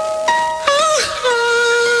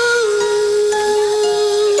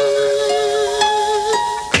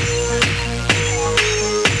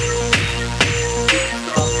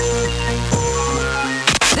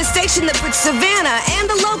 The station that puts Savannah and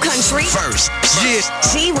the Low Country first.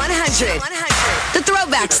 G100. The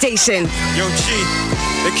throwback station. Yo, G,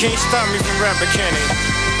 they can't stop me from rapping, can they?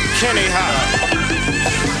 Can they, holla?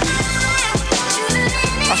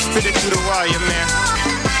 I spit it through the wire, man.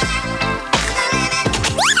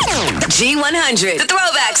 G100, the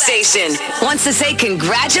throwback station, wants to say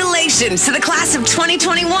congratulations to the class of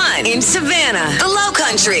 2021 in Savannah, the Low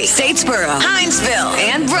Country, Statesboro, Hinesville,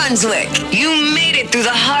 and Brunswick. You made it through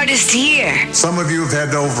the hardest year. Some of you have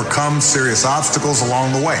had to overcome serious obstacles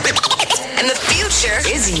along the way. And the future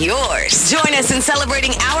is yours. Join us in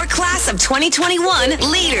celebrating our class of 2021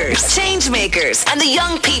 leaders, change makers, and the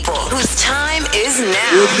young people whose time is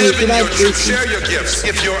now. Live in your truth. Share your gifts.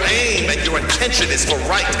 If your aim and your intention is for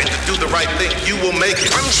right and to do the right thing, you will make it.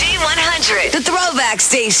 From G100, the throwback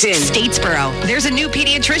station. Statesboro, there's a new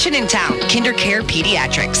pediatrician in town, KinderCare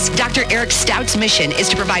Pediatrics. Dr. Eric Stout's mission is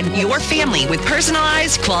to provide your family with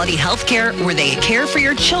personalized, quality health care where they care for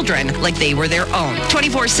your children like they were their own.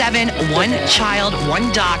 24/7, one child, one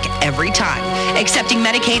doc every time. Accepting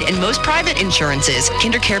Medicaid and most private insurances,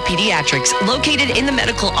 KinderCare Pediatrics, located in the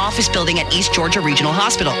medical office building at East Georgia Regional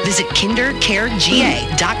Hospital. Visit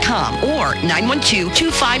kindercaregA.com or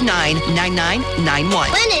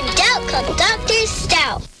 912-259-9991. When in doubt, call Dr.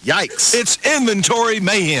 Stout. Yikes. It's inventory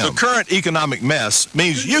mayhem. The current economic mess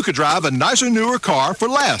means you could drive a nicer, newer car for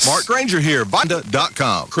less. Mark Granger here,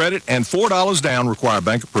 Vonda.com. Credit and $4 down require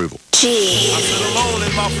bank approval. I sit alone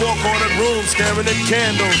in my four-cornered room staring at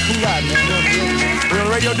candles. Who got me? Real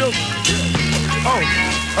radio do? Oh.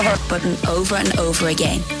 Button over and over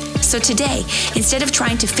again. So today, instead of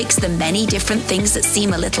trying to fix the many different things that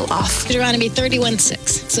seem a little off, Deuteronomy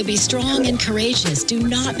 31:6. So be strong and courageous. Do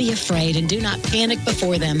not be afraid and do not panic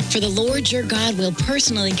before them. For the Lord your God will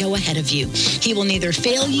personally go ahead of you. He will neither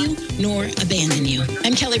fail you nor abandon you.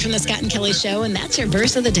 I'm Kelly from the Scott and Kelly Show, and that's your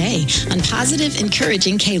verse of the day on Positive,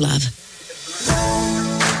 Encouraging K-Love.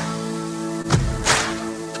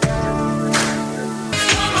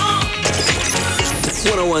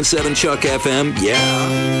 1017 Chuck FM, yeah.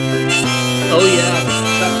 Oh, yeah.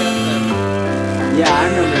 Chuck FM. Yeah, I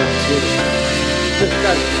remember that too.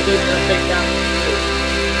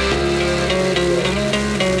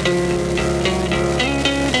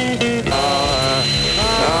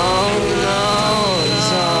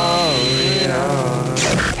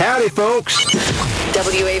 Howdy, folks.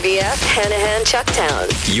 WAVF, Hanahan, Chucktown.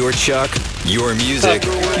 Your Chuck, your music,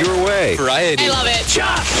 your way. Variety. I love it.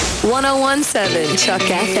 Chuck! 1017 Chuck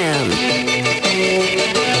FM.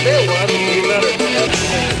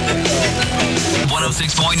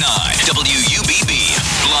 106.9 WUBB,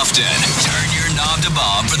 Bluffton. Turn your knob to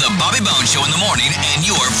Bob for the Bobby Bone Show in the morning and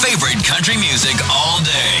your favorite country music all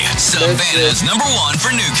day. Savannah's number one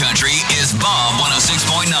for new country is Bob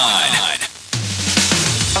 106.9.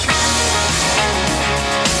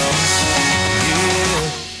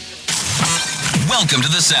 Welcome to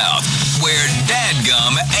the South, where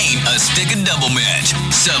dadgum ain't a stick of double mint.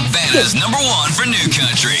 Savannah's number one for new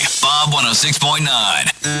country, Bob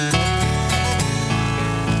 106.9.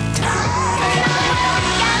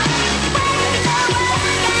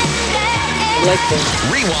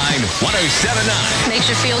 Rewind 1079. Makes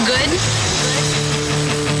you feel good.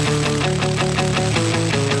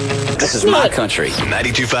 This is my country.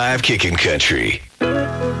 92.5 Kickin' Country.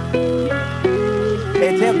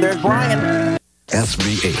 Hey, Tim, there's Brian.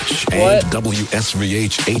 SVH and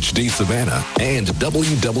WSVH HD Savannah and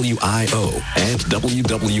WWIO and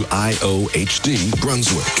WWIO HD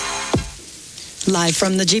Brunswick. Live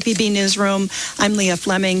from the GPB Newsroom, I'm Leah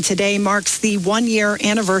Fleming. Today marks the 1-year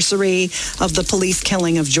anniversary of the police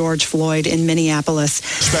killing of George Floyd in Minneapolis.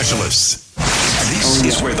 Specialists. This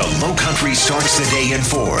is where the Low Country starts the day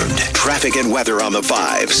informed. Traffic and weather on the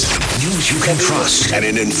 5s. News you can trust and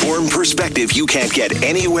an informed perspective you can't get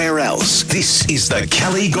anywhere else. This is the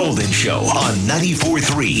Kelly Golden Show on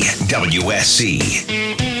 94.3 WSC.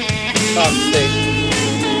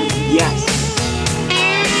 Yes.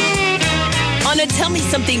 On a Tell Me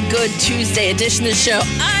Something Good Tuesday edition of the show,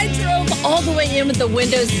 I drove all the way in with the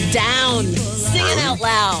windows down, singing out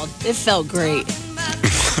loud. It felt great.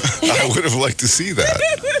 I would have liked to see that.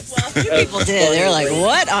 Well, a few people did. They were like,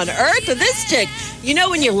 what on earth with this chick? You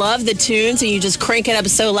know when you love the tunes and you just crank it up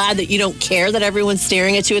so loud that you don't care that everyone's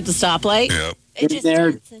staring at you at the stoplight? Yep.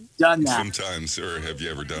 Done that. Sometimes, or have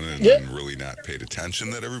you ever done it and really not paid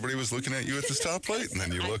attention that everybody was looking at you at the stoplight? And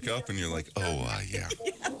then you look up and you're like, yeah.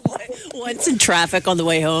 Once in traffic on the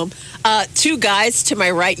way home, two guys to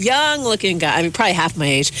my right, young looking guy, I mean, probably half my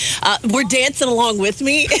age, were dancing along with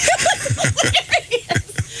me.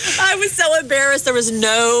 I was so embarrassed. There was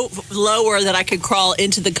no lower that I could crawl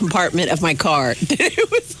into the compartment of my car. It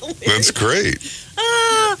was hilarious. That's great.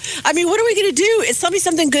 I mean, what are we going to do? It's Tell Me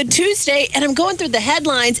Something Good Tuesday, and I'm going through the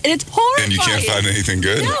headlines, and it's horrifying. And you can't find anything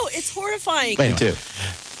good? No, it's horrifying. Me too.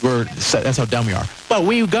 That's how dumb we are. But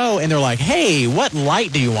we go, and they're like, hey, what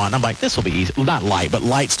light do you want? I'm like, this will be easy. Well, not light, but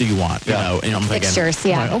lights do you want? You know, and I'm thinking, fixtures,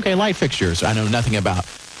 yeah. I'm like, okay, light fixtures. I know nothing about.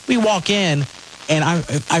 We walk in, and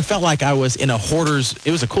I felt like I was in a Hoarders.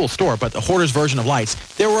 It was a cool store, but the Hoarders version of lights.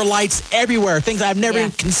 There were lights everywhere, things I've never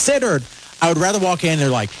even considered. I would rather walk in, and they're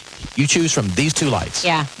like, you choose from these 2 lights.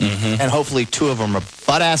 Yeah. And hopefully 2 of them are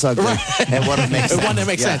butt-ass ugly. And one that makes sense. One that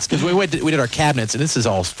makes sense. Because we did our cabinets, and this is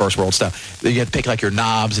all first world stuff. You had to pick like your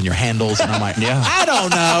knobs and your handles, and I'm like, I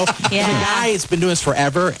don't know. Yeah. The guy has been doing this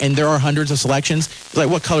forever, and there are hundreds of selections. He's like,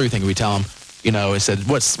 what color do you think? We tell him, you know, it said,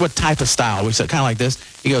 what type of style? We said, kind of like this.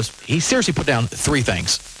 He goes, he seriously put down 3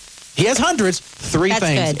 things. He has hundreds, 3 That's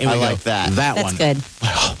things. good. And we I go, like that. That's one. good.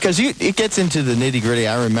 Because it gets into the nitty-gritty,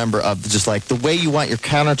 I remember, of just like the way you want your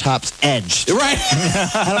countertops edged. Right.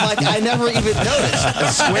 And I'm like, I never even noticed. A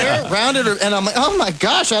square, rounded, and I'm like, oh my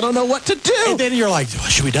gosh, I don't know what to do. And then you're like,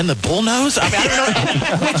 should we done the bullnose? I mean, I don't know.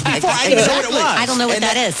 Which before I didn't know what it was. I don't know what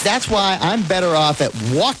that is. That's why I'm better off at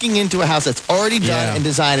walking into a house that's already done and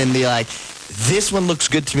designed and be like, this one looks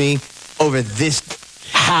good to me over this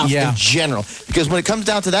house in general. Because when it comes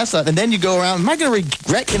down to that stuff, and then you go around, am I going to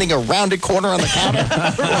regret getting a rounded corner on the counter?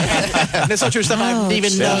 That's not true stuff I didn't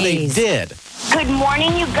even know they did. Good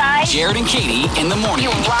morning, you guys. Jared and Katie in the morning.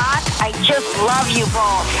 You rock. I just love you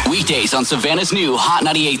both. Weekdays on Savannah's new Hot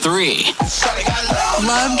 98.3.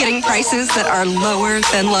 Love getting prices that are lower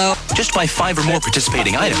than low. Just buy 5 or more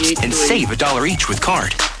participating items and save $1 each with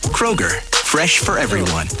card. Kroger, fresh for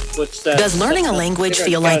everyone. Does learning a language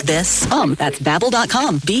feel like this? That's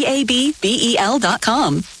Babbel.com.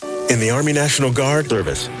 BABBEL.com. In the Army National Guard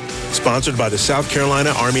service. Sponsored by the South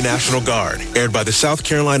Carolina Army National Guard. Aired by the South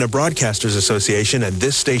Carolina Broadcasters Association and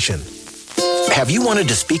this station. Have you wanted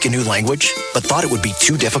to speak a new language, but thought it would be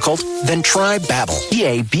too difficult? Then try Babbel.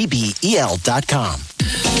 BABBEL.com.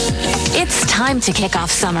 It's time to kick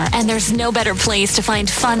off summer, and there's no better place to find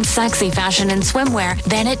fun, sexy fashion and swimwear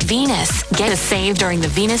than at Venus. Get a save during the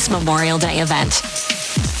Venus Memorial Day event.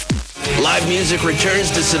 Live music returns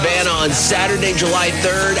to Savannah on Saturday, July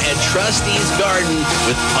 3rd at Trustees Garden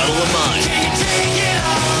with Puddle of Mud.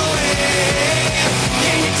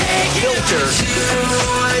 Filter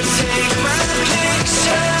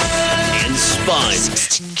and Spun.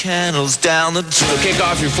 16 candles down the So kick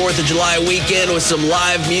off your 4th of July weekend with some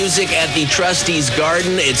live music at the Trustees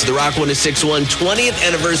Garden. It's the Rock 106.1 20th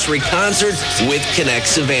anniversary concert with Connect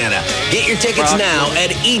Savannah. Get your tickets now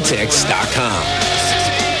at etix.com.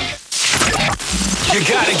 You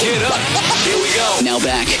gotta get up. Here we go. Now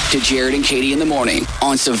back to Jared and Katie in the morning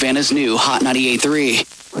on Savannah's new Hot 98.3.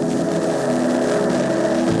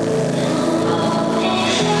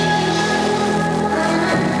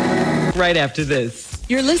 Right after this.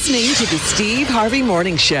 You're listening to the Steve Harvey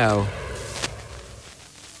Morning Show.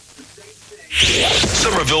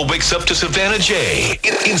 Somerville wakes up to Savannah J.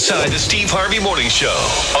 Inside the Steve Harvey Morning Show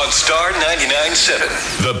on Star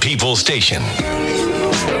 99.7, the People Station.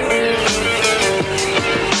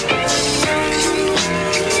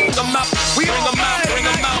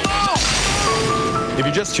 If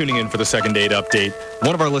you're just tuning in for the second date update,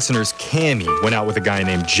 one of our listeners, Cammie, went out with a guy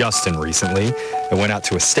named Justin recently. They went out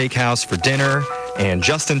to a steakhouse for dinner, and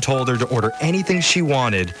Justin told her to order anything she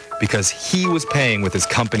wanted because he was paying with his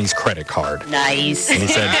company's credit card. Nice. And he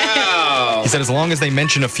said as long as they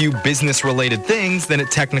mention a few business-related things, then it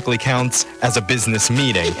technically counts as a business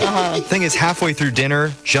meeting. Thing is, halfway through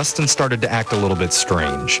dinner, Justin started to act a little bit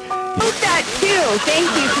strange. That too. Thank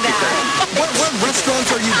you for that. What restaurants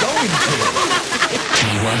are you going to?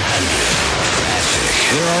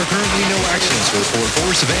 There are currently no accidents to report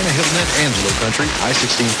for Savannah, Hillnet, and Low Country.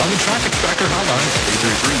 I-16 on the Traffic Tracker hotline at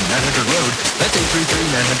 833-900 Road. That's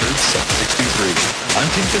 833-900-7623. I'm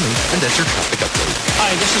Tim Finley, and that's your traffic update.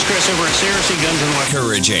 Hi, this is Chris over at CRC Guns and Weapons.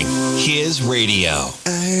 Encouraging his radio.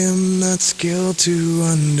 I am not skilled to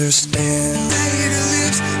understand.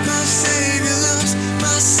 My Savior loves,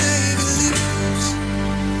 my Savior lives.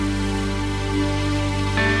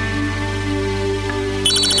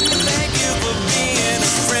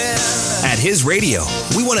 At his radio,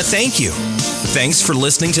 we want to thank you. Thanks for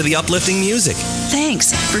listening to the uplifting music.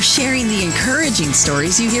 Thanks for sharing the encouraging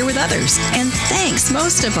stories you hear with others. And thanks,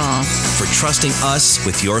 most of all, For trusting us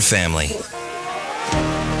with your family.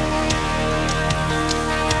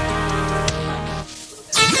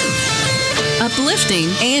 uplifting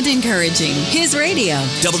and encouraging. His radio.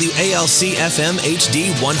 WALC FM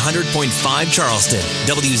HD 100.5 Charleston.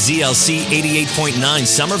 WZLC 88.9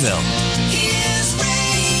 Somerville.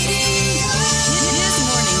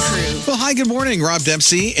 Well, hi Hi, good morning. Rob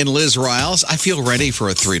Dempsey and Liz Riles. I feel ready for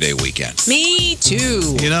a 3-day weekend. Me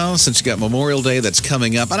too. You know, since you got Memorial Day that's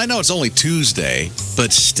coming up, and I know it's only Tuesday,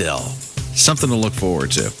 but still, something to look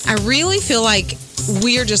forward to. I really feel like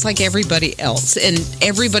we're just like everybody else, and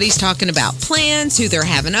everybody's talking about plans, who they're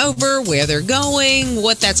having over, where they're going,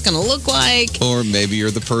 what that's going to look like. Or maybe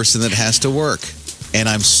you're the person that has to work, and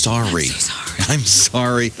I'm sorry. I'm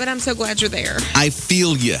sorry. But I'm so glad you're there. I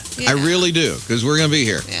feel you. Yeah. I really do, because we're going to be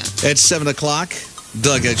here. Yeah. It's 7 o'clock.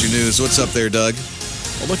 Doug has your news. What's up there, Doug?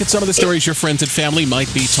 Well, look at some of the stories your friends and family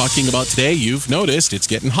might be talking about today. You've noticed it's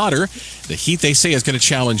getting hotter. The heat, they say, is going to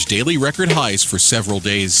challenge daily record highs for several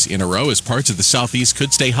days in a row as parts of the southeast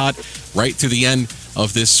could stay hot right through the end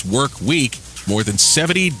of this work week. More than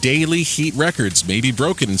 70 daily heat records may be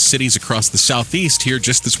broken in cities across the southeast here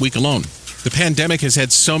just this week alone. The pandemic has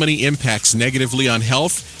had so many impacts negatively on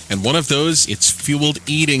health, and one of those, it's fueled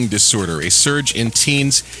eating disorder, a surge in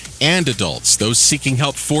teens and adults. Those seeking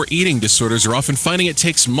help for eating disorders are often finding it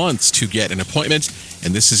takes months to get an appointment,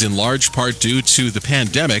 and this is in large part due to the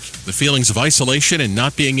pandemic. The feelings of isolation and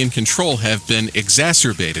not being in control have been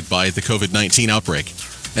exacerbated by the COVID-19 outbreak.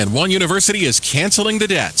 And one university is canceling the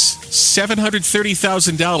debts.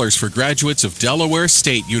 $730,000 for graduates of Delaware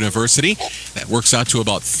State University. That works out to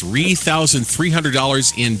about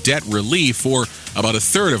 $3,300 in debt relief, or about a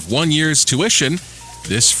third of 1 year's tuition.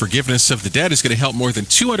 This forgiveness of the debt is going to help more than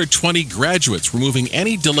 220 graduates, removing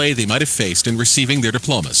any delay they might have faced in receiving their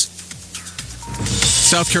diplomas.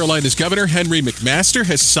 South Carolina's Governor Henry McMaster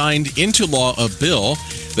has signed into law a bill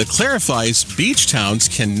that clarifies beach towns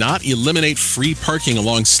cannot eliminate free parking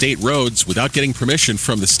along state roads without getting permission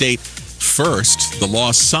from the state first. The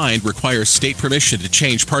law signed requires state permission to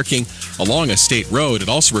change parking along a state road. It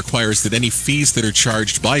also requires that any fees that are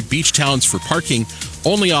charged by beach towns for parking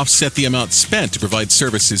only offset the amount spent to provide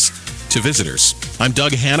services to visitors. I'm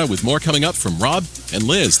Doug Hanna with more coming up from Rob and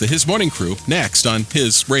Liz, the His Morning Crew, next on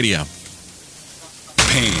His Radio.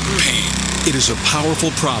 Pain. It is a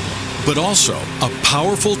powerful problem, but also a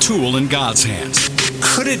powerful tool in God's hands.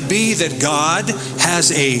 Could it be that God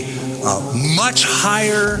has a much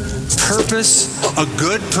higher purpose, a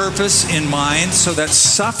good purpose in mind, so that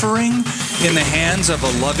suffering in the hands of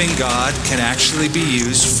a loving God can actually be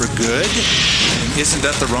used for good? Isn't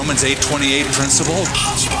that the Romans 8:28 principle?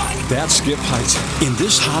 That's Skip Heitzig in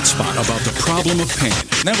this hotspot about the problem of pain.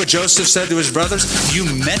 Isn't that what Joseph said to his brothers? You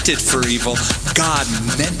meant it for evil. God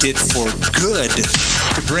meant it for good,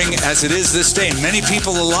 to bring, as it is this day, many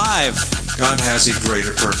people alive. God has a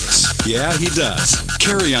greater purpose. Yeah, he does.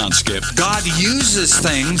 Carry on, Skip. God uses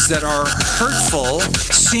things that are hurtful,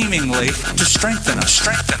 seemingly, to strengthen us.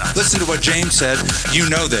 Listen to what James said. You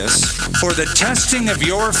know this. For the testing of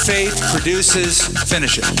your faith produces,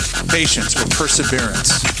 finish it, patience or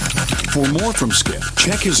perseverance. For more from Skip,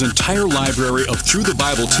 check his entire library of Through the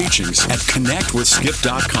Bible teachings at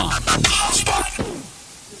connectwithskip.com.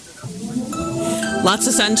 Lots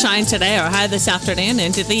of sunshine today. Our high this afternoon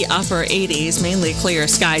into the upper 80s. Mainly clear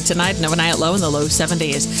sky tonight. And overnight low in the low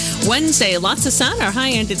 70s. Wednesday, lots of sun. Our high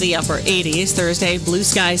into the upper 80s. Thursday, blue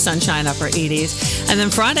sky, sunshine, upper 80s. And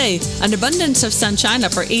then Friday, an abundance of sunshine,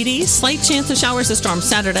 upper 80s. Slight chance of showers or storms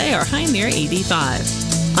Saturday. Our high near 85.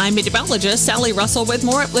 I'm meteorologist Sally Russell with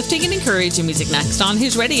more uplifting and encouraging music next on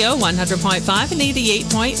His Radio 100.5 and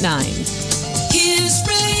 88.9. His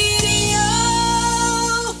Radio.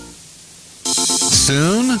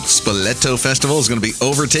 Soon, Spoleto Festival is going to be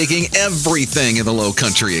overtaking everything in the Low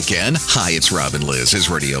Country again. Hi, it's Rob and Liz, His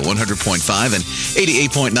Radio 100.5 and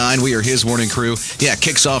 88.9. We are His Morning Crew. Yeah, it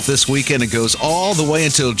kicks off this weekend. It goes all the way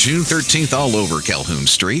until June 13th all over Calhoun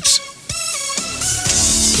streets.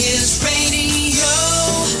 His Radio.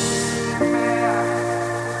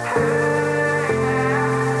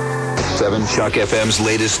 7 Shock FM's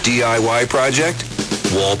latest DIY project?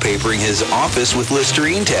 Wallpapering his office with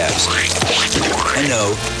Listerine tabs. And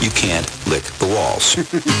no, you can't lick the walls. The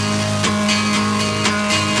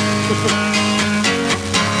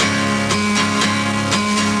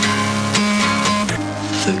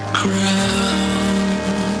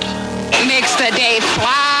ground makes the day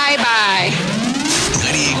fly by.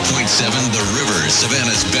 98.7 The River,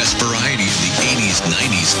 Savannah's best variety of the 80s,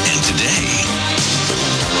 90s, and today.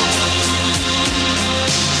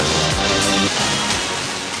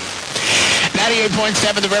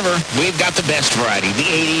 98.7 The River. We've got the best variety. The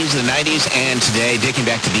 80s, the 90s, and today, taking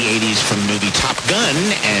back to the 80s from the movie Top Gun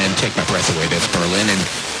and Take My Breath Away. That's Berlin. And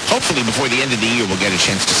hopefully before the end of the year, we'll get a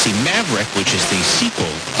chance to see Maverick, which is the sequel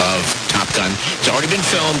of Top Gun. It's already been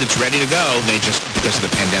filmed. It's ready to go. They just, because of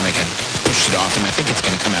the pandemic, had pushed it off, and I think it's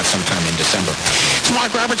going to come out sometime in December. It's Mark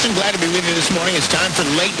Robertson. Glad to be with you this morning. It's time for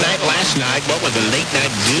Late Night Last Night. What were the late night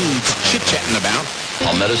dudes chit-chatting about?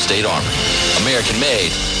 Palmetto State Armor. American made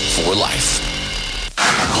for life.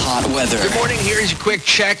 Hot weather. Good morning. Here's a quick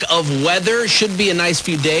check of weather. Should be a nice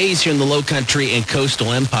few days here in the Low Country and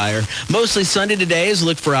Coastal Empire. Mostly sunny today.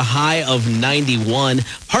 Look for a high of 91.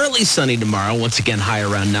 Partly sunny tomorrow. Once again, high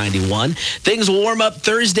around 91. Things will warm up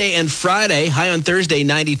Thursday and Friday. High on Thursday,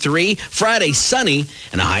 93. Friday, sunny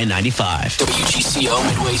and a high of 95. WGCO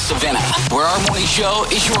Midway Savannah, where our morning show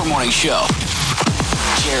is your morning show.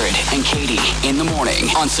 Jared and Katie in the morning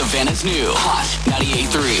on Savannah's new Hot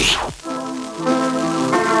 98.3.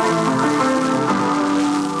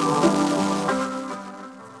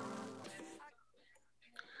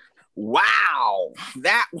 Wow,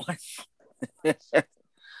 that was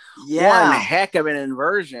Yeah. one heck of an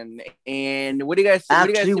inversion. And what do you guys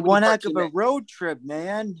think? Actually, one heck of a road trip,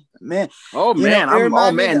 man. Oh You man, know, it oh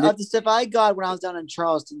reminded me man. of the stuff I got when I was down in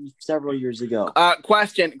Charleston several years ago.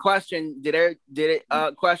 Question. Did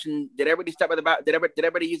everybody step by the bathroom? Did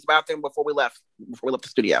everybody use the bathroom before we left the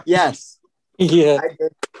studio? Yes. Yeah.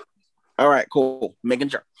 All right, cool. Making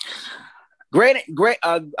sure. Great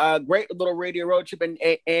little radio road trip. And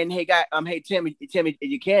hey, Tim, if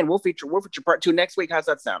you can, we'll feature part 2 next week. How's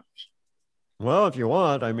that sound? Well, if you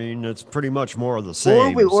want, I mean, it's pretty much more of the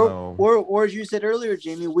same. Or as you said earlier,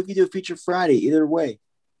 Jamie, we could do a feature Friday. Either way.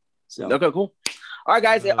 So okay, cool. All right,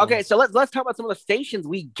 guys. Okay, so let's talk about some of the stations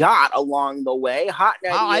we got along the way. Hot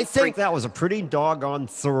 98. I think that was a pretty doggone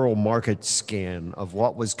thorough market scan of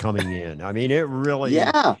what was coming in. I mean, it really.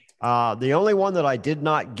 Yeah. The only one that I did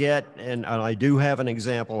not get, and I do have an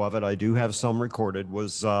example of it, I do have some recorded,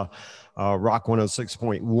 was Rock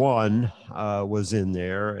 106.1 was in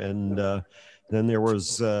there. And then there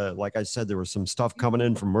was, like I said, there was some stuff coming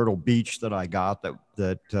in from Myrtle Beach that I got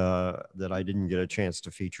that I didn't get a chance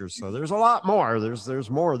to feature. So there's a lot more.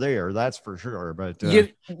 There's more there, that's for sure. But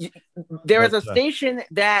there was a station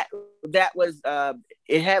that was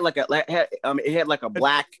it had like a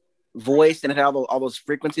black voice, and it had all those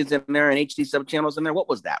frequencies in there and HD subchannels in there. What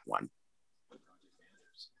was that one?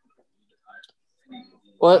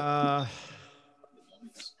 What?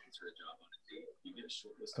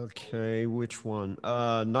 Okay, which one?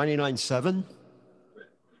 99.7?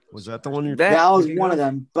 Was that the one you're that was one of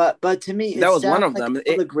them. But to me, that was one of them. A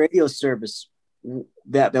public radio service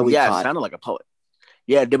that we it caught. sounded like a poet.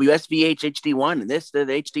 Yeah, WSVH HD1 and this, the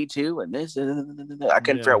HD2 and this. I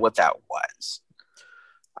couldn't figure out what that was.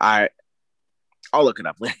 I'll look it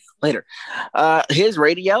up later. His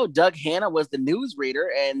radio, Doug Hanna was the news reader,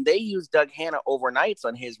 and they used Doug Hanna overnights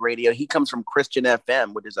on his radio. He comes from Christian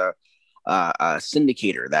FM, which is a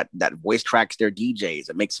syndicator that voice tracks their DJs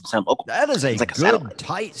and makes them sound local. That is a like good,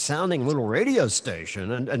 tight sounding little radio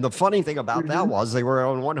station. And the funny thing about that was they were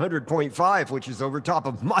on 100.5, which is over top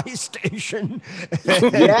of my station.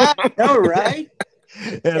 Yeah, no, right?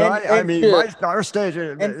 I mean, our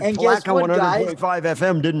station, and Palaca 100.5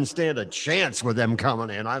 FM didn't stand a chance with them coming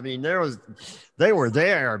in. I mean, they were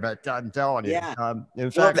there, but I'm telling you,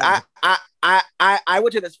 in fact, I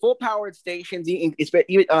went to this full powered stations, even if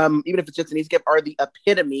it's just an easy skip, are the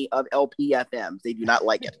epitome of LPFMs. They do not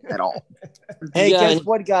like it at all. Hey, guess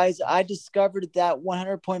what, guys? I discovered that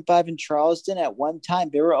 100.5 in Charleston at one time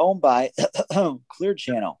they were owned by Clear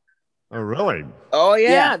Channel. Oh, really? Oh,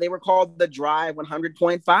 yeah. They were called the Drive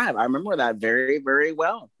 100.5. I remember that very, very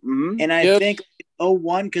well. Mm-hmm. And I think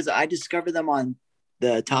 01, because I discovered them on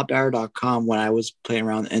the tophour.com when I was playing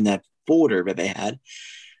around in that folder that they had.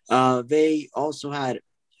 They also had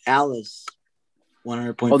Alice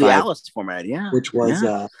 100.5. Oh, the Alice format, yeah. Which was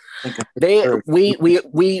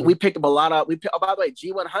we picked up a lot of by the way,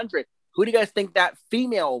 G100. Who do you guys think that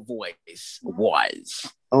female voice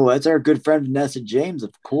was? Oh, that's our good friend Vanessa James,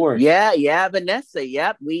 of course. Yeah, Vanessa.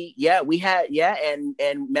 Yep. We had and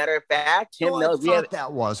matter of fact, Tim knows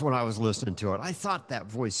that was when I was listening to it. I thought that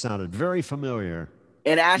voice sounded very familiar.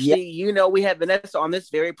 And actually, we had Vanessa on this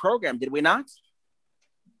very program, did we not?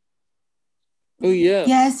 Oh yeah.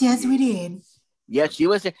 Yes, we did. Yeah, she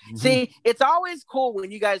was. Mm-hmm. See, it's always cool when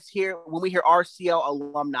we hear RCL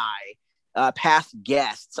alumni, past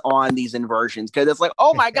guests on these inversions, because it's like,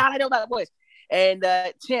 oh my God, I know that voice. And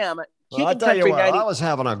Tim, well, I'll tell you what, I was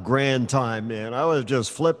having a grand time, man. I was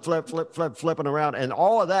just flipping around. And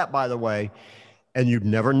all of that, by the way, and you'd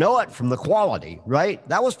never know it from the quality, right?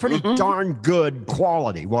 That was pretty darn good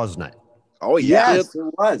quality, wasn't it? Oh, yeah. Yes,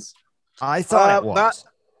 it was. I thought it was.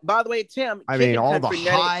 By the way, Tim, I mean, all the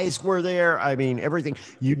highs were there. I mean, everything.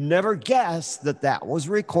 You'd never guess that was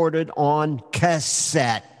recorded on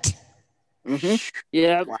cassette.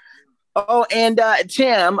 Yeah. Oh, and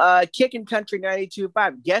Tim, Kickin' Country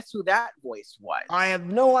 92.5. Guess who that voice was? I have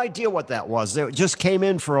no idea what that was. It just came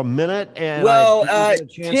in for a minute, and well, I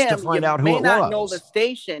didn't get a chance Tim, to find you out who may it not was. know the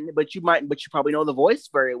station, but you probably know the voice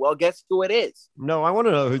very well. Guess who it is? No, I want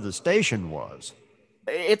to know who the station was.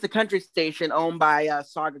 It's a country station owned by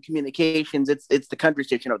Saga Communications. It's the country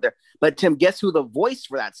station out there. But Tim, guess who the voice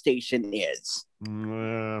for that station is? I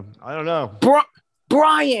don't know.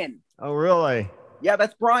 Brian. Oh, really? Yeah,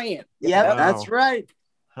 that's Brian. Yep, that's right.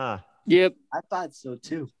 Huh. Yep. I thought so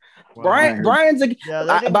too. Brian's a yeah.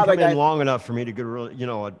 They didn't come in long enough for me to get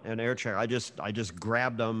an air check. I just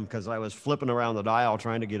grabbed them because I was flipping around the dial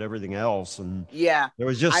trying to get everything else, and yeah, there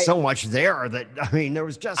was just so much there that there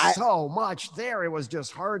was just so much there. It was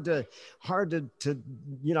just hard to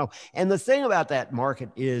And the thing about that market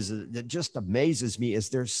is that just amazes me is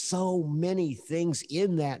there's so many things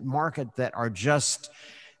in that market that are just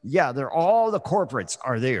they're all the corporates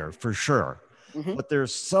are there for sure. But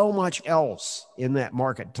there's so much else in that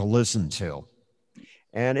market to listen to.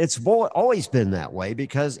 And it's always been that way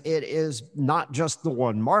because it is not just the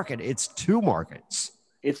one market, it's two markets.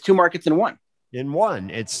 It's two markets in one.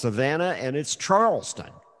 It's Savannah and it's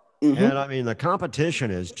Charleston. And the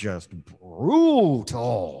competition is just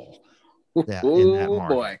brutal in that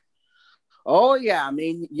market. Boy. Oh, yeah.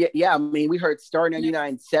 We heard Star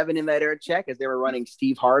 99.7 in that air check as they were running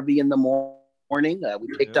Steve Harvey in the morning. We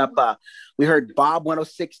picked up, we heard Bob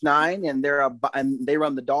 106.9 and they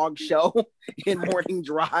run the dog show in Morning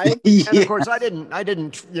Drive. And of course I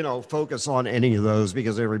didn't focus on any of those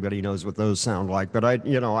because everybody knows what those sound like, but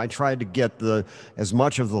I tried to get as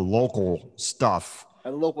much of the local stuff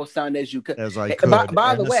the local sound as you could. As I could.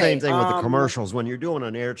 By the way, same thing with the commercials. When you're doing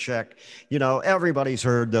an air check, everybody's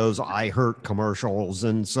heard those I Hurt commercials,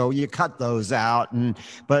 and so you cut those out.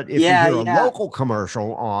 But if you hear a local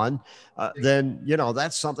commercial on, then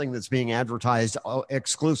that's something that's being advertised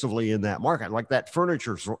exclusively in that market, like that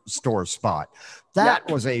furniture store spot. That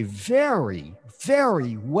was a very,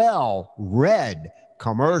 very well read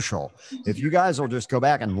commercial. If you guys will just go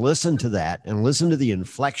back and listen to that and listen to the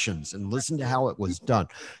inflections and listen to how it was done,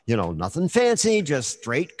 nothing fancy, just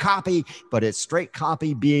straight copy, but it's straight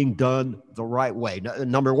copy being done the right way.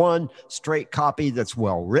 Number one, straight copy that's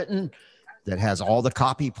well written, that has all the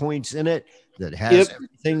copy points in it, that has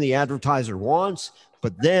everything the advertiser wants,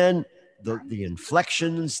 but then the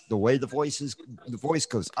inflections, the way the voice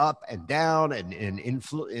goes up and down and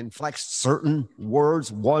inflects certain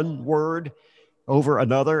words, one word over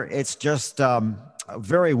another. It's just a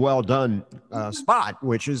very well done spot,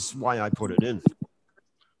 which is why I put it in.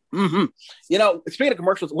 Speaking of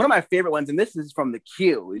commercials, one of my favorite ones, and this is from the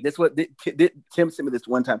Q. This what Tim sent me this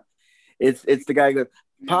one time. It's the guy who goes,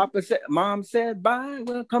 Mom said bye,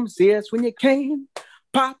 well, come see us when you can.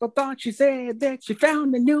 Papa thought she said that she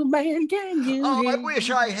found a new man. Can you? Oh, I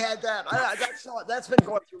wish I had that. That's been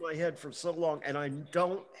going through my head for so long, and I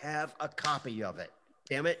don't have a copy of it.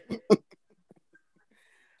 Damn it.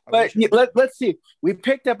 But let's see. We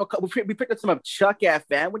picked up some of Chuck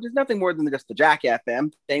FM, which is nothing more than just the Jack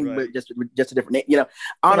FM thing, but just a different name.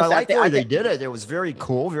 Honestly, I like the way they did it. It was very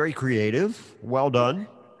cool, very creative, well done.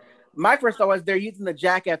 My first thought was they're using the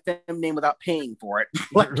Jack FM name without paying for it,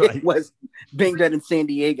 it was being done in San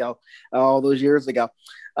Diego all those years ago.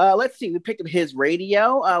 Let's see. We picked up his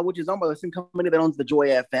radio, which is owned by the same company that owns the Joy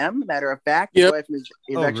FM. Matter of fact, Joy FM is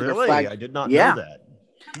actually really? I did not know that.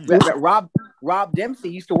 Rob Dempsey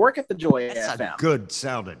used to work at the Joy FM. That's a good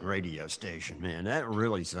sounding radio station, man. That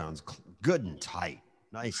really sounds good and tight.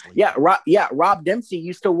 Nicely. Yeah, Rob Dempsey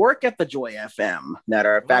used to work at the Joy FM.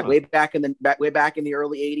 Matter of fact, way back in the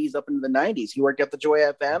early 80s up into the 90s, he worked at the Joy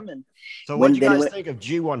FM. And so what did you guys think of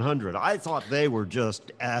G100? I thought they were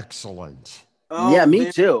just excellent. Oh, yeah, me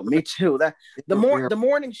too. That the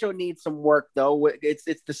morning show needs some work though. It's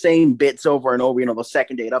the same bits over and over, the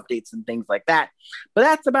second date updates and things like that. But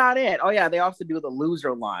that's about it. Oh yeah, they also do the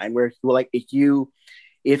loser line where if you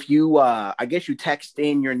I guess you text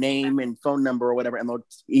in your name and phone number or whatever, and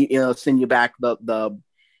they'll send you back the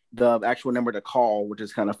actual number to call, which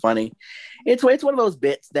is kind of funny. It's one of those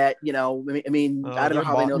bits that I don't know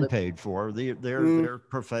how they know that paid for. They're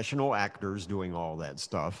professional actors doing all that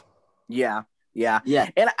stuff. Yeah. It's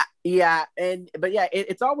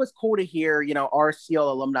always cool to hear, RCL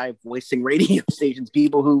alumni voicing radio stations,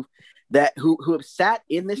 people who have sat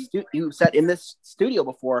in this studio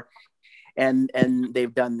before, and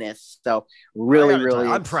they've done this. So really,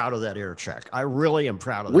 I'm proud of that air check. I really am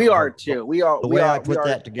proud of that. We are too. We are. The way I put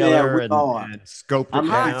that together and scoped it I'm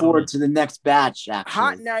down. looking forward to the next batch.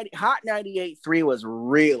 Actually, Hot 98.3 was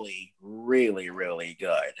really, really, really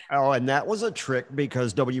good. Oh, and that was a trick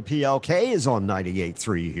because WPLK is on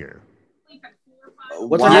 98.3 here.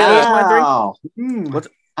 What's wow. a 98.3? What's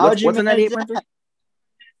a 98.3?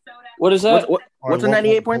 What is that? What's a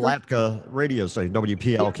 98.3? Palatka radio station,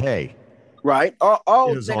 WPLK. Right.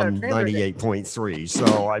 Is on 98.3.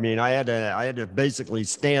 So I mean, I had to basically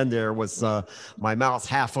stand there with my mouth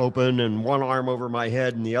half open and one arm over my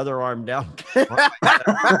head and the other arm down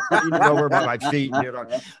over by my feet.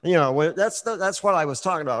 That's what I was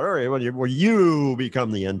talking about earlier. Where you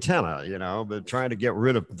become the antenna, but trying to get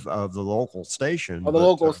rid of the local station. Or the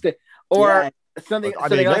local station, or something.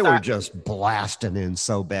 They were just blasting in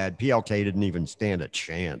so bad. PLK didn't even stand a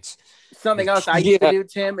chance. Something else I used to do,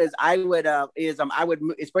 Tim, is I would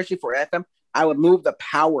especially for FM, I would move the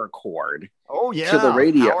power cord. Oh yeah, to the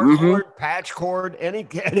radio. Power cord, patch cord,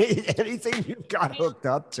 anything you've got hooked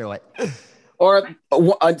up to it. Or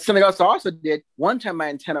something else I also did. One time my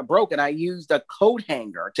antenna broke, and I used a coat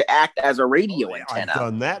hanger to act as a radio antenna. I've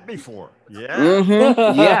done that before. Yeah,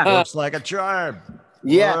 yeah, looks like a charm.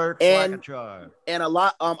 Yeah, and a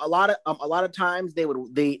lot of times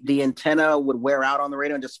the antenna would wear out on the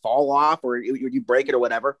radio and just fall off, or you break it or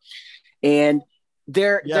whatever. And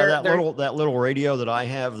that little radio that I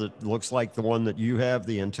have that looks like the one that you have,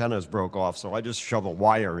 the antennas broke off, so I just shove a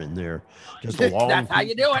wire in there, just a long that's how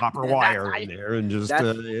you do it. copper wire in there, and just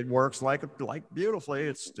it works like beautifully.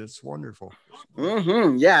 It's wonderful.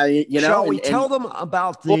 Yeah, Shall we tell them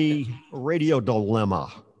about the radio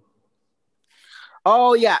dilemma?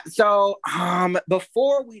 Oh yeah. So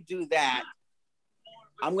before we do that,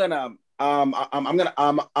 I want to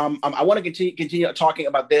continue talking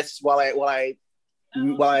about this while I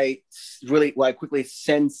quickly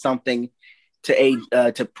send something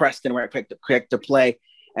to Preston where I picked to play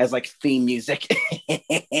as like theme music.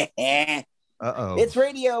 It's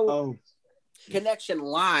Radio Connection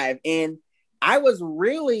Live, and I was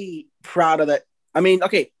really proud of that. I mean,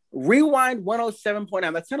 okay. Rewind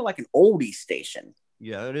 107.9. That sounded like an oldie station.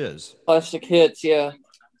 Yeah, it is. Classic hits, yeah.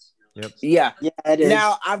 Yep. Yeah, it is.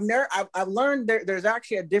 Now I've learned there's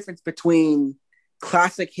actually a difference between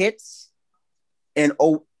classic hits and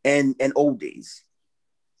oldies.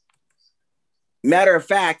 Matter of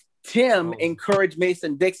fact, Tim encouraged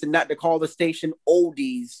Mason Dixon not to call the station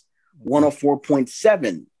Oldies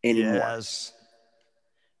 104.7 anymore. Yes.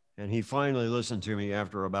 And he finally listened to me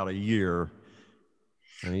after about a year.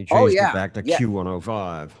 And he changed it back to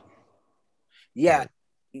Q105. Yeah.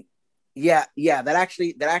 That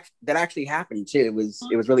actually happened too. It was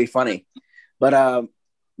really funny. But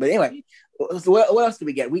anyway, what else did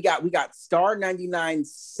we get? We got Star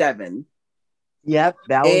 99.7. Yep,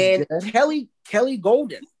 that was good. Kelly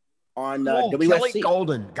Golden on WSC. Kelly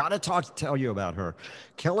Golden. Gotta tell you about her.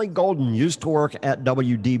 Kelly Golden used to work at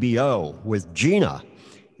WDBO with Gina,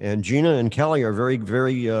 and Gina and Kelly are very,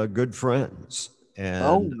 very good friends.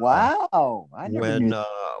 And, wow! I never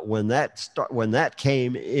when that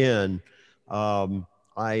came in,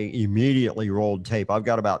 I immediately rolled tape. I've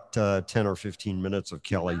got about 10 or 15 minutes of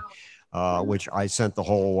Kelly, which I sent the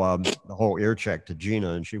whole ear check to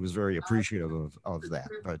Gina, and she was very appreciative of that.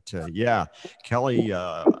 But Kelly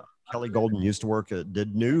Golden used to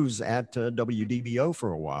did news at WDBO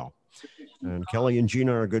for a while, and Kelly and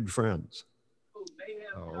Gina are good friends.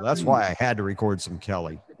 So that's why I had to record some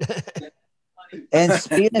Kelly. And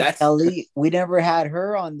speaking of Kelly, we never had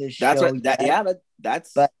her on this show. That's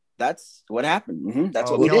what happened. Mm-hmm. That's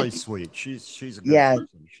what we Kelly's did. Sweet. She's a good person.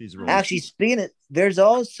 She's really actually sweet. Speaking of, there's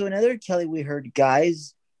also another Kelly we heard,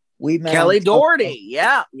 guys. We met Kelly Doherty.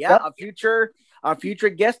 Yeah. A future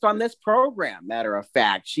guest on this program. Matter of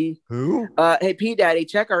fact, who? Hey P Daddy,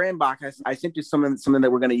 check our inbox. I sent you something that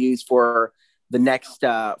we're going to use for the next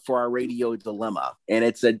for our radio dilemma, and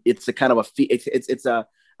it's a kind of a it's a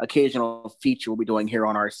occasional feature we'll be doing here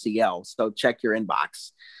on RCL. So check your inbox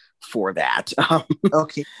for that.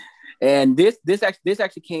 Okay. And this actually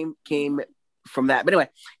came from that. But anyway,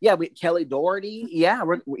 Kelly Doherty. Yeah,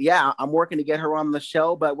 I'm working to get her on the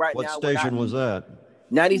show. But now, what station was that?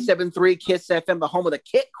 97.3 Kiss FM, the home of the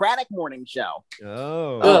Kit Craddock Morning Show.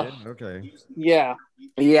 Oh, okay. Yeah.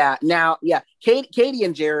 Now, Katie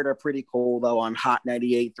and Jared are pretty cool though on Hot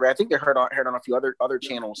 98.3. I think they're heard on a few other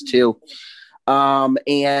channels too. So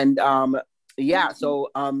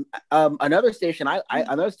another station, Star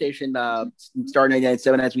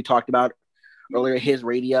 99.7, as we talked about earlier, his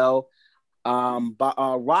radio,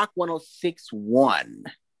 Rock 106.1.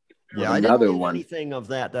 Yeah, I another didn't get one. anything of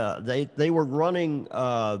that. They were running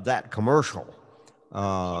that commercial.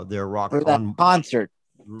 Their rock For that on concert.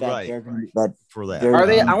 right for that. Are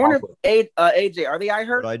they? I wonder if AJ, are they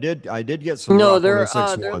iHeart? But I did get some. No, Rock they're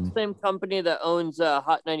 1061. the same company that owns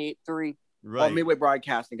Hot 98.3. Right. Oh, Midway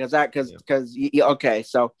Broadcasting, because okay,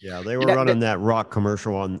 so yeah, they were running that rock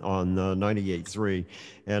commercial on 98.3,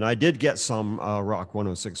 and I did get some Rock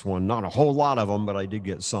 1061. Not a whole lot of them, but I did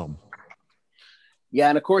get some. Yeah,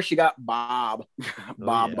 and of course you got Bob,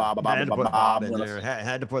 Bob Had to put Bob in there.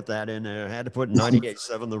 Had to put that in there. Had to put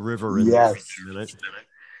 98.7 The River in there.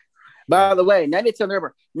 By the way, 98.7 The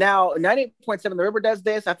River. Now, 98.7 The River does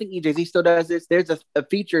this. I think EJZ still does this. There's a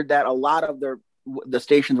feature that a lot of the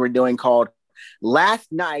stations were doing called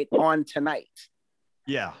Last Night on Tonight.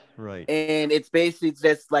 Yeah, right. And it's basically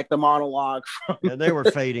just like the monologue. And they were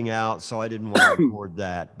fading out, so I didn't want to record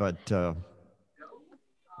that. But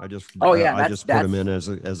I just put them in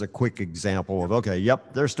as a quick example of, okay,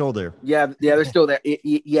 yep, they're still there. Yeah, they're still there.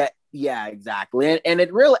 Yeah, exactly. And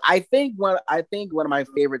it really, I think one of my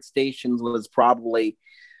favorite stations was probably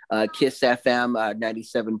Kiss FM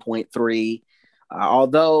 97.3.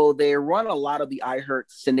 Although they run a lot of the iHeart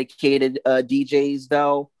syndicated DJs,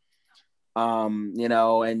 though,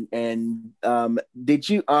 did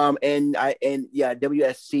you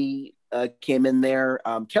WSC came in there.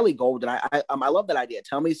 Kelly Golden, I love that idea.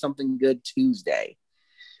 Tell me something good Tuesday.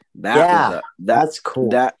 That's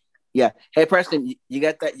cool. Hey Preston, you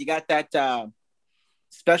got that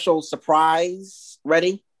special surprise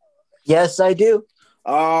ready? Yes, I do.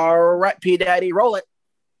 All right, P Daddy, roll it.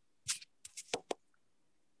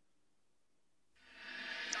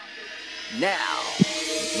 Now,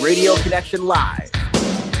 Radio Connection Live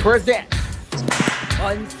presents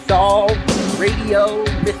Unsolved Radio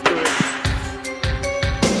Mysteries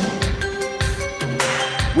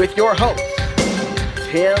with your host,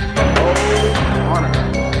 Tim O'Connor.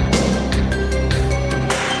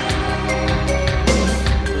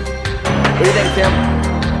 What do you think, Tim?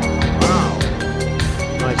 Wow.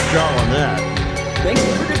 Nice job on that. Thank you.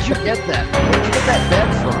 Where did you get that? Where did you get that bed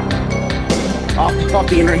from? Off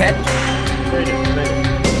the internet.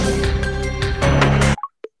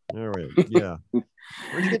 There we go. Yeah.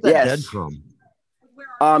 Where'd you get that bed from?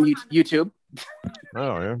 YouTube.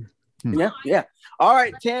 Oh, yeah. Yeah. All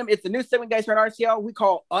right, Tim. It's the new segment, guys, here on RCL. We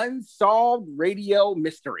call Unsolved Radio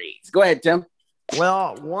Mysteries. Go ahead, Tim.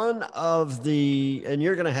 Well, one of the, and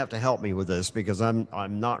you're going to have to help me with this because I'm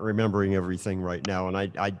not remembering everything right now, and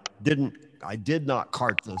I did not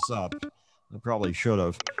cart this up. I probably should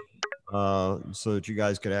have, so that you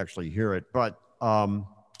guys could actually hear it. But I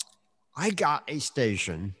got a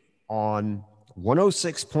station on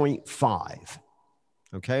 106.5.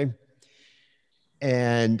 Okay,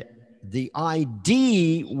 and the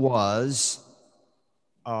ID was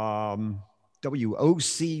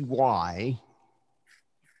WOCY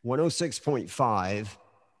 106.5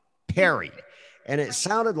 Perry, and it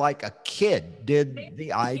sounded like a kid did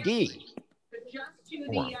the ID.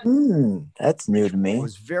 That's new to me. It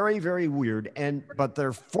was very, very weird, but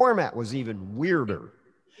their format was even weirder.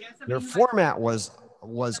 Their format was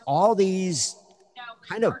all these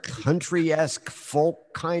kind of country-esque,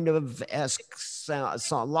 folk kind of esque sound.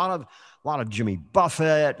 So a lot of Jimmy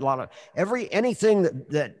Buffett, a lot of anything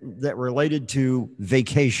that related to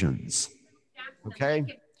vacations. Okay.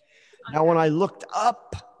 Now, when I looked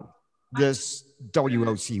up this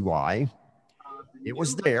WOCY, it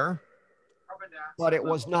was there, but it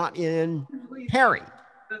was not in Perry.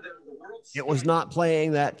 It was not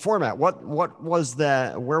playing that format. What was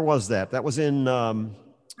that? Where was that? That was in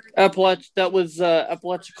Appalachia. That was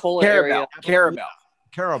Apalachicola area. Carabel.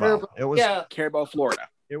 It was Carabel, Florida.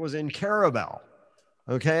 It was in Carabel.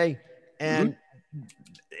 Okay, and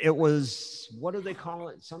it was, what do they call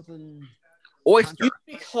it? Something. Oyster.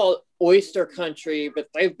 They call it Oyster Country, but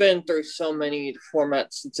they've been through so many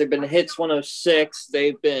formats since they've been Hits 106.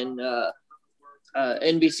 They've been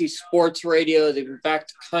NBC Sports Radio. They've been Back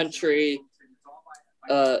to Country.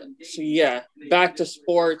 Back to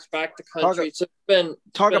Sports, Back to Country.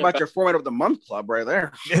 Talk about your format of the month club right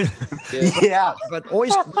there. Yeah, but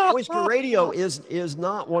Oyster Radio is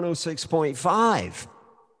not 106.5.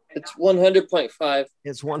 It's 100.5.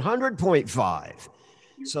 It's 100.5.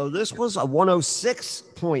 So this was a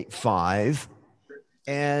 106.5,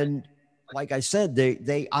 and like I said,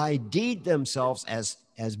 they ID'd themselves as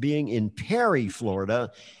being in Perry,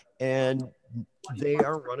 Florida, and they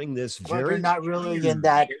are running this they're not really in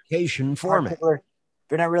that vacation format. They're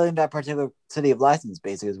not really in that particular city of license,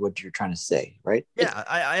 basically, is what you're trying to say, right? Yeah,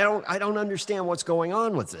 I don't understand what's going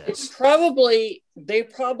on with this. They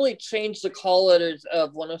probably changed the call letters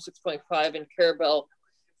of 106.5 in Carabel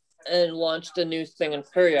and launched a new thing in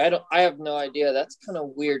Prairie. I have no idea. That's kind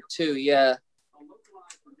of weird too. Yeah.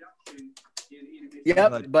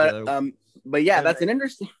 Yep, but yeah, that's an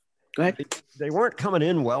interesting. Go ahead. They weren't coming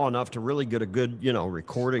in well enough to really get a good,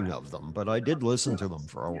 recording of them. But I did listen to them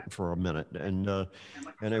for a minute, and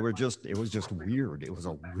it was just weird. It was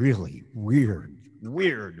a really weird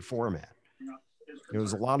format. It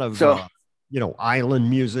was a lot of island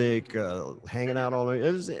music, hanging out on it.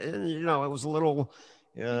 It was, it was a little.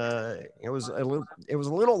 It was a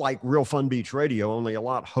little like Real Fun Beach Radio, only a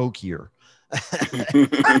lot hokier.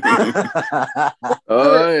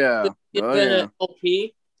 Oh yeah. An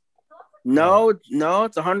LP? No,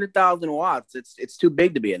 it's 100,000 watts. It's too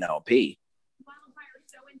big to be an LP.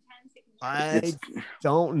 I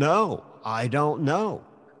don't know.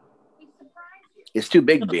 It's too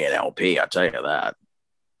big to be an LP. I'll tell you that.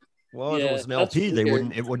 Well, if it was an LP,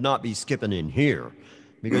 it would not be skipping in here,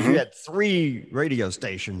 because you had 3 radio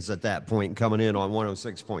stations at that point coming in on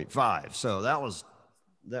 106.5. So that was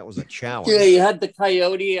a challenge. Yeah, you had the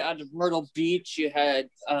Coyote out of Myrtle Beach. You had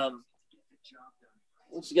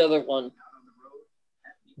what's the other one?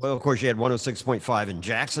 Well, of course, you had 106.5 in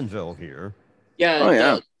Jacksonville here.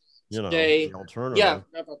 Yeah. The alternative. Yeah,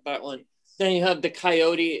 how about that one? Then you have the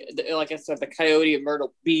Coyote, like I said, the Coyote at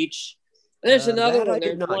Myrtle Beach. And there's another one.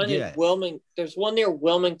 There's one in Wilmington. There's one near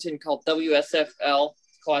Wilmington called WSFL,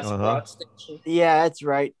 Classic Rock Station. Yeah, that's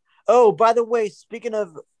right. Oh, by the way, speaking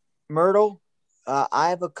of Myrtle, I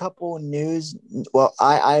have a couple of news. Well,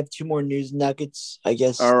 I have 2 more news nuggets, I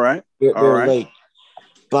guess. All right. They're late.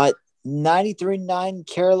 But 93.9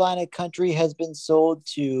 Carolina Country has been sold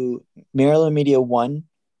to Maryland Media One,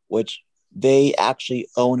 which they actually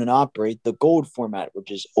own and operate the gold format, which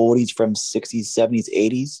is oldies from 60s, 70s,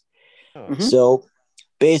 80s. So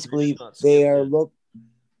basically, they are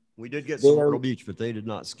We did get some Myrtle Beach, but they did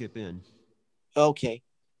not skip in. Okay,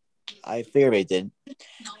 I figured they did.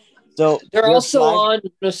 So they're also on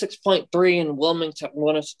 106.3 in Wilmington.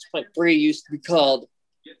 106.3 used to be called,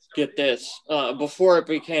 get this, before it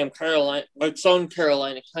became its own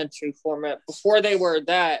Carolina Country format. Before they were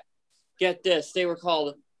that, get this, they were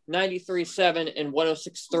called 93.7 and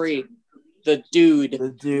 106.3. The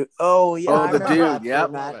Dude. Oh yeah. Oh, the Dude.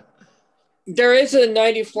 Yep. There is a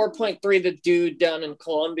 94.3 The Dude down in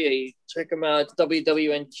Columbia. You check them out. It's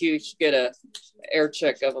WWNQ. You should get a air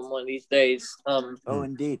check of them one of these days. Oh,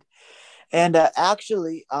 indeed. And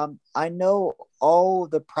actually, I know all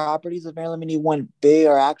the properties of Maryland Media One. They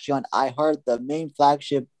are actually on iHeart. The main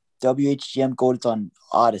flagship WHGM Gold is on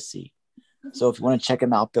Odyssey. So if you want to check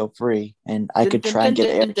them out, feel free. And I could try and get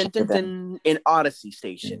an Odyssey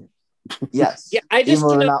station. Yes. Yeah, I just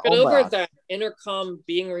cannot get over that Intercom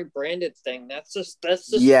being rebranded thing. That's just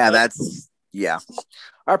yeah. All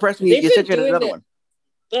right, Preston, you said you had another one.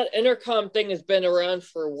 That Intercom thing has been around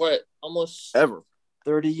for what, almost ever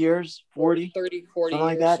 30 years, 40 years,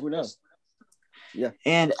 like that. Who knows? Yeah.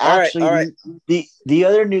 And actually, the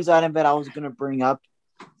other news item that I was going to bring up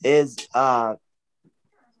is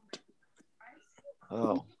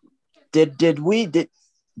did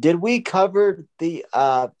we cover the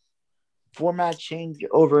format change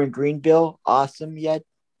over in Greenville awesome yet?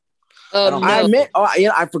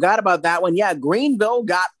 I forgot about that one. Yeah, Greenville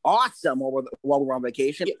got awesome while we were on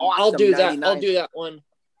vacation. Yeah, awesome, I'll do 99. that. I'll do that one.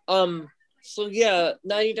 So yeah,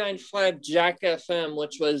 99.5 Jack FM,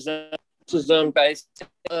 which was owned by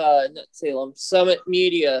not Salem, Summit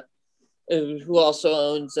Media, who also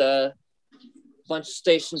owns a bunch of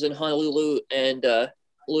stations in Honolulu and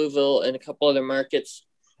Louisville and a couple other markets.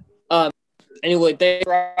 Anyway, they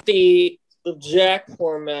brought the Jack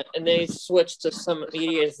format and they switched to Summit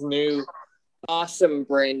Media's new awesome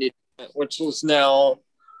branded, which is now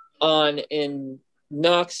on in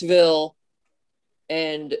Knoxville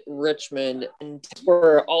and Richmond, and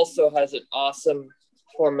Tipper also has an awesome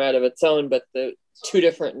format of its own, but the 2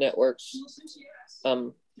 different networks.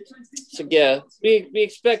 So yeah, be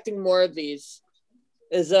expecting more of these.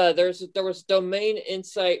 There was Domain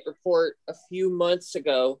Insight report a few months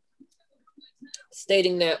ago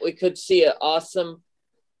stating that we could see an awesome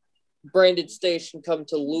branded station come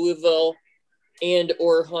to Louisville and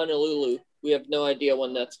or Honolulu. We have no idea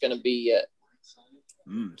when that's going to be yet.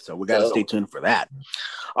 So we got to stay tuned for that.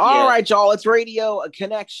 All right, y'all. It's Radio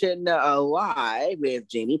Connection live with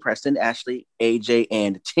Jamie, Preston, Ashley, AJ,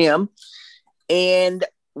 and Tim. And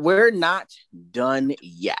we're not done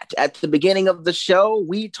yet. At the beginning of the show,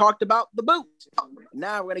 we talked about the boot.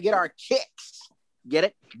 Now we're going to get our kicks. Get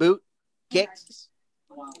it? Boot, kicks.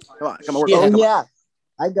 Come on. Yeah,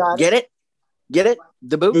 I got it. Get it?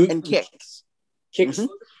 The boot and kicks. Kicks.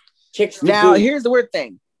 Mm-hmm. Kicks. Now, here's the weird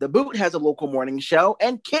thing. The Boot has a local morning show,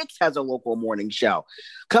 and Kicks has a local morning show.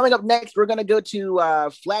 Coming up next, we're going to go to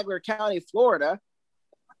Flagler County, Florida,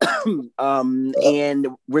 and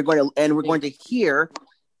we're going to hear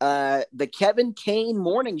the Kevin Kane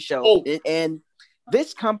Morning Show. And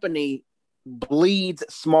this company bleeds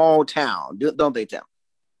small town, don't they, Tim?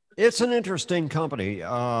 It's an interesting company.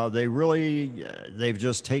 They've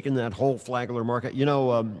just taken that whole Flagler market. You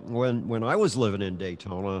know, when I was living in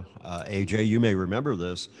Daytona, AJ, you may remember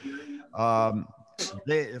this.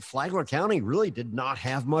 Flagler County really did not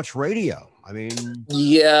have much radio. I mean,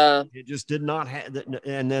 yeah, it just did not have.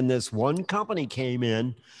 And then this one company came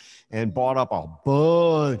in and bought up a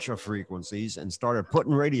bunch of frequencies and started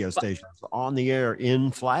putting radio stations on the air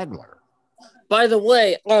in Flagler. By the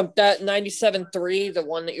way, that 97.3, the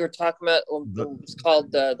one that you were talking about, was called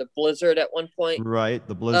the Blizzard at one point. Right,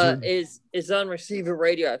 the Blizzard is on receiver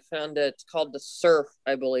radio. I found it's called the Surf,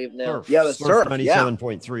 I believe now. Surf. Yeah, the Surf.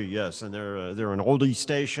 97.3, yes, and they're an oldie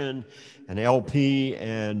station, an LP,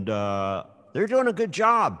 and they're doing a good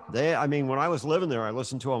job. I mean, when I was living there, I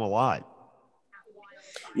listened to them a lot.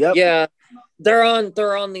 Yep. Yeah, they're on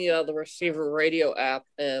the receiver radio app,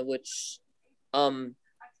 which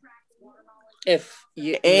if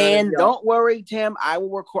you don't worry, Tim, I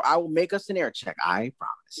will record. I will make us an air check. I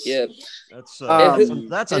promise. Yeah,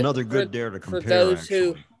 that's another good dare to compare.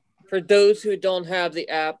 For those who don't have the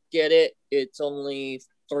app, get it. It's only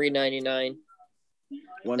 $3.99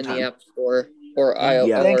 in the App Store or iOS.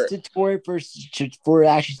 Yeah. Thanks to Tori for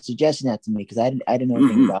actually suggesting that to me because I didn't know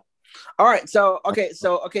anything about it. All right, so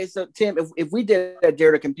Tim, if we did a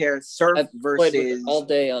dare to compare Surf versus all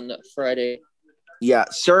day on Friday. Yeah,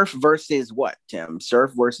 Surf versus what, Tim?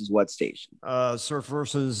 Surf versus what station? Surf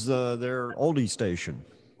versus their oldie station.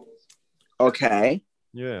 Okay.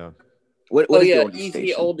 Yeah. What is the oldie Easy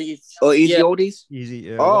station? Oldies. Oh, Easy Oldies? Easy.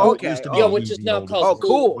 Yeah. Oh, okay. Which is now called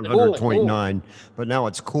Cool. 100.9, but now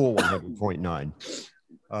it's Cool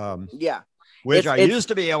 100.9. Yeah. Which I used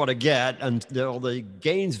to be able to get until the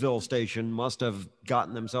Gainesville station must have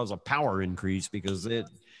gotten themselves a power increase because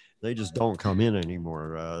they just don't come in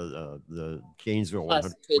anymore. The Gainesville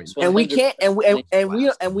 100.9. And we can't and we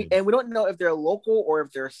don't know if they're local or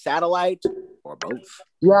if they're satellite or both.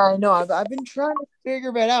 Yeah, I know. I've been trying to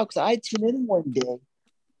figure that out because I tuned in one day,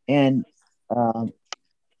 and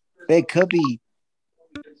they could be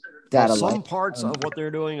satellite. Some parts of what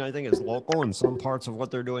they're doing, I think, is local, and some parts of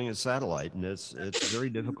what they're doing is satellite, and it's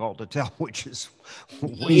very difficult to tell which is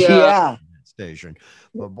station.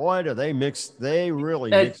 But boy, do they mix! They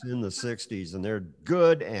really mix in the '60s, and they're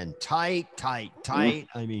good and tight. I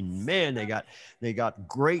mean, man, they got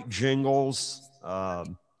great jingles.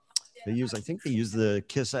 They use the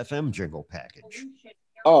Kiss FM jingle package.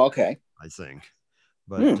 Oh, okay. I think.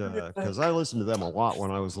 But because I listened to them a lot when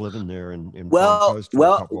I was living there in Palm Coast for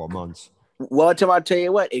a couple of months. Well, Tim, I'll tell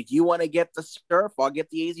you what. If you want to get the Surf, I'll get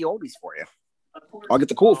the Easy Oldies for you. I'll get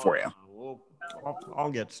the Cool for you.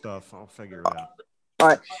 I'll get stuff. I'll figure it out. All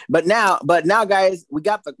right, but now, guys, we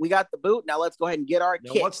got the Boot. Now let's go ahead and get our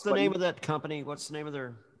kicks. What's the name of that company? What's the name of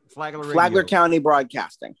their Flagler County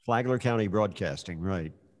Broadcasting. Flagler County Broadcasting,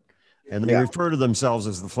 right? And they refer to themselves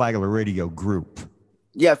as the Flagler Radio Group.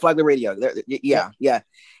 Yeah, Flagler Radio. Yeah.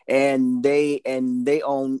 And they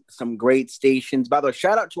own some great stations. By the way,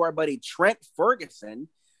 shout out to our buddy Trent Ferguson,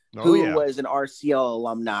 who was an RCL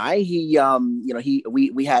alumni. He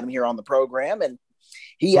we had him here on the program, and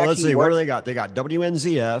let's see, what do they got? They got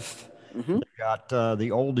WNZF. Mm-hmm. They got the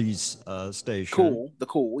Oldies station. Cool. The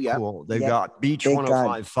Cool, yeah. Cool. They've got Beach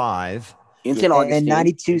 105.5. In St. Augustine. And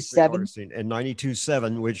 92.7. And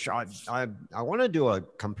 92.7, which I want to do a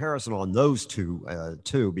comparison on those two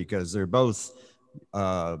too, because they're both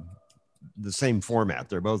the same format.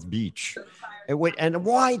 They're both Beach. And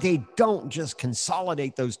why they don't just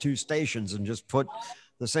consolidate those two stations and just put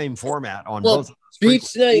the same format on both. Beach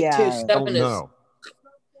 92.7 is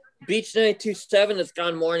Beach 92.7 has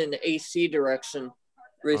gone more in the AC direction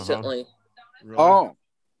recently. Really? Oh.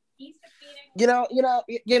 You know,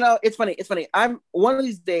 it's funny. I'm one of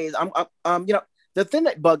these days. The thing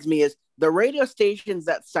that bugs me is the radio stations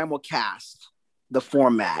that simulcast the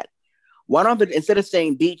format. Why don't they, instead of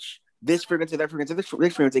saying Beach this frequency, that frequency, this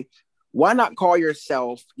frequency, why not call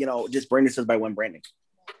yourself, just brand yourself by one branding?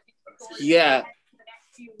 Yeah,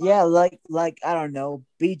 like I don't know,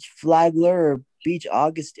 Beach Flagler or Beach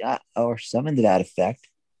August or something to that effect.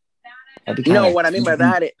 What I mean by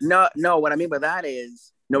that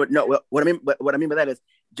is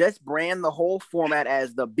just brand the whole format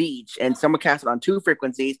as the Beach and simulcast it on two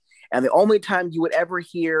frequencies. And the only time you would ever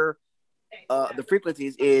hear the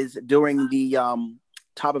frequencies is during the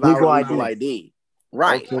top of our legal ID.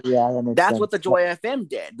 Right. Okay, yeah, that makes That's sense. what the Joy FM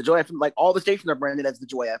did. The Joy FM, like all the stations are branded as the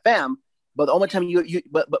Joy FM, but the only time you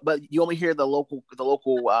only hear the local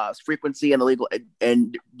frequency and the legal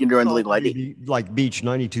and during the legal ID. Like Beach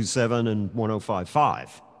 92.7 and 105.5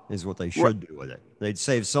 is what they should do with it. They'd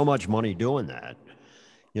save so much money doing that,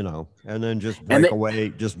 you know, and then just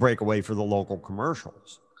break away for the local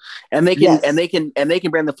commercials. And they can and they can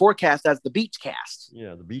brand the forecast as the Beach Cast.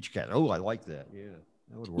 Yeah, the Beach Cast. Oh, I like that. Yeah,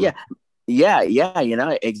 that would work. Yeah, you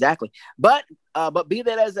know, exactly. But be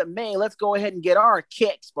that as it may, let's go ahead and get our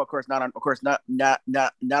kicks. But of course, not on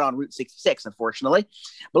Route 66, unfortunately.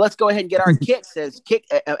 But let's go ahead and get our kicks as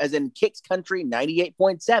in Kicks Country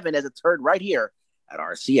 98.7, as it's heard right here at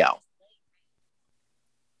RCL.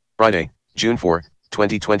 Friday, June 4,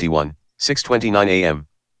 2021, 6:29 a.m.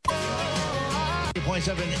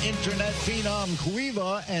 8.7 Internet Phenom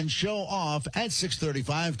Cuiva and Show Off at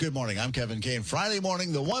 6:35. Good morning. I'm Kevin Kane. Friday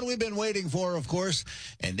morning, the one we've been waiting for, of course.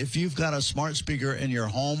 And if you've got a smart speaker in your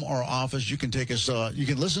home or office, you can take us. You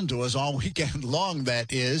can listen to us all weekend long.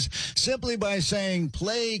 That is simply by saying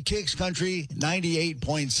 "Play Kicks Country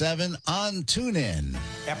 98.7" on TuneIn.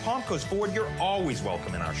 At Palmcoast Ford, you're always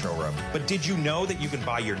welcome in our showroom. But did you know that you can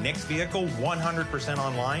buy your next vehicle 100%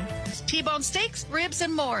 online? T-bone steaks, ribs,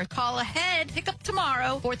 and more. Call ahead. Pick up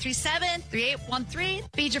tomorrow. 437-3813.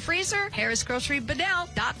 Feed your freezer.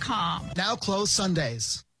 HarrisGroceryBedell.com. Now closed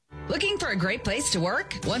Sundays. Looking for a great place to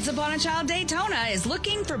work? Once Upon a Child Daytona is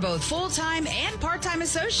looking for both full-time and part-time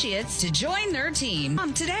associates to join their team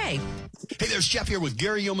today. Hey, there's Jeff here with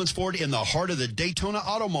Gary Yeomans Ford in the heart of the Daytona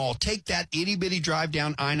Auto Mall. Take that itty-bitty drive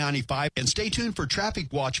down I-95 and stay tuned for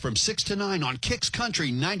Traffic Watch from 6 to 9 on Kicks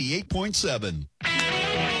Country 98.7.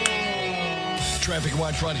 Traffic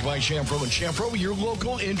Watch brought to you by Shampro and Shampro, your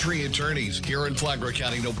local entry attorneys. Here in Flagler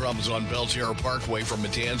County, no problems on Belterra Parkway from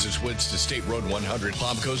Matanzas Woods to State Road 100.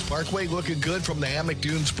 Palm Coast Parkway looking good from the Hammock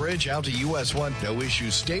Dunes Bridge out to US 1. No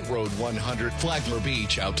issues, State Road 100. Flagler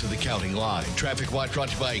Beach out to the county line. Traffic Watch brought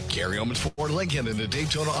to you by Gary Yeomans Ford Lincoln and the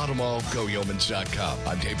Daytona Auto Mall. GoYeomans.com.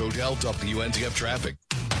 I'm Dave Odell, WNTF Traffic.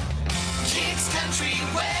 Kicks Country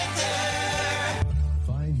weather.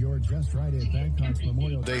 Find your Just Right at Badcock's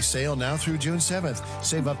Memorial Day sale now through June 7th.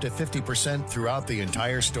 Save up to 50% throughout the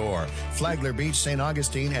entire store. Flagler Beach, St.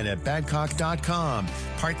 Augustine, and at Badcock.com.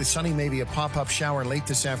 Partly sunny, maybe a pop-up shower late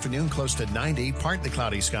this afternoon, close to 90. Partly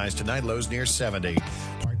cloudy skies tonight, lows near 70.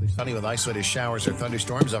 Partly sunny with isolated showers or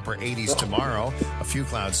thunderstorms, upper 80s tomorrow. A few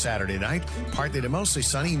clouds Saturday night. Partly to mostly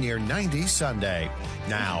sunny, near 90 Sunday.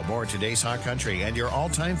 Now, more today's Hot Country and your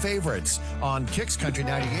all-time favorites on Kicks Country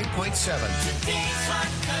 98.7. Today's Hot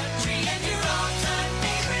Country and your all-time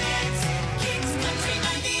favorites. Kicks Country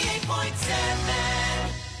 98.7.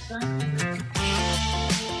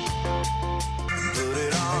 Put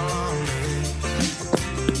it all on me.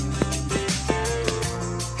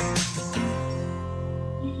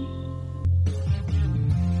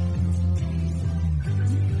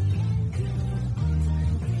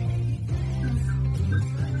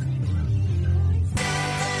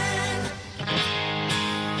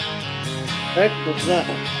 Heck, what's that?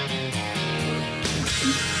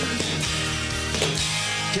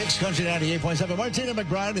 Kicks Country 98.7. Martina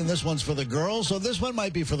McBride, and this one's for the girls. So this one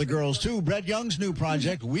might be for the girls, too. Brett Young's new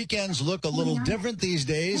project, Weekends Look a Little Different These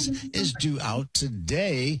Days, is due out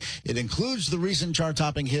today. It includes the recent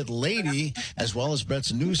chart-topping hit Lady, as well as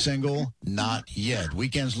Brett's new single, Not Yet.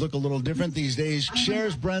 Weekends Look a Little Different These Days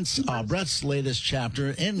shares Brett's latest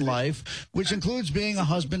chapter in life, which includes being a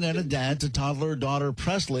husband and a dad to toddler daughter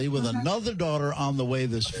Presley, with another daughter on the way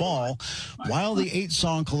this fall. While the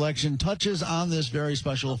 8-song collection touches on this very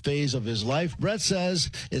special phase of his life, Brett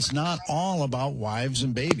says it's not all about wives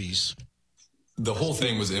and babies. The whole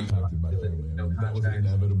thing was impacted by family. And that was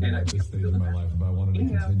inevitable at this stage of my life. If I wanted to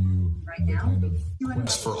continue the kind of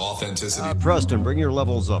quest for authenticity. Preston, bring your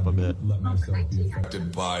levels up a bit. Let myself be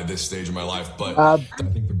affected by this stage of my life. But I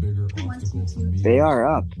think the bigger obstacle for me They are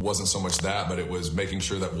up. wasn't so much that, but it was making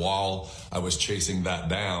sure that while I was chasing that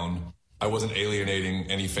down, I wasn't alienating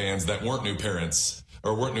any fans that weren't new parents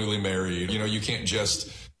or weren't newly married. You know, you can't just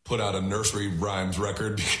put out a nursery rhymes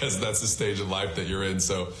record because that's the stage of life that you're in.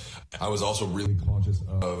 So I was also really conscious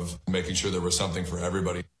of making sure there was something for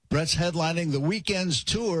everybody. Brett's headlining the Weekends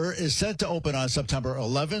Tour is set to open on September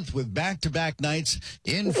 11th with back-to-back nights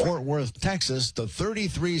in Fort Worth, Texas. The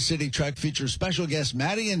 33-city trek features special guests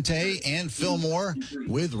Maddie and Tay and Fillmore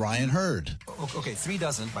with Ryan Hurd. Okay, 3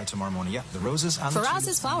 dozen by tomorrow morning. Yeah, the roses on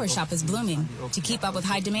Faraz's flower shop is blooming. To keep up with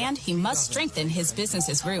high demand, he must strengthen his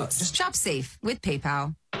business's roots. Just shop safe with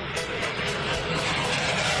PayPal. The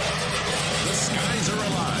skies are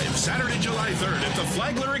alive. Saturday, July July 3rd at the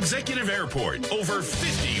Flagler Executive Airport, over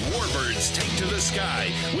 50 warbirds take to the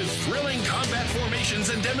sky with thrilling combat formations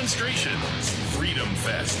and demonstrations. Freedom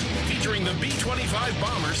Fest, featuring the B-25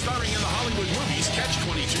 bomber starring in the Hollywood movies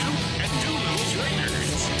Catch-22 and Doolittle's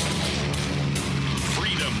Raiders.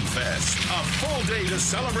 Freedom Fest, a full day to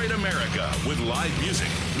celebrate America with live music,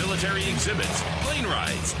 military exhibits, plane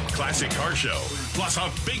rides, classic car show, plus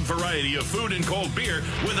a big variety of food and cold beer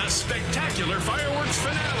with a spectacular fireworks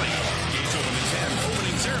finale. Gates open at 10,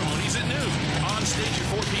 opening ceremonies at noon. On stage at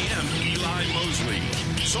 4 p.m., Eli Mosley.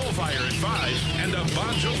 Soulfire at 5, and a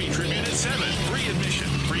Bon Jovi tribute at 7. Free admission,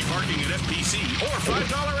 free parking at FPC, or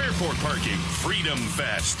 $5 airport parking. Freedom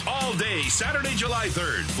Fest, all day, Saturday, July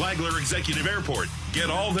 3rd, Flagler Executive Airport. Get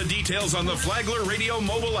all the details on the Flagler Radio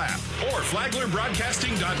mobile app or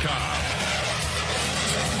flaglerbroadcasting.com.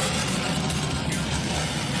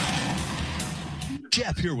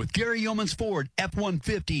 Jeff here with Gary Yeomans Ford,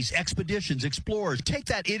 F-150s, Expeditions, Explorers. Take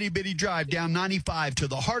that itty-bitty drive down 95 to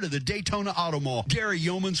the heart of the Daytona Auto Mall. Gary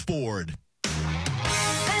Yeomans Ford.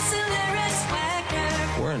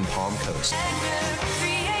 We're in Palm Coast.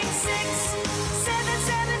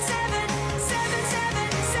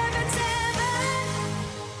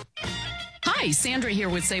 Hi, Sandra here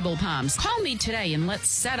with Sable Palms. Call me today and let's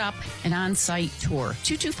set up an on-site tour.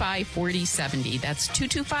 225-4070. That's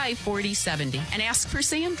 225-4070. And ask for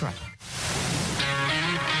Sandra.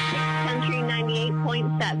 Country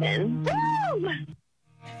 98.7. Woo!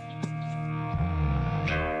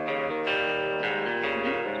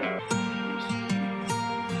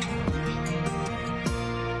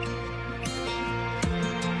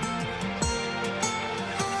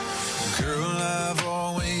 Girl, I've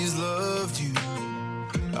always loved you.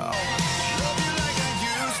 I'll love you like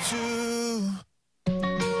I used to.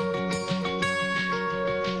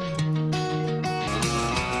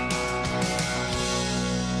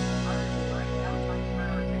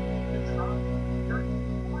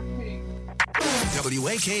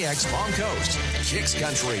 WAKX Palm Coast, Kicks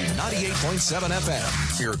Country 98.7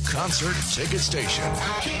 FM, your concert ticket station.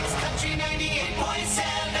 Kicks Country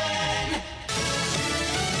 98.7.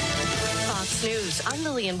 Fox News, I'm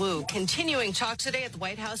Lillian Wu. Continuing talk today at the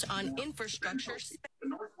White House on infrastructure. The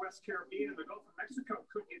Northwest Caribbean and the Gulf of Mexico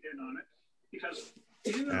could get in on it because.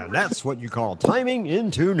 And that's what you call timing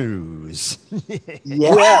into news.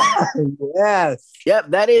 Yeah. Yes. Yep,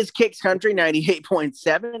 that is Kicks Country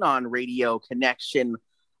 98.7 on Radio Connection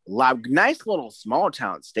Live. Nice little small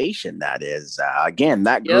town station that is. Again,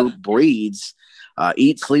 that group breeds,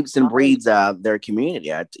 eats, sleeps, and breeds their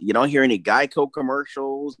community. You don't hear any Geico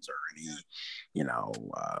commercials or any,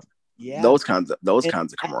 those kinds of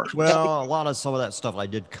commercials. Well, a lot of some of that stuff I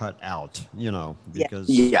did cut out, because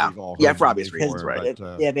for obvious reasons, right?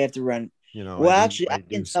 But, they have to run. Well, actually, I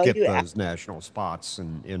can tell skip you those national spots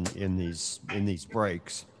in these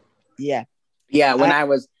breaks. Yeah. When I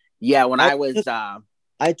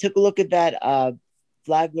took a look at that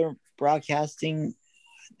Flagler Broadcasting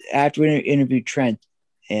after we interviewed Trent,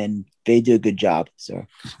 and they do a good job. So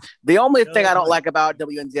the only thing I don't like about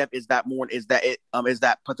WNZF is that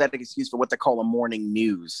pathetic excuse for what they call a morning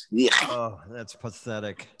news. Yeah. Oh, that's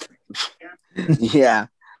pathetic. Yeah.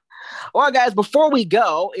 Well, guys, before we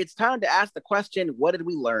go, it's time to ask the question, what did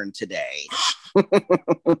we learn today?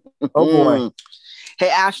 Oh, boy. Hey,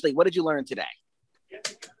 Ashley, what did you learn today?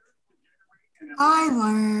 I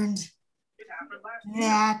learned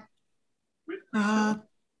that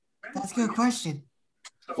that's a good question.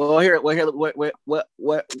 Well, here. Let me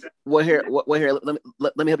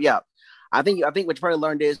help you out. I think what you probably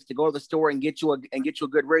learned is to go to the store and get you a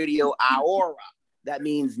good radio ahora. That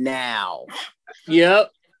means now.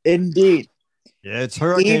 Yep. Indeed. Yeah, it's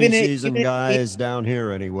hurricane season, guys, down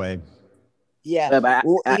here anyway. Yeah.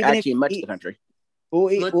 Actually, in much of the country.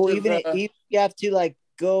 Even if you have to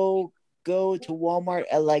go to Walmart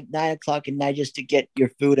at 9:00 at night just to get your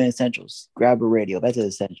food and essentials, grab a radio. That's an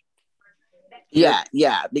essential. Yeah.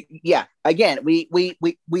 Again,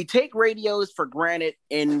 we take radios for granted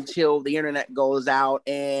until the internet goes out,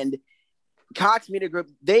 and Cox Media Group,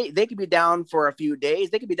 they could be down for a few days.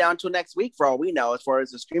 They could be down till next week for all we know, as far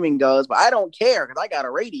as the streaming goes. But I don't care because I got a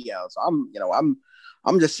radio, so I'm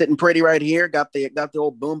just sitting pretty right here. Got the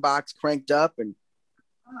old boom box cranked up, and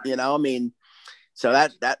so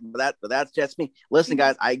that's just me. Listen,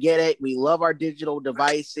 guys, I get it. We love our digital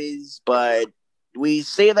devices, but we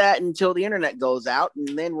say that until the internet goes out,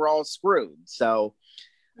 and then we're all screwed. So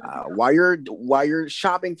while you're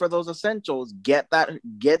shopping for those essentials, get that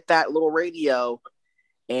little radio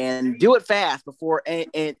and do it fast beforehand.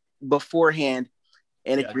 Do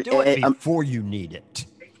it before you need it.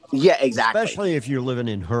 Yeah, exactly. Especially if you're living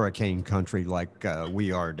in hurricane country like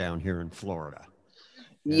we are down here in Florida.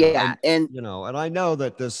 Yeah, and you know, and I know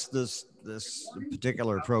that this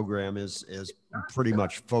particular program is pretty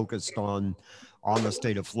much focused on the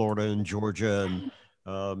state of Florida and Georgia and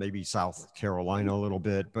maybe South Carolina a little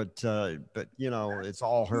bit, but you know, it's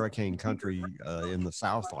all hurricane country in the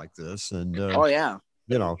South like this, and oh yeah,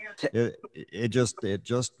 you know, it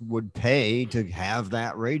just would pay to have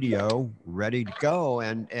that radio ready to go,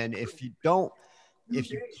 and if you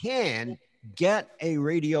can get a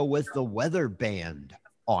radio with the weather band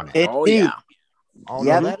on it. Oh yeah. Oh,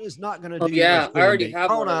 no, that is not going to do. Yeah, I already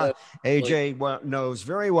have one of those. AJ knows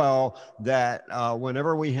very well that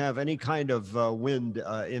whenever we have any kind of wind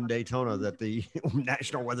in Daytona, that the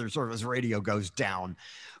National Weather Service radio goes down.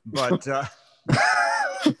 But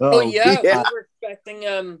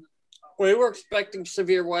we were expecting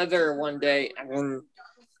severe weather one day, and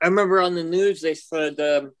I remember on the news they said,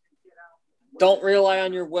 "Don't rely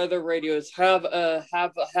on your weather radios. Have an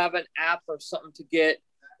app or something to get."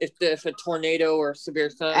 If a tornado or severe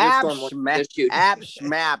thunderstorm was issued.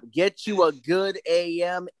 AppSmap, get you a good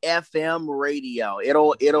AM FM radio.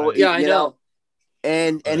 It'll yeah, I know.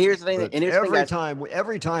 And here's the thing. And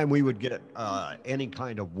every time we would get any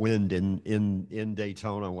kind of wind in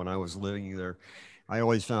Daytona when I was living there, I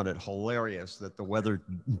always found it hilarious that the weather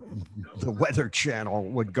channel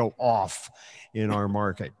would go off in our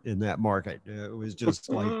market, in that market. It was just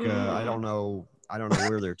like I don't know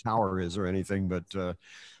where their tower is or anything, but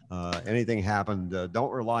anything happened,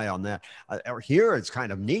 don't rely on that. Here, it's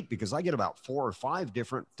kind of neat because I get about 4 or 5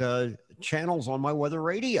 different channels on my weather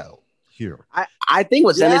radio here. I think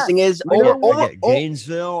what's interesting is I get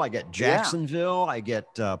Gainesville, I get Jacksonville, I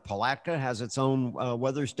get Palatka has its own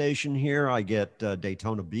weather station here. I get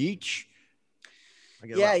Daytona Beach.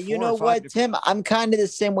 Yeah, you know what, Tim? I'm kind of the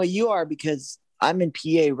same way you are because I'm in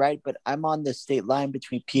PA, right? But I'm on the state line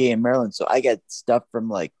between PA and Maryland. So I get stuff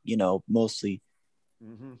from mostly,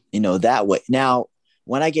 that way. Now,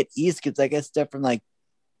 when I get East Kids, I get stuff from like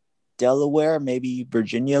Delaware, maybe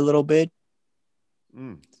Virginia a little bit.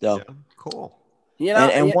 So yeah, cool.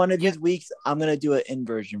 And one of these weeks, I'm going to do an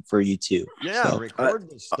inversion for you too. Yeah, record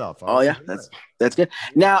this stuff. Yeah, that's good.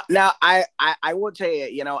 Now, I will tell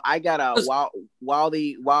you, I got a while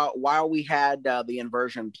we had the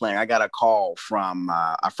inversion playing, I got a call from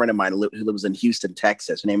a friend of mine who lives in Houston,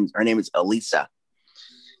 Texas. Her name is Elisa,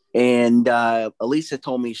 and Elisa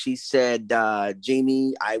told me, she said,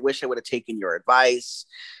 Jamie, I wish I would have taken your advice.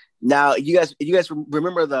 Now, you guys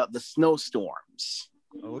remember the snowstorms?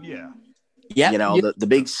 Oh yeah. Yeah, the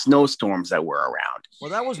big snowstorms that were around.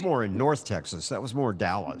 Well, that was more in North Texas. That was more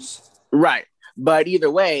Dallas. Right. But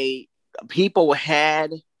either way, people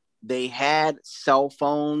had cell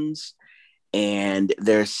phones and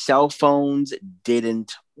their cell phones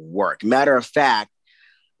didn't work. Matter of fact,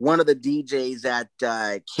 one of the DJs at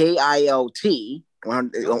KILT,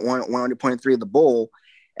 100.3 The Bull,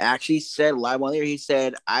 actually said live on there, he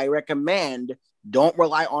said, I recommend don't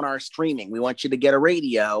rely on our streaming. We want you to get a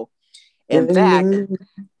radio. In fact,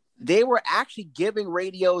 they were actually giving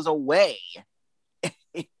radios away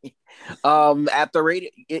at the radio.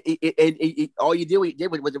 All you did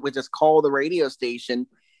was just call the radio station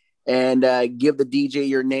and give the DJ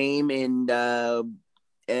your name, and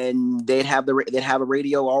they'd have a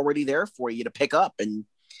radio already there for you to pick up and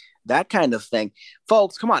that kind of thing.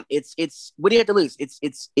 Folks, come on! It's what do you have to lose? It's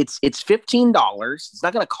 $15. It's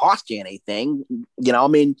not going to cost you anything,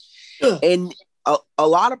 and. A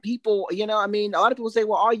lot of people, a lot of people say,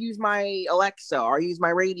 well, I'll use my Alexa, or I'll use my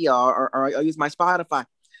radio, or I'll use my Spotify.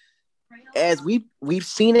 As we've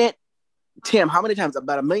seen it, Tim, how many times?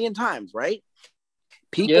 About 1 million times, right?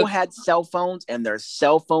 People had cell phones and their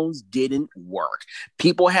cell phones didn't work.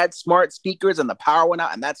 People had smart speakers and the power went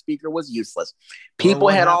out and that speaker was useless. People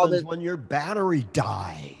had all this. When your battery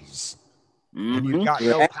dies and you've got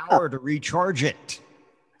no power to recharge it.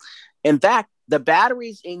 In fact, the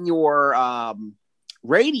batteries in your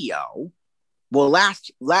radio will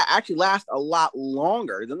actually last a lot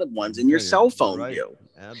longer than the ones in your cell phone do.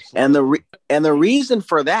 Absolutely. And the reason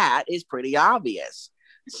for that is pretty obvious.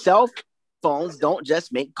 Cell phones don't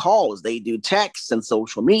just make calls; they do texts and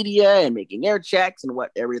social media and making air checks and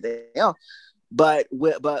everything else. But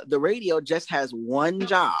the radio just has one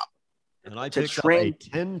job. And I picked up a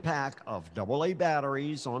 10-pack of AA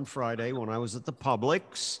batteries on Friday when I was at the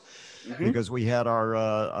Publix. Because we had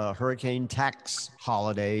our hurricane tax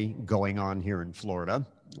holiday going on here in Florida,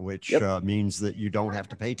 which means that you don't have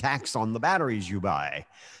to pay tax on the batteries you buy.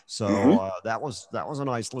 So that was a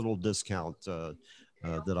nice little discount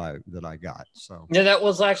that I got. So yeah, that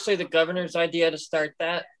was actually the governor's idea to start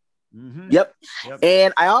that. Mm-hmm. Yep.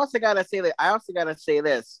 And I also gotta say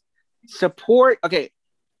this. Support. Okay.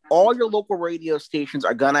 All your local radio stations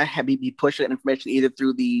are gonna be pushing information either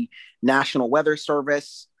through the National Weather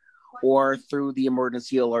Service or through the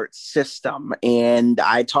emergency alert system. And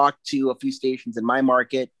I talked to a few stations in my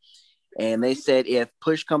market, and they said if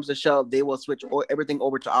push comes to shove, they will switch everything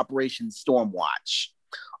over to Operation Stormwatch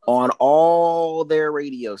on all their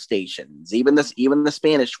radio stations. Even the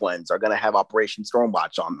Spanish ones are going to have Operation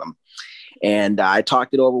Stormwatch on them. And I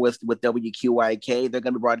talked it over with WQYK. They're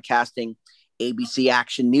going to be broadcasting ABC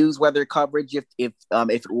Action News weather coverage if it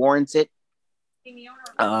warrants it.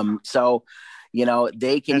 So, you know,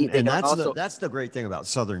 they can. And that's the great thing about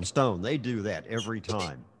Southern Stone. They do that every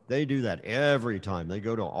time. They do that every time. They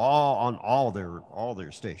go to all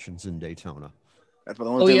their stations in Daytona. That's what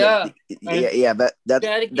the only thing.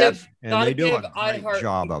 And they do a great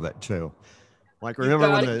job of it too. Like remember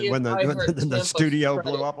when the studio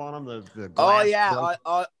blew up on them? The glass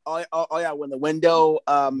broke? When the window.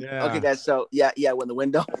 Okay, guys. So when the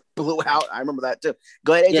window blew out, I remember that too.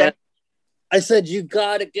 Go ahead, AJ. Yeah. I said you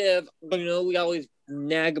gotta give. You know, we always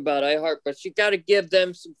nag about iHeart, but you gotta give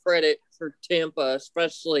them some credit for Tampa,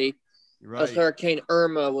 especially as Hurricane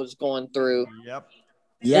Irma was going through. Yep.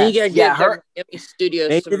 Yeah, Studios.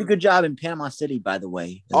 They did a good job in Panama City, by the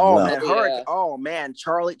way. Man,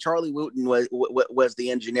 Charlie Wooten was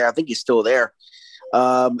the engineer. I think he's still there.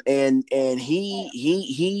 And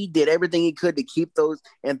he did everything he could to keep those.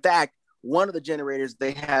 In fact, one of the generators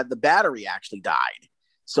they had, the battery actually died.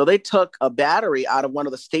 So they took a battery out of one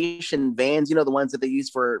of the station vans, you know, the ones that they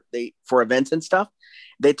use for events and stuff.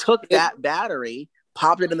 They took that battery,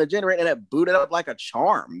 popped it in the generator, and it booted up like a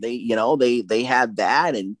charm. They had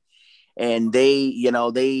that, and in fact,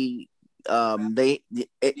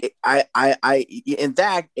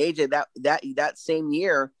 AJ, that same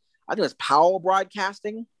year, I think it was Powell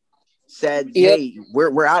Broadcasting said, "Hey,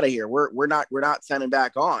 we're out of here. We're not signing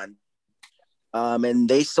back on." And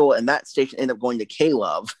they sold, and that station ended up going to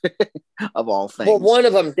K-Love of all things. Well, one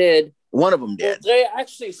of them did. One of them did. Well, they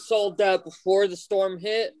actually sold that before the storm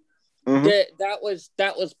hit. Mm-hmm. That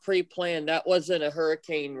was pre-planned. That wasn't a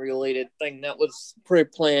hurricane related thing. That was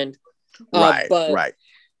pre-planned. Right.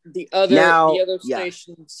 The other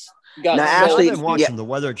stations got. Now, Ashley, I've been watching the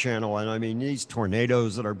Weather Channel, and I mean these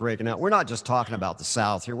tornadoes that are breaking out. We're not just talking about the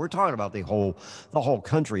South here. We're talking about the whole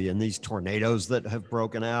country, and these tornadoes that have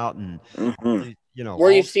broken out, and where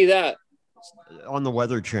you see that on the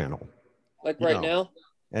Weather Channel, like now,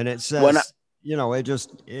 and it says.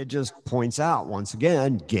 It just points out once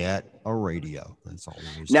again, get a radio. That's all.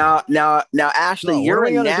 Now, Ashley, what are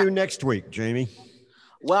we going to do next week, Jamie?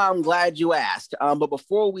 Well, I'm glad you asked. But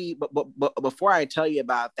before I tell you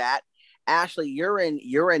about that, Ashley, you're in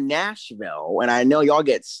Nashville, and I know y'all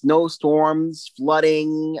get snowstorms,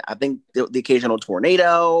 flooding. I think the occasional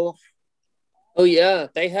tornado. Oh yeah,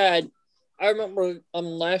 they had. I remember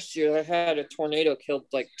last year they had a tornado killed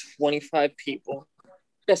like 25 people.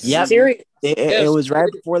 Yeah, it was right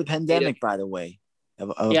before the pandemic, by the way. That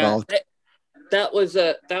was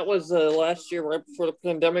last year, right before the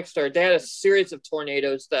pandemic started. They had a series of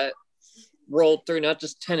tornadoes that rolled through not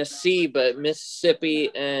just Tennessee, but Mississippi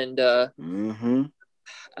and Alabama.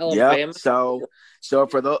 Yep. So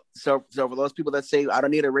for those people that say I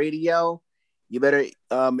don't need a radio, you better,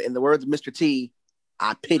 in the words of Mr. T,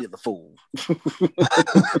 I pity the fool.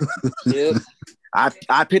 Yep.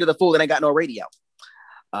 I pity the fool that ain't got no radio.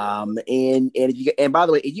 And by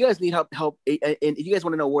the way, if you guys need help, and if you guys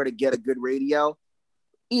want to know where to get a good radio,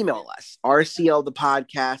 email us,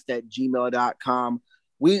 rclthepodcast@gmail.com.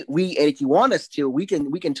 We and if you want us to, we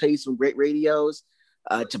can tell you some great radios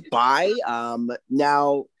to buy.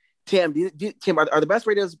 Now, Tim, are the best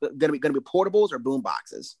radios going to be portables or boom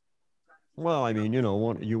boxes? Well, I mean,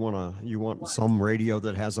 you want some radio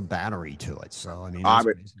that has a battery to it. So I mean,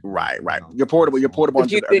 right. Your portable. If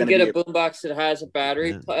you can get a boombox that has a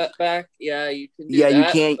battery back, you can. Do that, you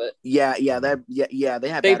can't. They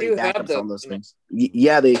have battery backups on those things.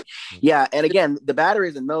 And again, the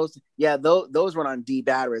batteries in those, those run on D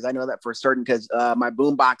batteries. I know that for certain because my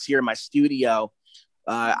boombox here in my studio,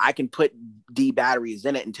 I can put D batteries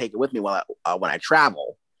in it and take it with me when I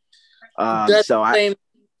travel.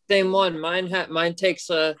 Same one. Mine takes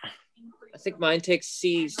I think mine takes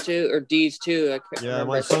C's too or D's too. I can't remember.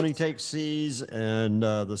 My Sony takes C's and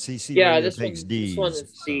the CC radio takes D's. This one is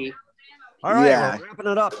C. All right, we're wrapping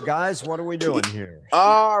it up, guys. What are we doing here?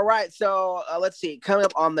 All right, so let's see. Coming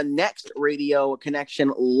up on the next Radio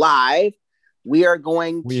Connection Live, we are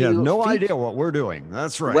going to. We have no idea what we're doing.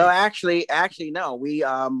 That's right. Well, actually, no. We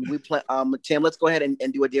play. Tim, let's go ahead and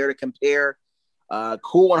do a dare to compare.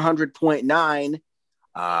 Cool 100.9.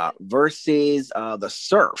 versus the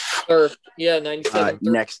Surf. Yeah, 97.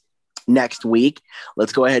 Next week.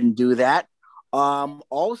 Let's go ahead and do that.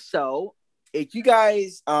 Also, if you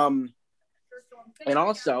guys and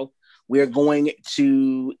also we're going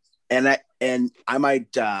to I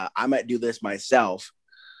might do this myself.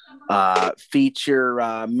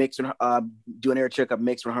 Feature mix do an air check of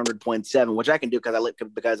Mix 100.7, which I can do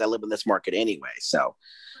because I live in this market anyway. So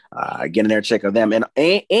get an air check of them, and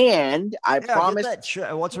I promise.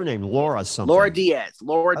 What's her name? Laura something. Laura Diaz.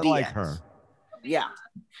 I Diaz. Like her. Yeah.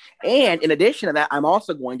 And in addition to that, I'm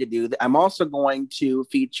also going to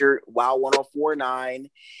feature Wow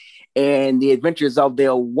 104.9 and the adventures of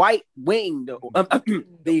the white-winged,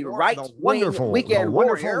 wonderful weekend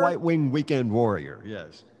warrior, white-winged weekend warrior.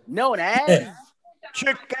 Yes. Known as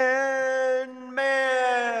Chicken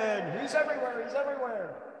Man. He's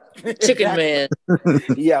everywhere. Chicken Man.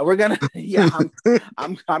 Yeah, we're gonna. Yeah,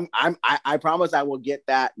 I promise I will get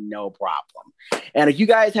that, no problem. And if you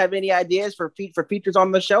guys have any ideas for features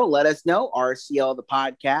on the show, let us know. RCL the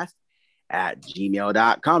podcast at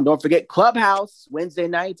gmail.com. Don't forget Clubhouse Wednesday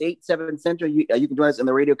nights 8-7 Central. You can join us in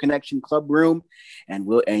the Radio Connection Club room, and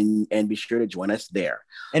be sure to join us there.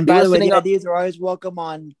 And by the way, the ideas are always welcome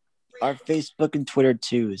on our Facebook and Twitter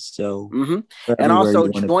too. So, and also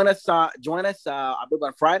join us. I believe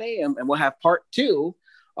on Friday, and we'll have part 2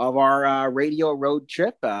 of our radio road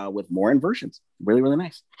trip with more inversions. Really, really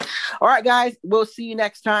nice. All right, guys, we'll see you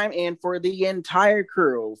next time. And for the entire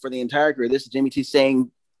crew, this is Jimmy T saying,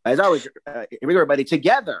 as always, everybody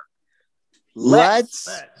together, let's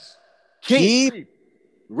keep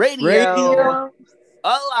radio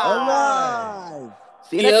alive.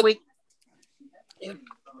 See you next week.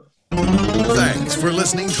 Thanks for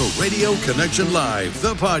listening to Radio Connection Live,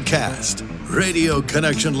 the podcast. Radio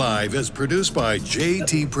Connection Live is produced by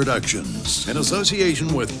JT Productions in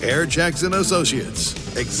association with Air Jackson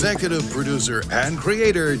Associates. Executive producer and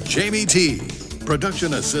creator Jamie T.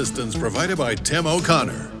 Production assistance provided by Tim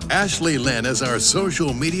O'Connor. Ashley Lynn is our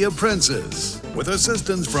social media princess, with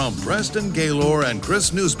assistance from Preston Gaylor and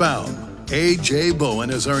Chris Newsbaum. A.J. Bowen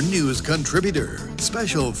is our news contributor.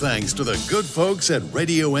 Special thanks to the good folks at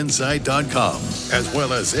RadioInside.com, as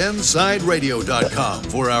well as InsideRadio.com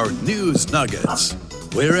for our news nuggets.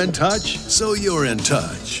 We're in touch, so you're in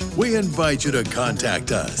touch. We invite you to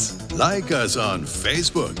contact us. Like us on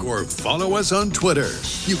Facebook or follow us on Twitter.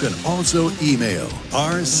 You can also email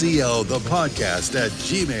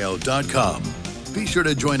rclthepodcast@gmail.com. Be sure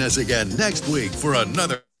to join us again next week for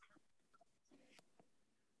another.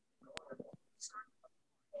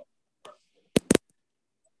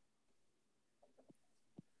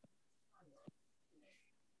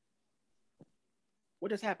 What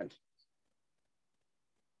just happened?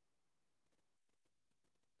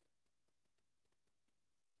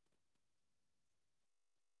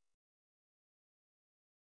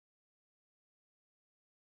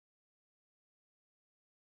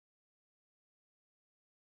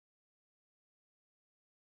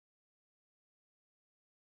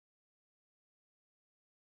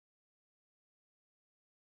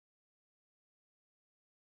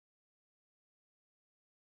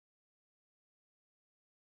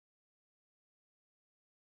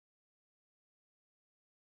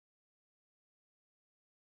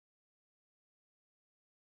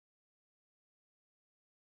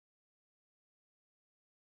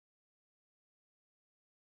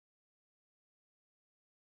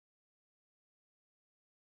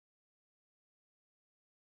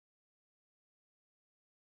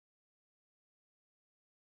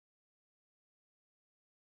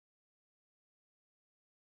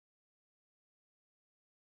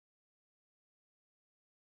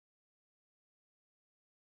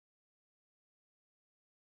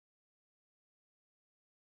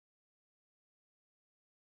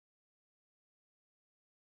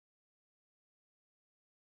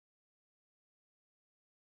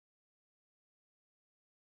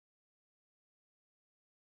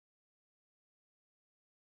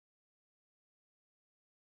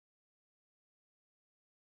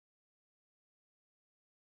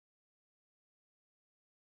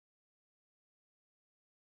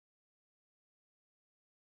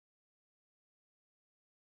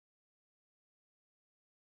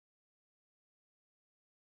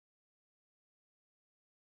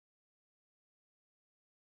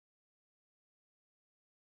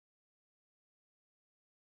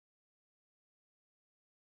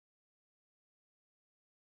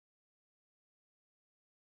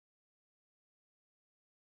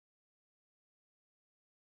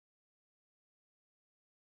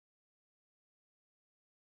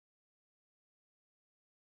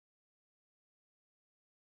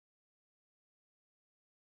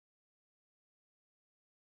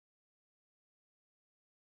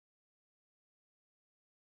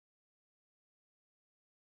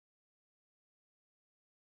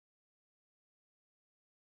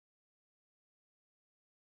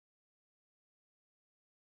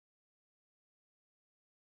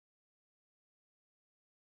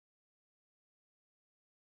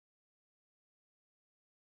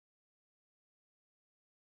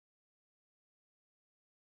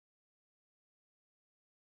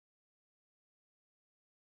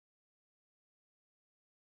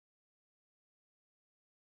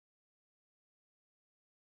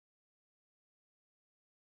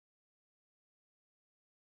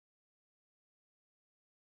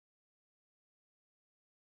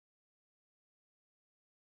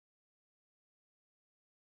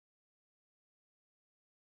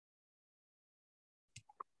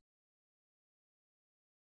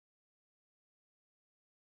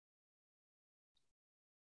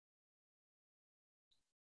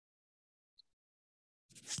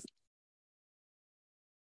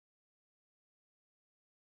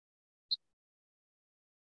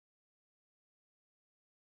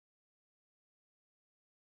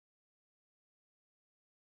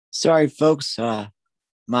 Sorry, folks.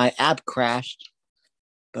 My app crashed,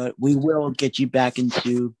 but we will get you back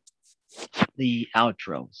into the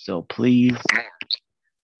outro. So please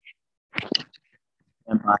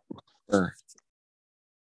stand by for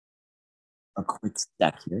a quick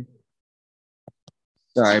sec here.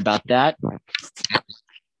 Sorry about that.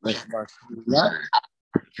 Let's mark that.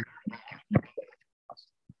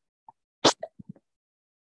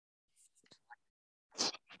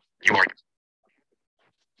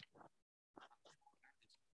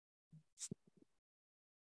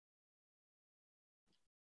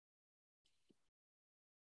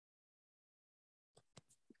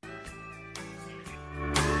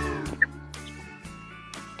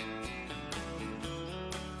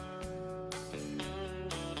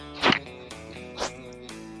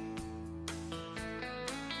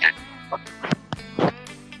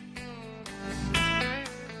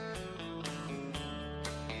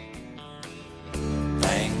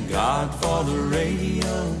 Thank God for the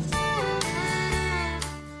radio.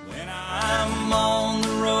 When I'm on the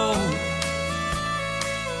road,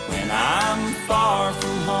 when I'm far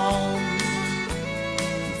from home,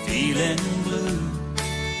 feeling blue.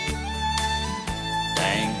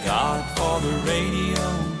 Thank God for the radio,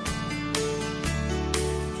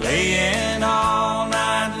 playing all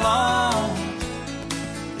night long,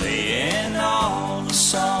 playing all the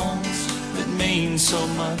songs that mean so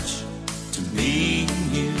much to me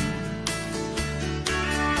and you,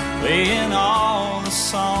 playing all the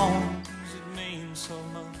songs that mean so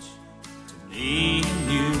much to me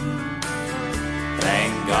and you.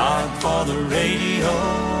 Thank God for the radio.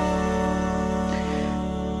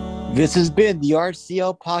 This has been the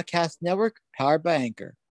RCL Podcast Network, powered by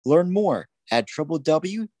Anchor. Learn more at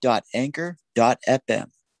www.anchor.fm.